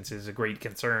distance is a great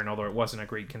concern, although it wasn't a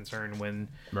great concern when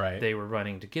they were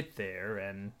running to get there.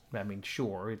 And, I mean,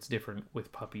 sure, it's different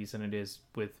with puppies than it is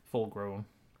with full-grown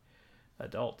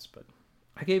adults, but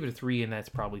I gave it a 3, and that's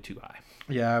probably too high.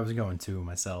 Yeah, I was going 2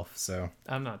 myself, so...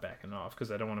 I'm not backing off, because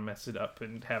I don't want to mess it up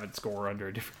and have it score under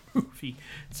a different movie.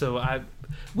 So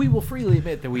we will freely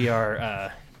admit that we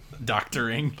are...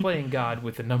 doctoring. Playing God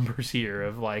with the numbers here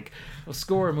of, like, we'll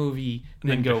score a movie and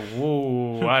then go,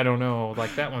 whoa, I don't know.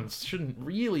 Like, that one shouldn't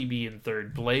really be in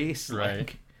third place. Right.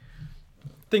 Like,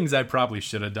 things I probably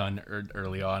should have done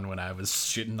early on when I was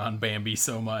shitting on Bambi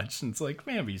so much. And it's like,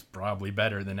 Bambi's probably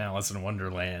better than Alice in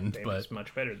Wonderland. It's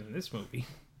much better than this movie.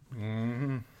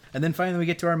 Mm-hmm. And then finally we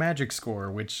get to our magic score,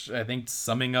 which I think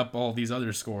summing up all these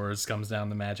other scores comes down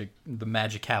to the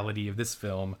magicality of this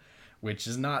film, which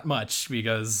is not much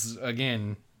because,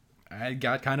 again, I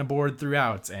got kind of bored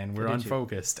throughout and we're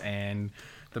unfocused. And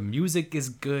the music is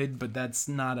good, but that's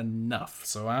not enough.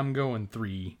 So I'm going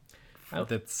 3.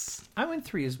 I went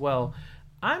 3 as well.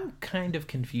 I'm kind of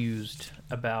confused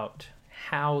about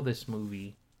how this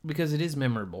movie, because it is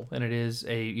memorable, and it is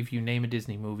if you name a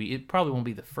Disney movie, it probably won't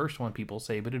be the first one people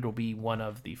say, but it'll be one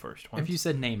of the first ones. If you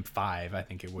said name 5, I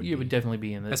think it would be. It would definitely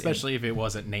be in the... Especially if it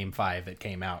wasn't name 5 that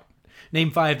came out.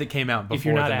 Name 5 that came out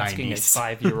before the 90s. If you're not asking a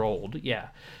 5-year-old, yeah.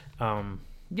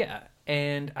 Yeah,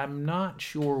 and I'm not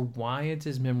sure why it's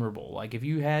as memorable. Like, if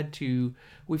you had to...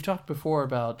 We've talked before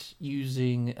about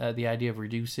using the idea of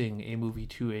reducing a movie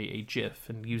to a GIF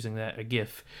and using that, a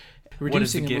GIF. What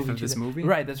is the GIF of this movie?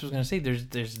 Right, that's what I was going to say.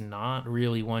 There's not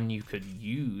really one you could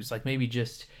use. Like, maybe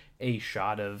just a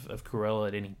shot of Cruella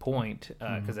at any point,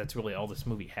 because that's really all this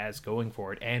movie has going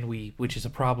for it. And which is a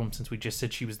problem since we just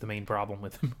said she was the main problem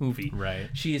with the movie. Right.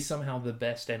 She is somehow the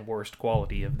best and worst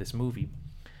quality of this movie.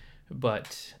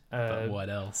 But what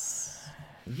else?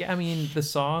 Yeah, I mean, the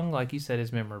song, like you said,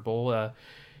 is memorable.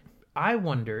 I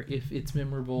wonder if it's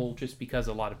memorable just because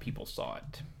a lot of people saw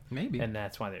it. Maybe. And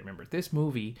that's why they remember this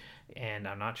movie, and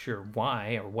I'm not sure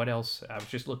why or what else. I was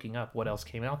just looking up what else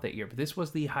came out that year, but this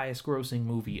was the highest grossing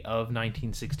movie of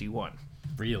 1961.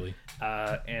 Really?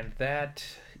 And that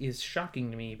is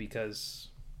shocking to me because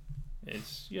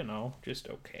it's, just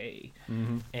okay.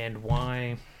 Mm-hmm. And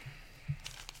why,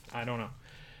 I don't know.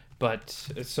 But,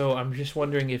 so I'm just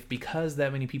wondering if because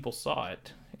that many people saw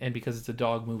it, and because it's a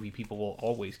dog movie, people will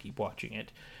always keep watching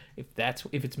it, if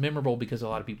it's memorable because a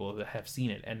lot of people have seen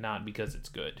it and not because it's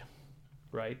good,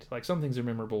 right? Like, some things are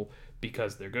memorable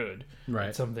because they're good, right?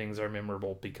 And some things are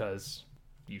memorable because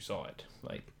you saw it.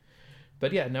 Like,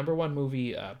 but yeah, number 1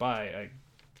 movie by a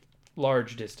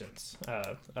large distance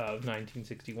of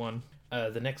 1961.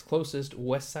 The next closest,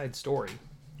 West Side Story,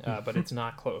 but it's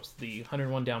not close. The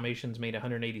 101 Dalmatians made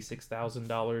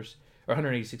 $186,000 or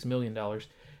 $186 million.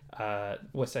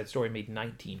 West Side Story made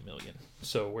 $19 million.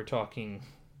 So we're talking,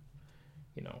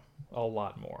 a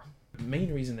lot more. The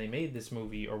main reason they made this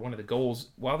movie, or one of the goals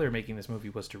while they were making this movie,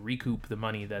 was to recoup the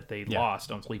money that they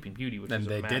lost on Sleeping Beauty, which was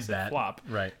a massive flop.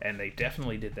 Right. And they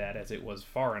definitely did that, as it was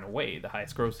far and away the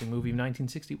highest grossing movie of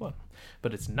 1961.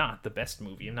 But it's not the best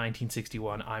movie in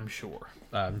 1961, I'm sure.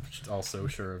 I'm also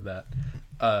sure of that.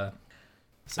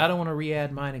 I don't want to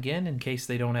re-add mine again in case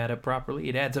they don't add up properly.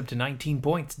 It adds up to 19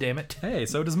 points, damn it. Hey,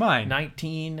 so does mine.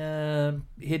 19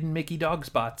 hidden Mickey dog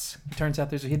spots. It turns out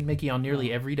there's a hidden Mickey on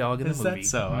nearly every dog in the movie.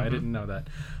 Is that so? Mm-hmm. I didn't know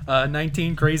that.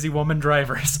 19 crazy woman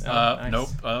drivers. Nice.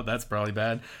 Nope. That's probably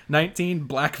bad. 19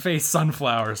 blackface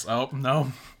sunflowers. Oh,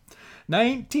 no.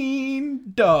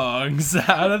 19 dogs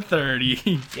out of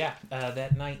 30. Yeah,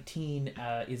 that 19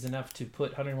 is enough to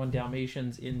put 101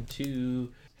 Dalmatians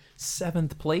into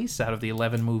 7th place out of the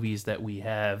 11 movies that we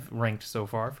have ranked so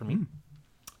far for me.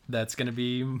 That's going to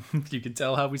be, you can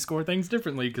tell how we score things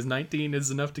differently, because 19 is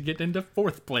enough to get into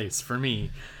 4th place for me.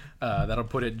 That'll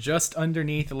put it just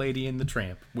underneath Lady and the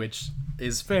Tramp, which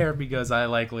is fair because I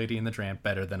like Lady and the Tramp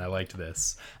better than I liked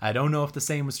this. I don't know if the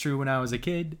same was true when I was a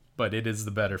kid, but it is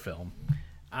the better film.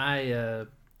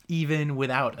 Even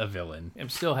without a villain. I'm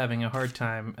still having a hard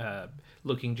time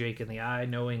looking Jake in the eye,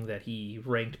 knowing that he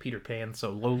ranked Peter Pan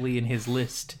so lowly in his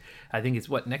list. I think it's,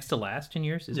 next to last in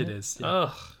yours, isn't it? It is. Yeah.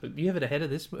 Ugh. You have it ahead of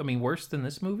this? I mean, worse than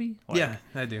this movie? Yeah,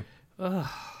 I do. Ugh.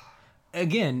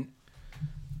 Again,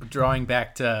 drawing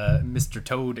back to Mr.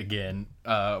 Toad again,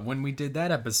 when we did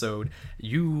that episode,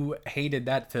 you hated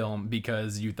that film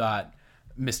because you thought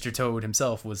Mr. Toad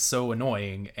himself was so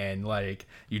annoying, and like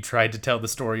you tried to tell the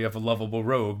story of a lovable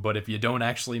rogue, but if you don't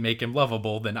actually make him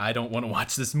lovable, then I don't want to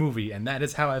watch this movie. And that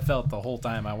is how I felt the whole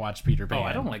time I watched Peter Pan. Oh,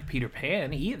 I don't like Peter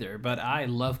Pan either, but I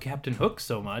love Captain Hook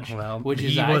so much. Well, which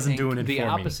is he I wasn't think, doing it the for me.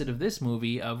 opposite of this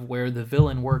movie, of where the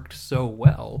villain worked so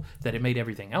well that it made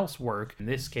everything else work. In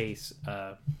this case,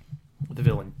 the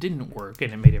villain didn't work,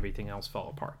 and it made everything else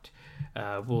fall apart.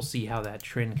 We'll see how that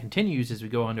trend continues as we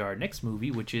go on to our next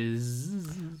movie, which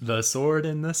is The Sword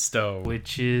in the Stone.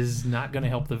 not going to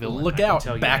help the villain. Look I can out,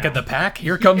 tell you back now. of the pack.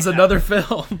 Here comes another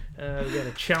film. We got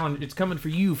a challenge. It's coming for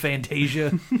you,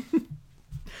 Fantasia.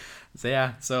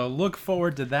 So look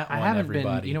forward to that I one, haven't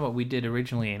everybody. been. You know what we did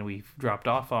originally, and we dropped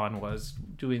off on, was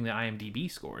doing the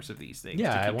IMDb scores of these things.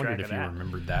 Yeah, to I keep wondered track if of you that.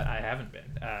 remembered that. I haven't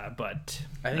been, but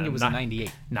I think it was not,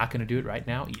 98. Not going to do it right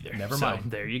now either. Never So,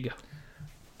 mind. there you go.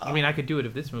 I mean, I could do it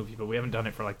of this movie, but we haven't done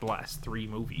it for like the last 3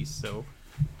 movies.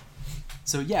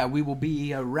 So yeah, we will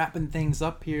be wrapping things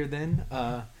up here then.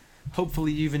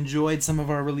 Hopefully you've enjoyed some of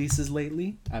our releases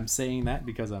lately. I'm saying that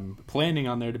because I'm planning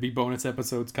on there to be bonus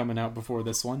episodes coming out before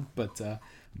this one.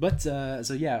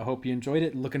 So yeah, I hope you enjoyed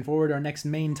it. Looking forward, our next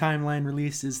main timeline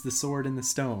release is The Sword in the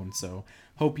Stone. So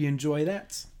hope you enjoy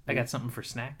that. I got something for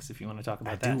snacks if you want to talk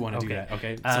about I that. do want to do that.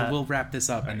 Okay, so we'll wrap this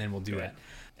up and then we'll do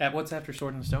that. What's after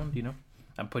Sword in the Stone? Do you know?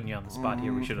 I'm putting you on the spot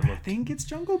here. We should have I looked. think it's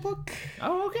Jungle Book.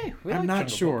 Oh, okay. We I'm like not Jungle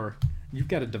Book. sure. You've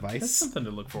got a That's device. something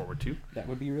to look forward to. That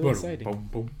would be really exciting. Boom,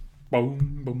 boom,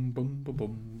 boom, boom, boom, boom,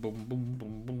 boom, boom, boom,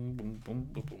 boom, boom, boom,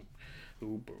 boom, boom.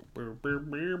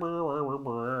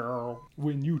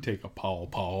 When you take a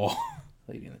paw.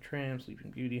 Lady and the Tramp,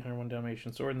 Sleeping Beauty, 101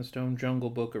 Dalmatians, Sword in the Stone, Jungle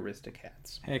Book,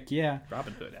 Aristocats. Heck yeah.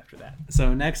 Robin Hood after that.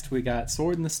 So next we got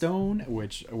Sword in the Stone,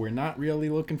 which we're not really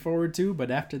looking forward to,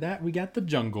 but after that we got the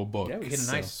Jungle Book. Yeah, we hit a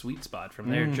So, nice sweet spot from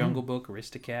there. Jungle Book,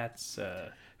 Aristocats,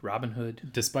 Robin Hood.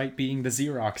 despite being the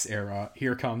Xerox era,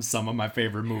 here comes some of my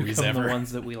favorite movies Some of ever. the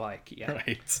ones that we like. Yeah.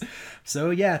 Right. So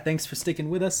yeah, thanks for sticking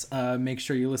with us. Make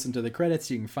sure you listen to the credits.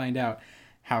 You can find out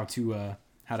how to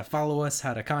follow us,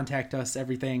 how to contact us,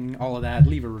 everything, all of that.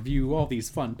 Leave a review, all these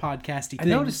fun podcasty things. I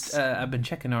noticed I've been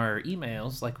checking our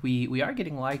emails. Like we are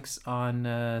getting likes on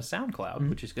SoundCloud,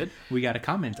 which is good. We got a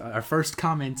comment, our first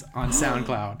comment on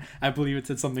SoundCloud. I believe it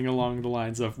said something along the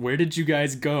lines of, "Where did you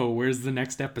guys go? Where's the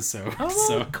next episode?" Oh,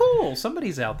 So cool!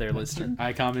 Somebody's out there listening.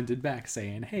 I commented back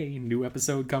saying, "Hey, new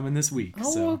episode coming this week."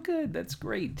 Oh, So well, good. That's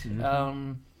great.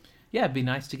 Yeah, it'd be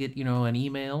nice to get an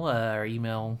email, our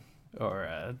email, or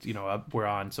we're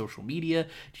on social media.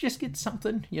 Just get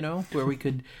something, where we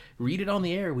could read it on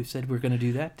the air. We've said we're going to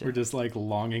do that. we're just like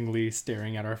longingly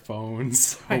staring at our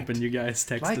phones, Right. hoping you guys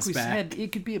text Like us we back. said,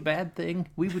 it could be a bad thing.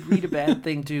 We would read a bad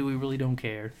thing too. We really don't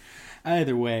care.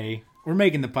 Either way, we're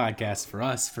making the podcast for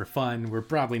us, for fun. We're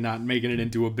probably not making it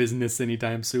into a business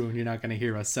anytime soon. You're not going to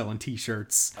hear us selling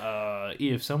t-shirts.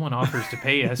 If someone offers to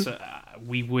pay us,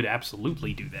 we would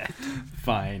absolutely do that.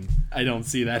 Fine. I don't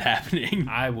see that happening.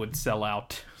 I would sell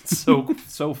out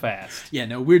so fast. Yeah,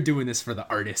 no, we're doing this for the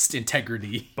artist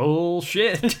integrity.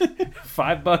 Bullshit.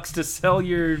 $5 to sell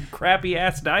your crappy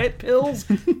ass diet pills?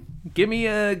 Give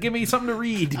me something to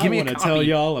read. Give me I a want to copy. tell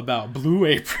y'all about Blue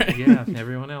Apron. Yeah,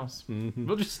 everyone else.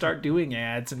 We'll just start doing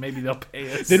ads and maybe they'll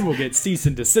pay us. Then we'll get cease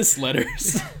and desist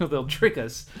letters. They'll trick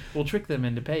us. We'll trick them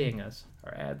into paying us.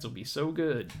 Our ads will be so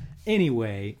good.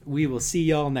 Anyway, we will see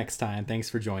y'all next time. Thanks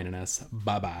for joining us.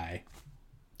 Bye-bye.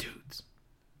 Dudes.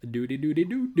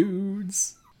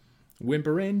 Dudes.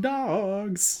 Whimpering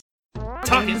dogs.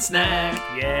 Talking snack.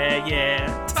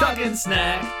 Yeah. Talking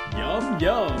snack. Yum,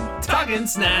 yum. Talking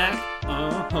snack.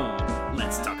 Uh-huh.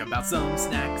 Let's talk about some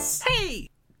snacks. Hey!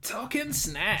 Talking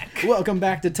snack. Welcome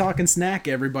back to Talkin' Snack,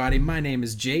 everybody. My name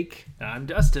is Jake, I'm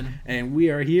Dustin. and we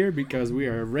are here because we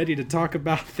are ready to talk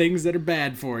about things that are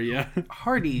bad for you.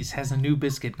 Hardee's has a new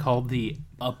biscuit called the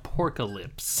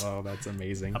Apocalypse. Oh, that's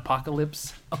amazing.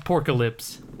 Apocalypse.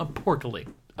 Apocalypse.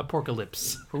 Apocalypse.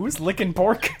 Apocalypse. Who's licking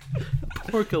pork?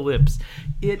 Apocalypse.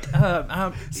 It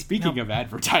Speaking of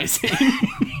advertising.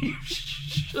 you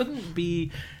shouldn't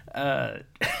be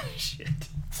shit.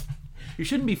 You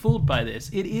shouldn't be fooled by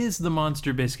this. It is the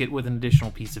Monster Biscuit with an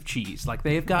additional piece of cheese. Like,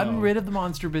 they have gotten rid of the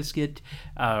Monster Biscuit,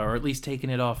 or at least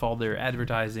taken it off all their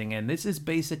advertising, and this is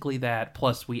basically that,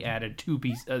 plus we added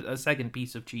a second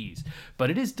piece of cheese.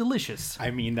 But it is delicious. I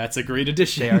mean, that's a great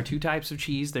addition. There are two types of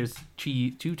cheese. There's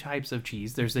two types of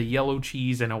cheese. There's a yellow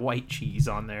cheese and a white cheese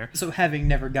on there. So, having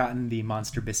never gotten the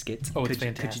Monster Biscuit, Oh, it's could you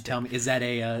fantastic. tell me, is that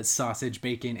a sausage,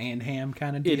 bacon, and ham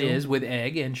kind of deal? It is, with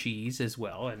egg and cheese as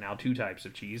well, and now two types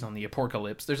of cheese on the Apocalypse.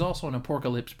 There's also an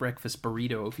Apocalypse breakfast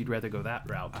burrito if you'd rather go that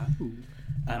route. Ooh,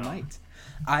 I might.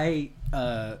 I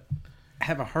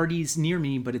have a Hardee's near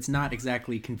me, but it's not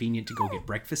exactly convenient to go get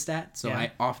breakfast at. So Yeah.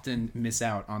 I often miss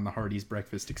out on the Hardee's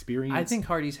breakfast experience. I think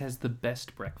Hardee's has the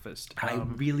best breakfast. I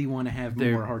really want to have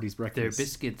more Hardee's breakfast. Their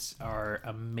biscuits are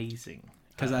amazing.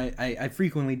 Because I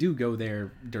frequently do go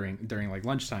there during like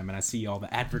lunchtime, and I see all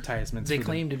the advertisements. They for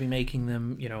claim to be making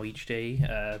them, each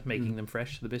day, making them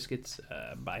fresh, the biscuits,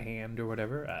 by hand or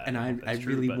whatever. and I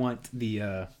really want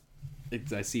the.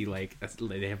 I see like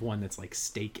they have one that's like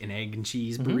steak and egg and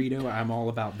cheese burrito. I'm all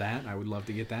about that. I would love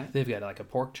to get that. They've got like a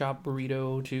pork chop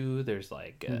burrito too. There's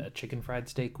like chicken fried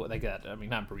steak. What they got? I mean,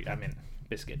 not burrito. I mean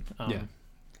biscuit. Yeah.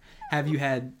 Have you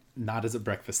had, not as a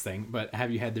breakfast thing, but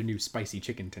have you had their new spicy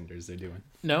chicken tenders they're doing?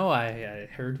 No, I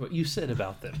heard what you said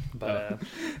about them, but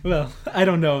Well, I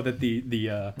don't know that the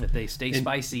that they stay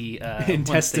spicy.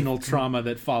 intestinal trauma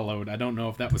that followed. I don't know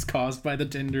if that was caused by the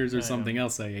tenders or something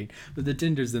else I ate, but the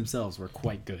tenders themselves were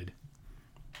quite good.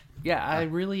 Yeah, I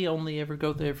really only ever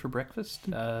go there for breakfast.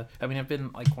 I mean, I've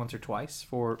been like once or twice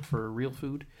for real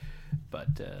food, but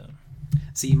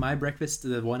See, my breakfast,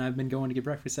 the one I've been going to get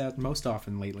breakfast at most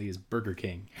often lately is Burger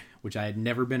King, which I had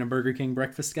never been a Burger King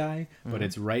breakfast guy, but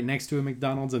it's right next to a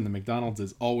McDonald's, and the McDonald's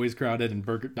is always crowded,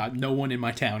 and no one in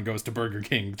my town goes to Burger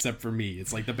King except for me.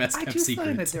 It's like the best I kept do secret.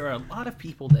 find that there are a lot of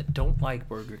people that don't like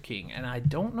Burger King, and I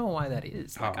don't know why that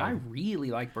is. Like, Oh. I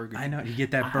really like Burger King. I know, you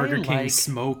get that I Burger King like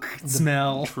smoke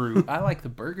smell. True. I like the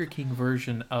Burger King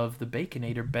version of the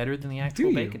Baconator better than the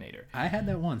actual Do you? Baconator. I had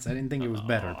that once. I didn't think it was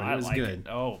better, but it was I like good. it.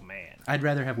 Oh man, I'd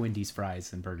rather have Wendy's fries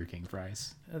than Burger King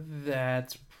fries.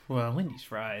 that's Wendy's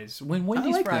fries. When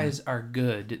Wendy's like fries are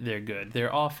good, they're good.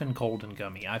 They're often cold and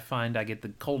gummy. I find I get the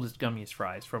coldest, gummiest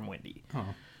fries from Wendy. Oh.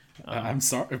 I'm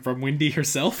sorry, from Wendy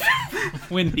herself?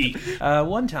 Wendy.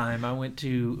 One time I went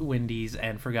to Wendy's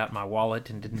and forgot my wallet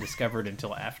and didn't discover it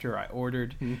until after I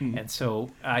ordered. And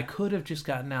so I could have just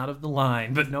gotten out of the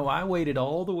line, but no, I waited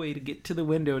all the way to get to the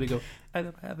window to go, I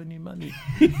don't have any money.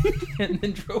 And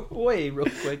then drove away real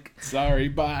quick. Sorry,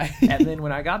 bye. And then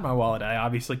when I got my wallet, I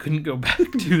obviously couldn't go back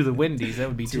to the Wendy's. That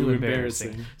would be too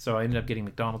embarrassing. So I ended up getting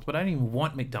McDonald's, but I didn't even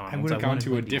want McDonald's. I would have gone wanted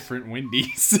to a Wendy's. different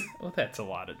Wendy's. Well, that's a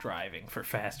lot of driving for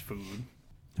fast food.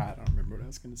 I don't remember what I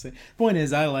was going to say. Point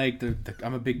is, I like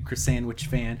I'm a big sandwich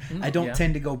fan. I don't yeah.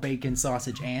 tend to go bacon,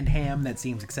 sausage, and ham. That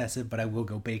seems excessive, but I will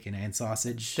go bacon and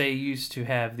sausage. They used to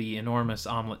have the enormous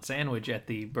omelet sandwich at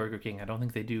the Burger King. I don't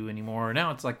think they do anymore.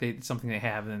 Now it's like something they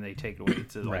have and then they take it away.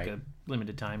 It's like Right. a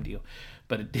limited time deal.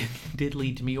 But it did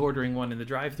lead to me ordering one in the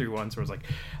drive-thru once where I was like,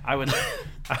 I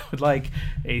would like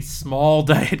a small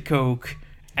Diet Coke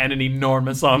and an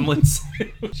enormous omelet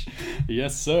sandwich.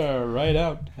 Yes, sir. Right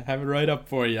out. Have it right up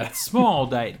for you. Small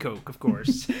Diet Coke, of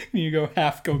course. You go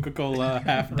half Coca-Cola,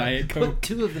 half Diet Coke. Put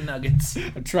 2 of the nuggets.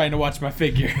 I'm trying to watch my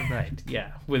figure. Right,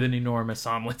 yeah, with an enormous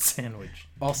omelet sandwich.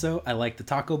 Also, I like the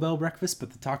Taco Bell breakfast,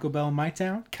 but the Taco Bell in my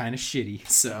town, kind of shitty.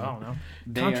 So, I don't know.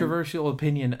 They Controversial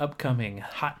opinion upcoming.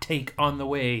 Hot take on the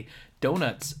way.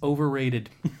 Donuts overrated.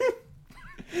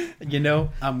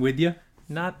 I'm with you.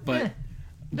 Not But eh.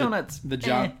 Donuts.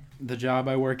 The job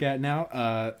I work at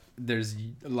now, there's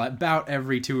about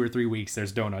every 2 or 3 weeks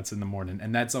there's donuts in the morning,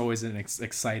 and that's always an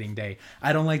exciting day.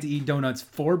 I don't like to eat donuts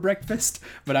for breakfast,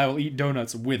 but I will eat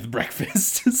donuts with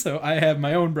breakfast. So I have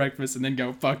my own breakfast and then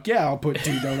go, fuck yeah, I'll put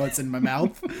 2 donuts in my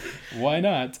mouth. Why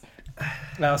not?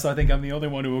 So I think I'm the only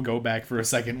one who will go back for a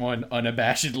second one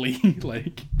unabashedly.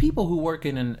 Like, People who work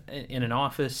in an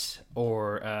office,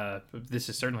 or this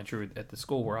is certainly true at the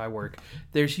school where I work,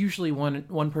 there's usually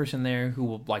one person there who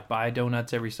will like buy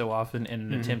donuts every so often in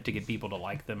an attempt to get people to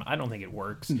like them. I don't think it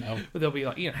works. No. But they'll be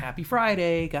like, Happy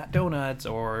Friday, got donuts,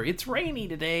 or it's rainy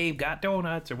today, got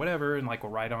donuts, or whatever, and like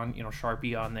we'll write on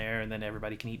Sharpie on there, and then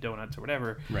everybody can eat donuts or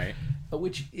whatever. right.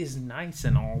 Which is nice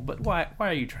and all, but why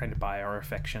are you trying to buy our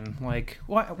affection? Like,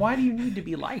 why do you need to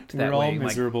be liked that We're all way?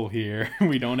 miserable here.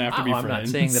 We don't have to be I'm friends.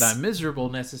 not saying that I'm miserable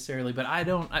necessarily, but I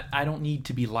don't need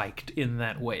to be liked in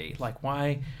that way. Like,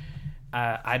 why?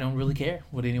 I don't really care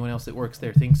what anyone else that works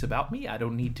there thinks about me. I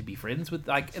don't need to be friends with.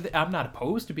 Like, I'm not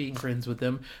opposed to being friends with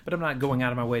them, but I'm not going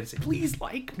out of my way to say, please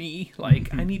like me.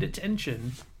 Like, I need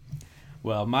attention.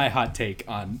 Well, my hot take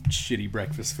on shitty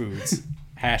breakfast foods: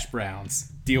 hash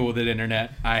browns. Deal with it,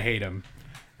 internet. I hate them.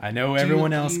 I know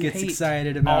everyone else You gets hate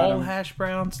excited about all them. hash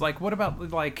browns. Like, what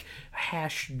about like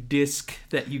hash disc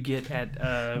that you get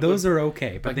at? Those are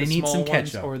okay, but like they the need some small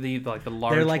ones ketchup. or the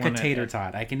large. They're like a one tater at,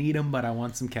 tot. I can eat them, but I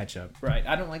want some ketchup. Right.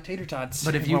 I don't like tater tots.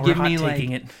 But if you while give we're me, hot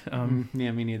taking like- it,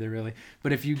 Yeah, me neither, really.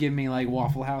 But if you give me like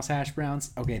Waffle House hash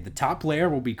browns, okay, the top layer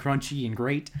will be crunchy and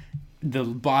great. the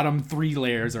bottom 3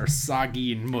 layers are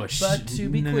soggy and mush. But to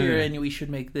be No. clear, and we should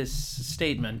make this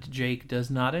statement, Jake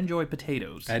does not enjoy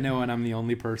potatoes. I know, and I'm the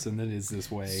only person that is this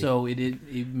way. So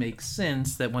it makes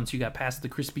sense that once you got past the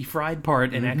crispy fried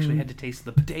part and actually had to taste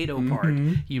the potato part,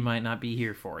 you might not be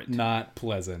here for it. Not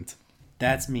pleasant.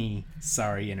 That's me.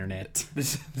 Sorry, internet. The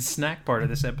snack part of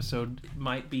this episode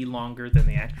might be longer than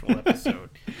the actual episode.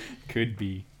 Could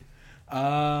be. You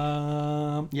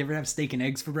ever have steak and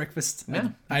eggs for breakfast?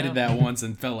 No, I did that once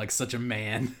and felt like such a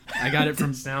man. I got it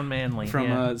from Sound manly. from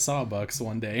yeah. Sawbucks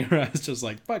one day where I was just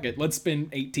like, fuck it, let's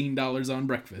spend $18 on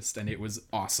breakfast, and it was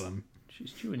awesome.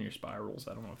 She's chewing your spirals.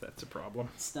 I don't know if that's a problem.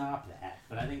 Stop that.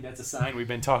 But I think that's a sign we've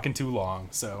been talking too long,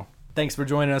 so thanks for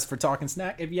joining us for Talking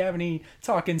Snack. If you have any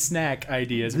Talking Snack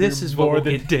ideas, This we're is what more we'll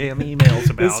than get damn emails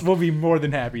about. this will be more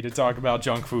than happy to talk about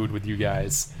junk food with you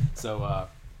guys. So,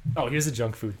 here's a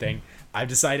junk food thing. I've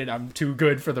decided I'm too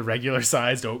good for the regular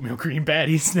sized oatmeal cream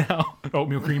patties now.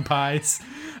 Oatmeal cream pies.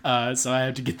 So I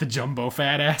have to get the jumbo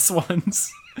fat ass ones.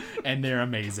 And they're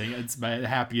amazing. It's my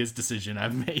happiest decision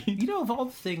I've made. You know, of all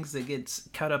the things that gets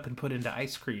cut up and put into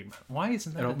ice cream, why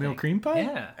isn't that An a oatmeal thing? cream pie?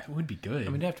 Yeah. It would be good. I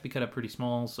mean, it'd have to be cut up pretty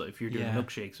small, so if you're doing Yeah. a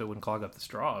milkshake, so it wouldn't clog up the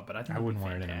straw. But I think I it'd wouldn't be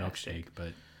want it in a fantastic. milkshake,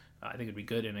 but I think it'd be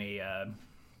good in a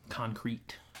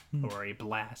concrete or a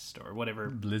blast or whatever.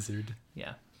 Blizzard.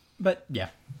 Yeah. But yeah,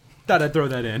 thought I'd throw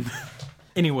that in.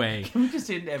 Anyway, We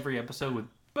just end every episode with,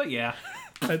 but yeah.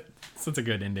 that's a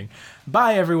good ending.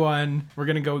 Bye, everyone. We're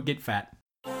going to go get fat.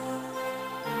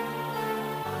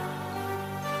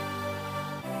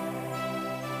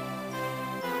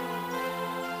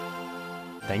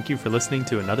 Thank you for listening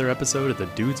to another episode of the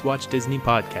Dudes Watch Disney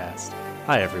podcast.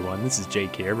 Hi everyone, this is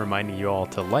Jake here, reminding you all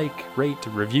to like, rate,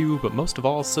 review, but most of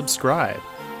all, subscribe.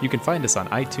 You can find us on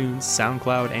iTunes,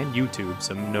 SoundCloud, and YouTube,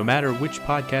 so no matter which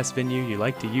podcast venue you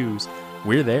like to use,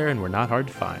 we're there and we're not hard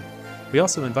to find. We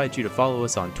also invite you to follow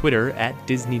us on Twitter at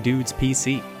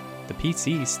DisneyDudesPC. The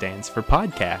PC stands for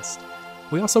podcast.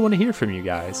 We also want to hear from you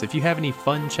guys. If you have any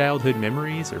fun childhood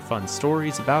memories or fun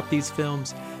stories about these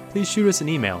films, please shoot us an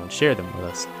email and share them with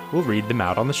us. We'll read them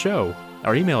out on the show.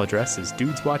 Our email address is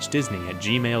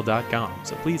dudeswatchdisney@gmail.com,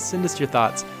 so please send us your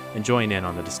thoughts and join in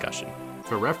on the discussion.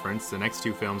 For reference, the next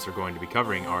 2 films we're going to be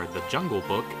covering are The Jungle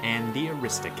Book and The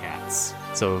Aristocats.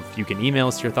 So if you can email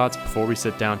us your thoughts before we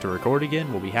sit down to record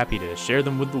again, we'll be happy to share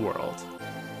them with the world.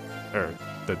 Or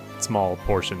the small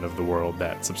portion of the world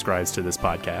that subscribes to this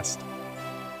podcast.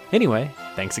 Anyway,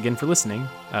 thanks again for listening.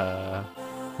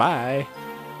 Bye.